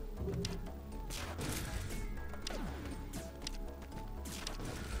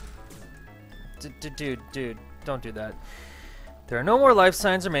 Dude, don't do that. There are no more life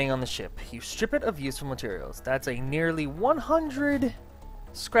signs remaining on the ship. You strip it of useful materials. That's a nearly 100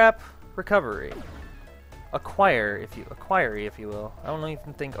 scrap recovery. Acquire, if you will. I don't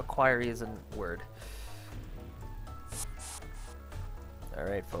even think acquire is a word.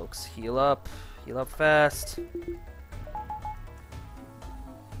 Alright, folks. Heal up. Heal up fast.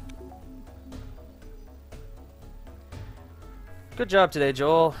 Good job today,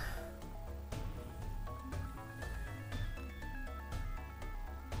 Joel.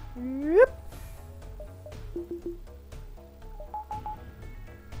 Yep.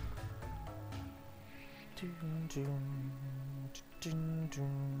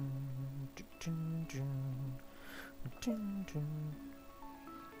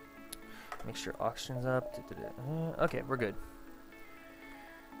 Make sure oxygen's up. Okay, we're good.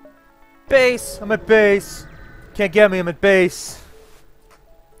 Base! I'm at base! Can't get me, I'm at base!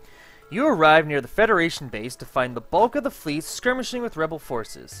 You arrive near the Federation base to find the bulk of the fleet skirmishing with rebel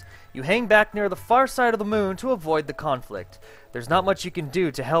forces. You hang back near the far side of the moon to avoid the conflict. There's not much you can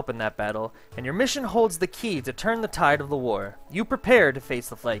do to help in that battle, and your mission holds the key to turn the tide of the war. You prepare to face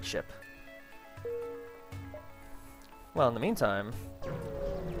the flagship. Well, in the meantime,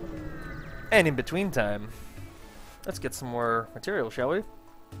 and in between time, let's get some more material, shall we?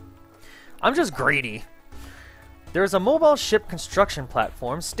 I'm just greedy. There is a mobile ship construction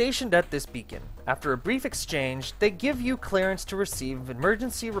platform stationed at this beacon. After a brief exchange, they give you clearance to receive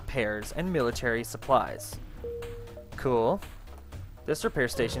emergency repairs and military supplies. Cool. This repair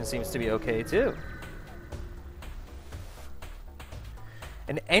station seems to be okay too.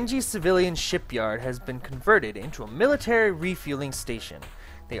 An NG civilian shipyard has been converted into a military refueling station.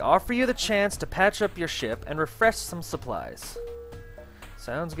 They offer you the chance to patch up your ship and refresh some supplies.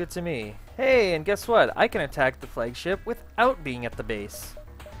 Sounds good to me. Hey, and guess what? I can attack the flagship without being at the base.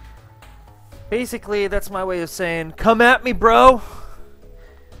 Basically, that's my way of saying, come at me, bro!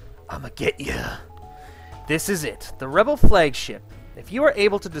 I'ma get ya. This is it, the Rebel flagship. If you are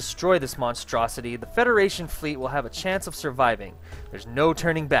able to destroy this monstrosity, the Federation fleet will have a chance of surviving. There's no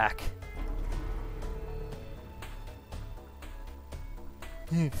turning back.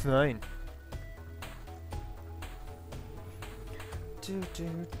 Fine. I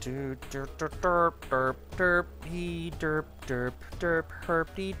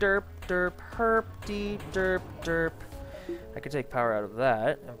could take power out of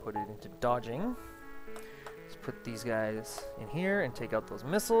that and put it into dodging. Let's put these guys in here and take out those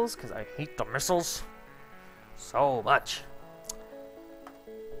missiles, because I hate the missiles so much.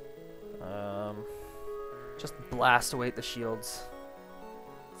 Just blast away the shields.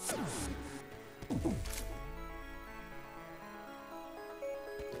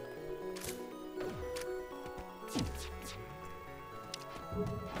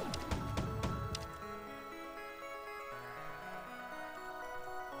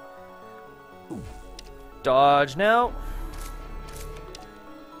 Dodge now.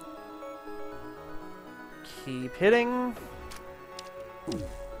 Keep hitting.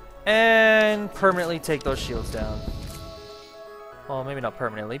 And permanently take those shields down. Well, maybe not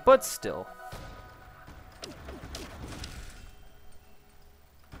permanently, but still.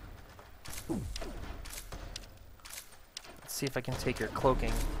 Let's see if I can take your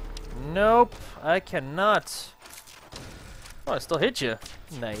cloaking. Nope, I cannot. Oh, I still hit you.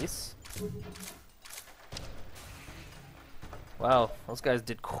 Nice. Wow, those guys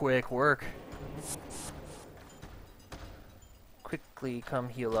did quick work. Quickly come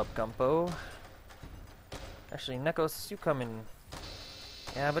heal up, Gumpo. Actually, Nekos, you come in.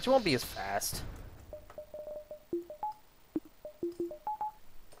 Yeah, but you won't be as fast.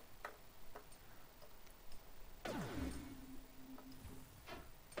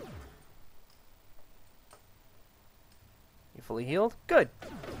 You fully healed? Good.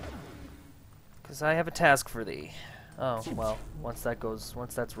 Because I have a task for thee. Oh, well, once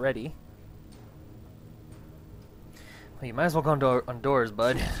that's ready. Well, you might as well go on doors,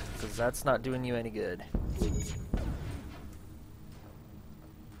 bud, because that's not doing you any good.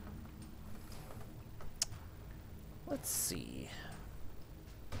 Let's see.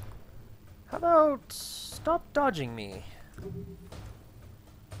 How about stop dodging me?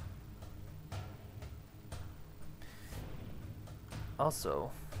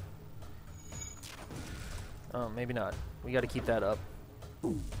 Also, oh, maybe not. We gotta keep that up.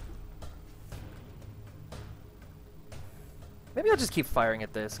 Maybe I'll just keep firing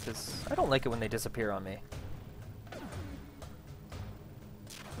at this, because I don't like it when they disappear on me.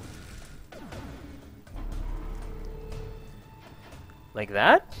 Like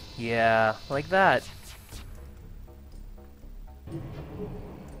that? Yeah, like that.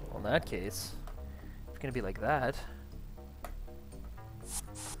 Well, in that case, it's gonna be like that.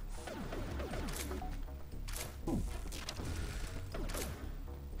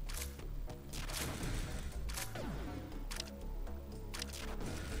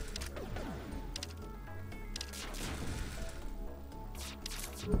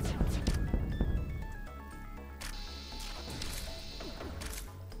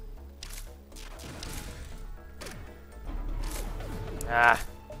 Ah.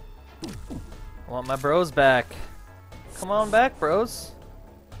 I want my bros back. Come on back, bros.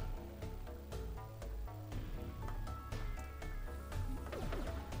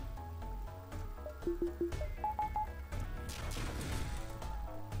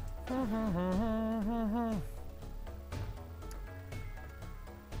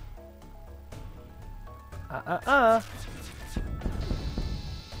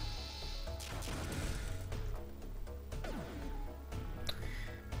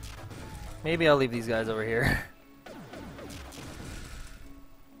 Maybe I'll leave these guys over here.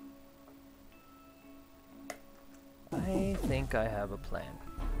 I think I have a plan.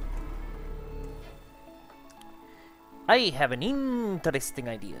 I have an interesting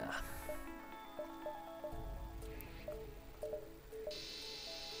idea.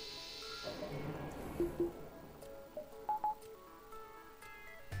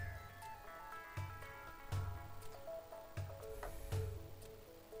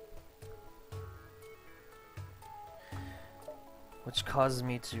 Which causes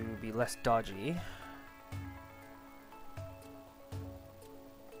me to be less dodgy.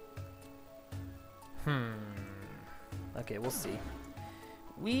 Okay, we'll see.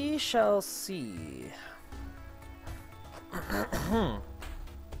 We shall see.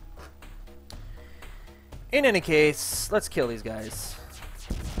 In any case, let's kill these guys.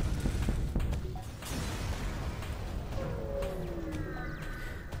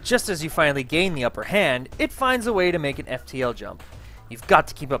 Just as you finally gain the upper hand, it finds a way to make an FTL jump. You've got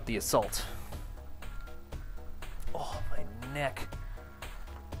to keep up the assault. Oh, my neck.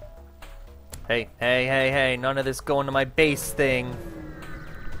 Hey, hey, hey, hey, none of this going to my base thing.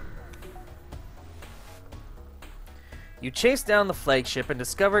 You chase down the flagship and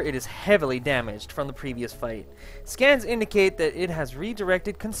discover it is heavily damaged from the previous fight. Scans indicate that it has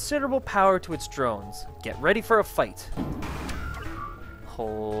redirected considerable power to its drones. Get ready for a fight.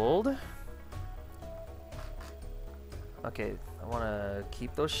 Hold. Okay, I want to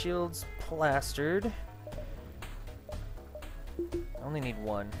keep those shields plastered. I only need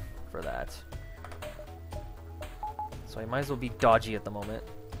one for that. So I might as well be dodgy at the moment.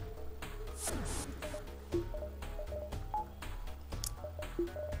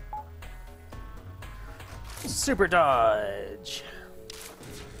 Super dodge.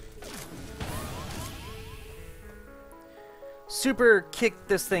 Super kick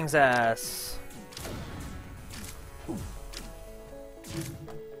this thing's ass.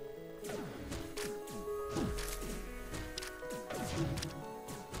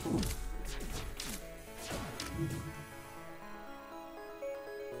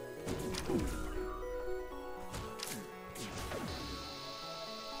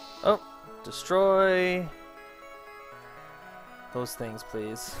 Destroy those things,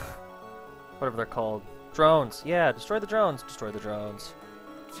 please. Whatever they're called. Drones. Yeah, destroy the drones. Destroy the drones.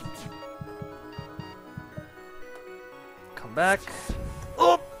 Come back.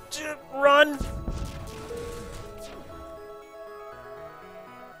 Oh! Run!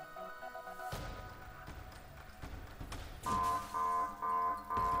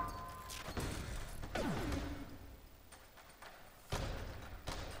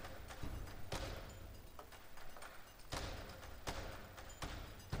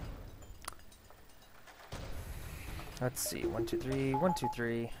 Let's see. 1, 2, 3. 1, 2,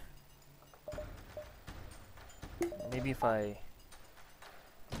 3. Maybe if I...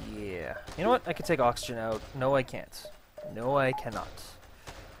 Yeah. You know what? I could take oxygen out. No, I can't. No, I cannot.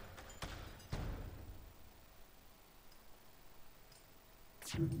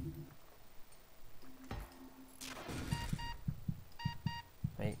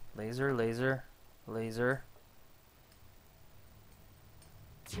 Wait. Laser, laser, laser.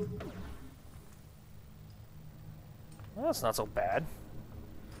 Well, that's not so bad.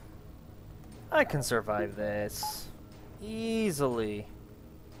 I can survive this. Easily.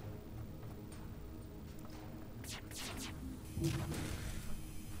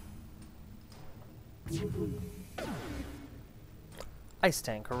 Ice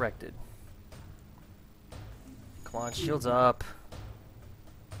tank corrected. Come on, shields up.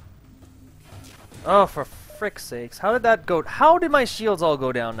 Oh, for frick's sakes. How did that go? How did my shields all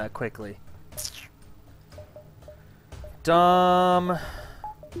go down that quickly? Dumb.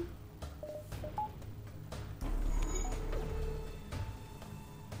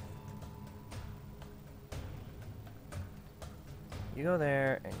 You go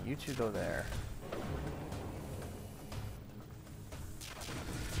there, and you two go there.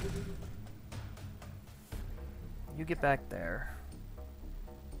 You get back there.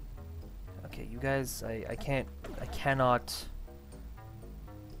 Okay, you guys, I cannot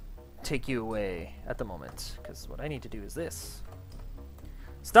take you away at the moment, because what I need to do is this.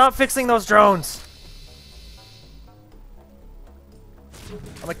 Stop fixing those drones!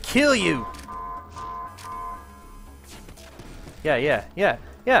 I'm gonna kill you! Yeah.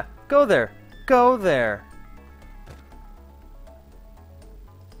 Go there. Go there.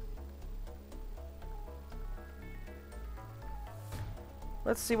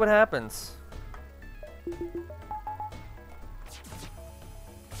 Let's see what happens.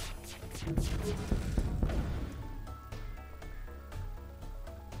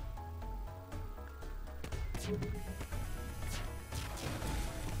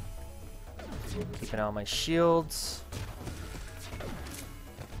 Keep an eye on my shields.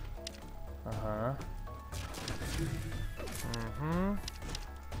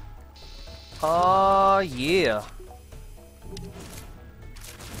 Yeah.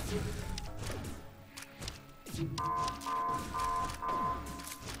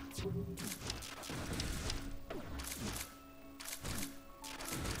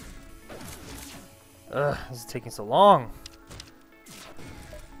 Ugh, this is taking so long.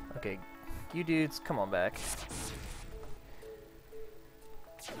 Okay, you dudes, come on back.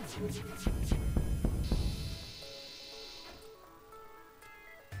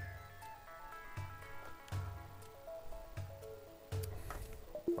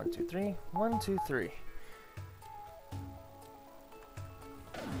 One, two, three. 1, 2, 3.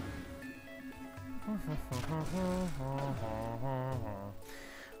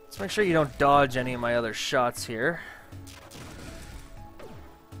 Let's make sure you don't dodge any of my other shots here.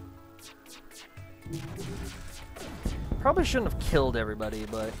 Probably shouldn't have killed everybody,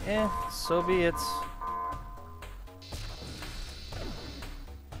 but so be it.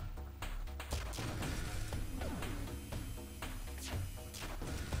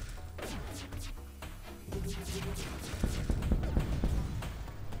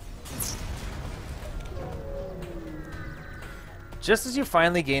 Just as you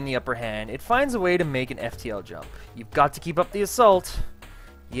finally gain the upper hand, it finds a way to make an FTL jump. You've got to keep up the assault.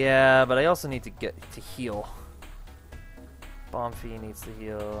 Yeah, but I also need to get to heal. Bombfee needs to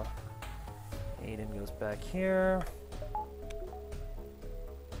heal. Aiden goes back here.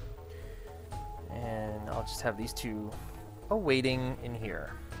 And I'll just have these two awaiting in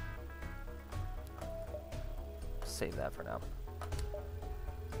here. Save that for now.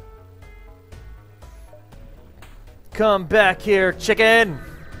 Come back here, chicken!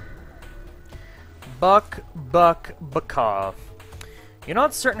 Buck-buck-buckaw. You're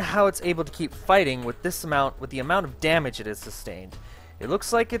not certain how it's able to keep fighting with the amount of damage it has sustained. It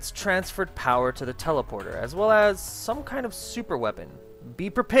looks like it's transferred power to the teleporter, as well as some kind of super weapon. Be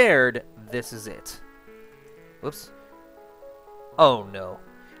prepared, this is it. Whoops. Oh no.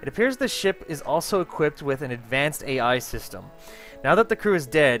 It appears the ship is also equipped with an advanced AI system. Now that the crew is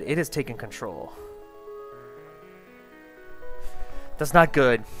dead, it has taken control. That's not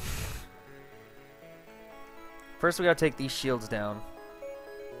good. First we gotta take these shields down.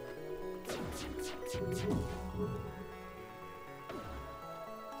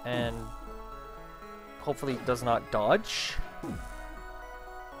 And hopefully it does not dodge.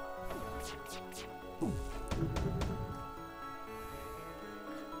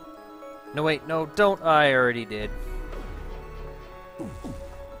 No, wait, no, don't. I already did.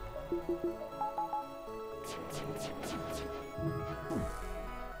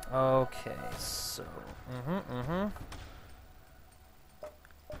 Okay, so...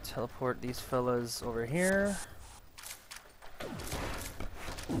 Teleport these fellas over here.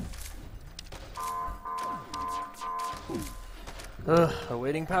 Ugh,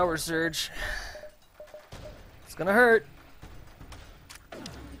 awaiting power surge. It's gonna hurt.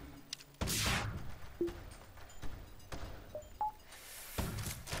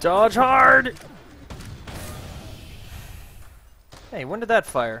 Dodge hard! Hey, when did that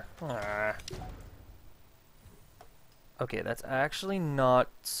fire? Ah. Okay, that's actually not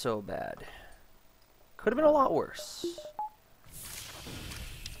so bad. Could have been a lot worse.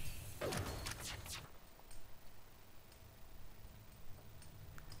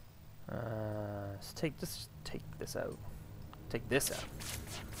 Let's take this out. Take this out.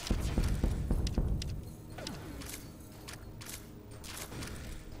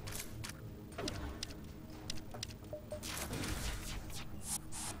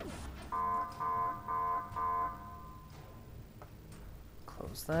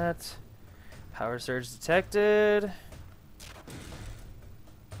 Close that. Power surge detected.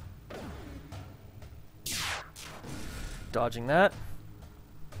 Dodging that.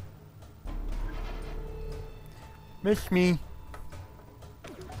 Miss me.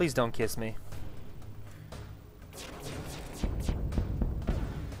 Please don't kiss me.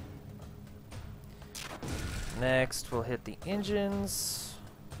 Next, we'll hit the engines.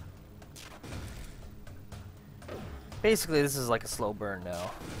 Basically, this is like a slow burn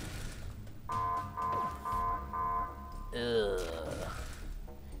now. Ugh.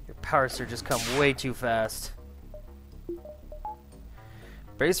 Your power surges come way too fast.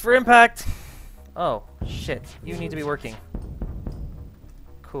 Brace for impact! Oh, shit. You need to be working.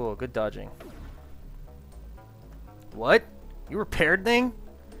 Cool, good dodging. What? You repaired thing?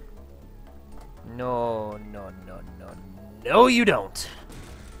 No, no, no, no. No, you don't!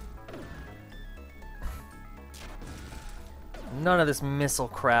 None of this missile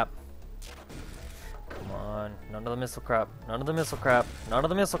crap. Come on. None of the missile crap. None of the missile crap. None of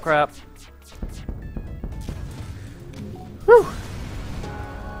the missile crap. Whew!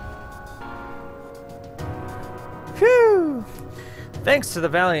 Phew! Thanks to the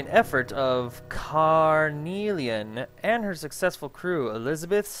valiant effort of Carnelian and her successful crew,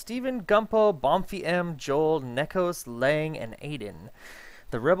 Elizabeth, Stephen, Gumpo, Bomfi M, Joel, Nekos, Lang, and Aiden,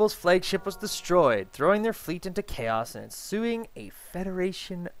 the rebels' flagship was destroyed, throwing their fleet into chaos and ensuing a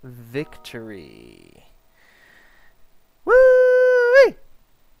Federation victory. Woo!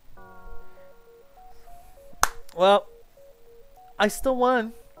 Well, I still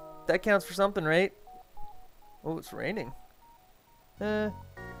won. That counts for something, right? Oh, it's raining.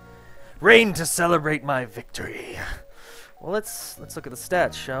 Rain to celebrate my victory. Well, let's look at the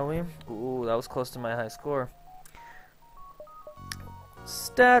stats, shall we? Ooh, that was close to my high score.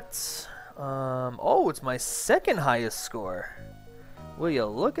 Stats. Oh, it's my second highest score. Will you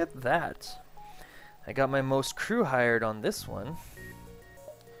look at that? I got my most crew hired on this one.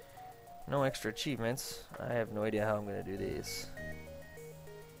 No extra achievements. I have no idea how I'm gonna do these.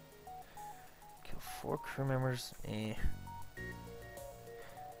 Kill 4 crew members. Eh.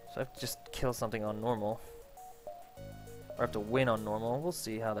 So I have to just kill something on normal. Or I have to win on normal. We'll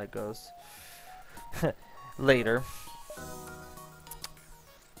see how that goes. Later.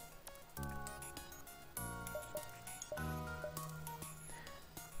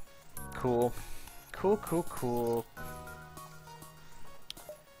 Cool. Cool, cool, cool.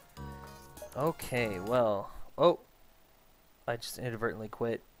 Okay, well. Oh! I just inadvertently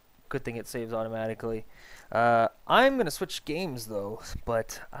quit. Good thing it saves automatically. I'm gonna switch games though,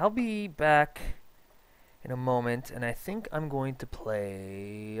 but I'll be back in a moment, and I think I'm going to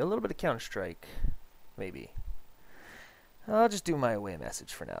play a little bit of Counter-Strike. Maybe. I'll just do my away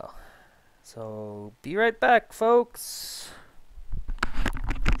message for now. So, be right back, folks!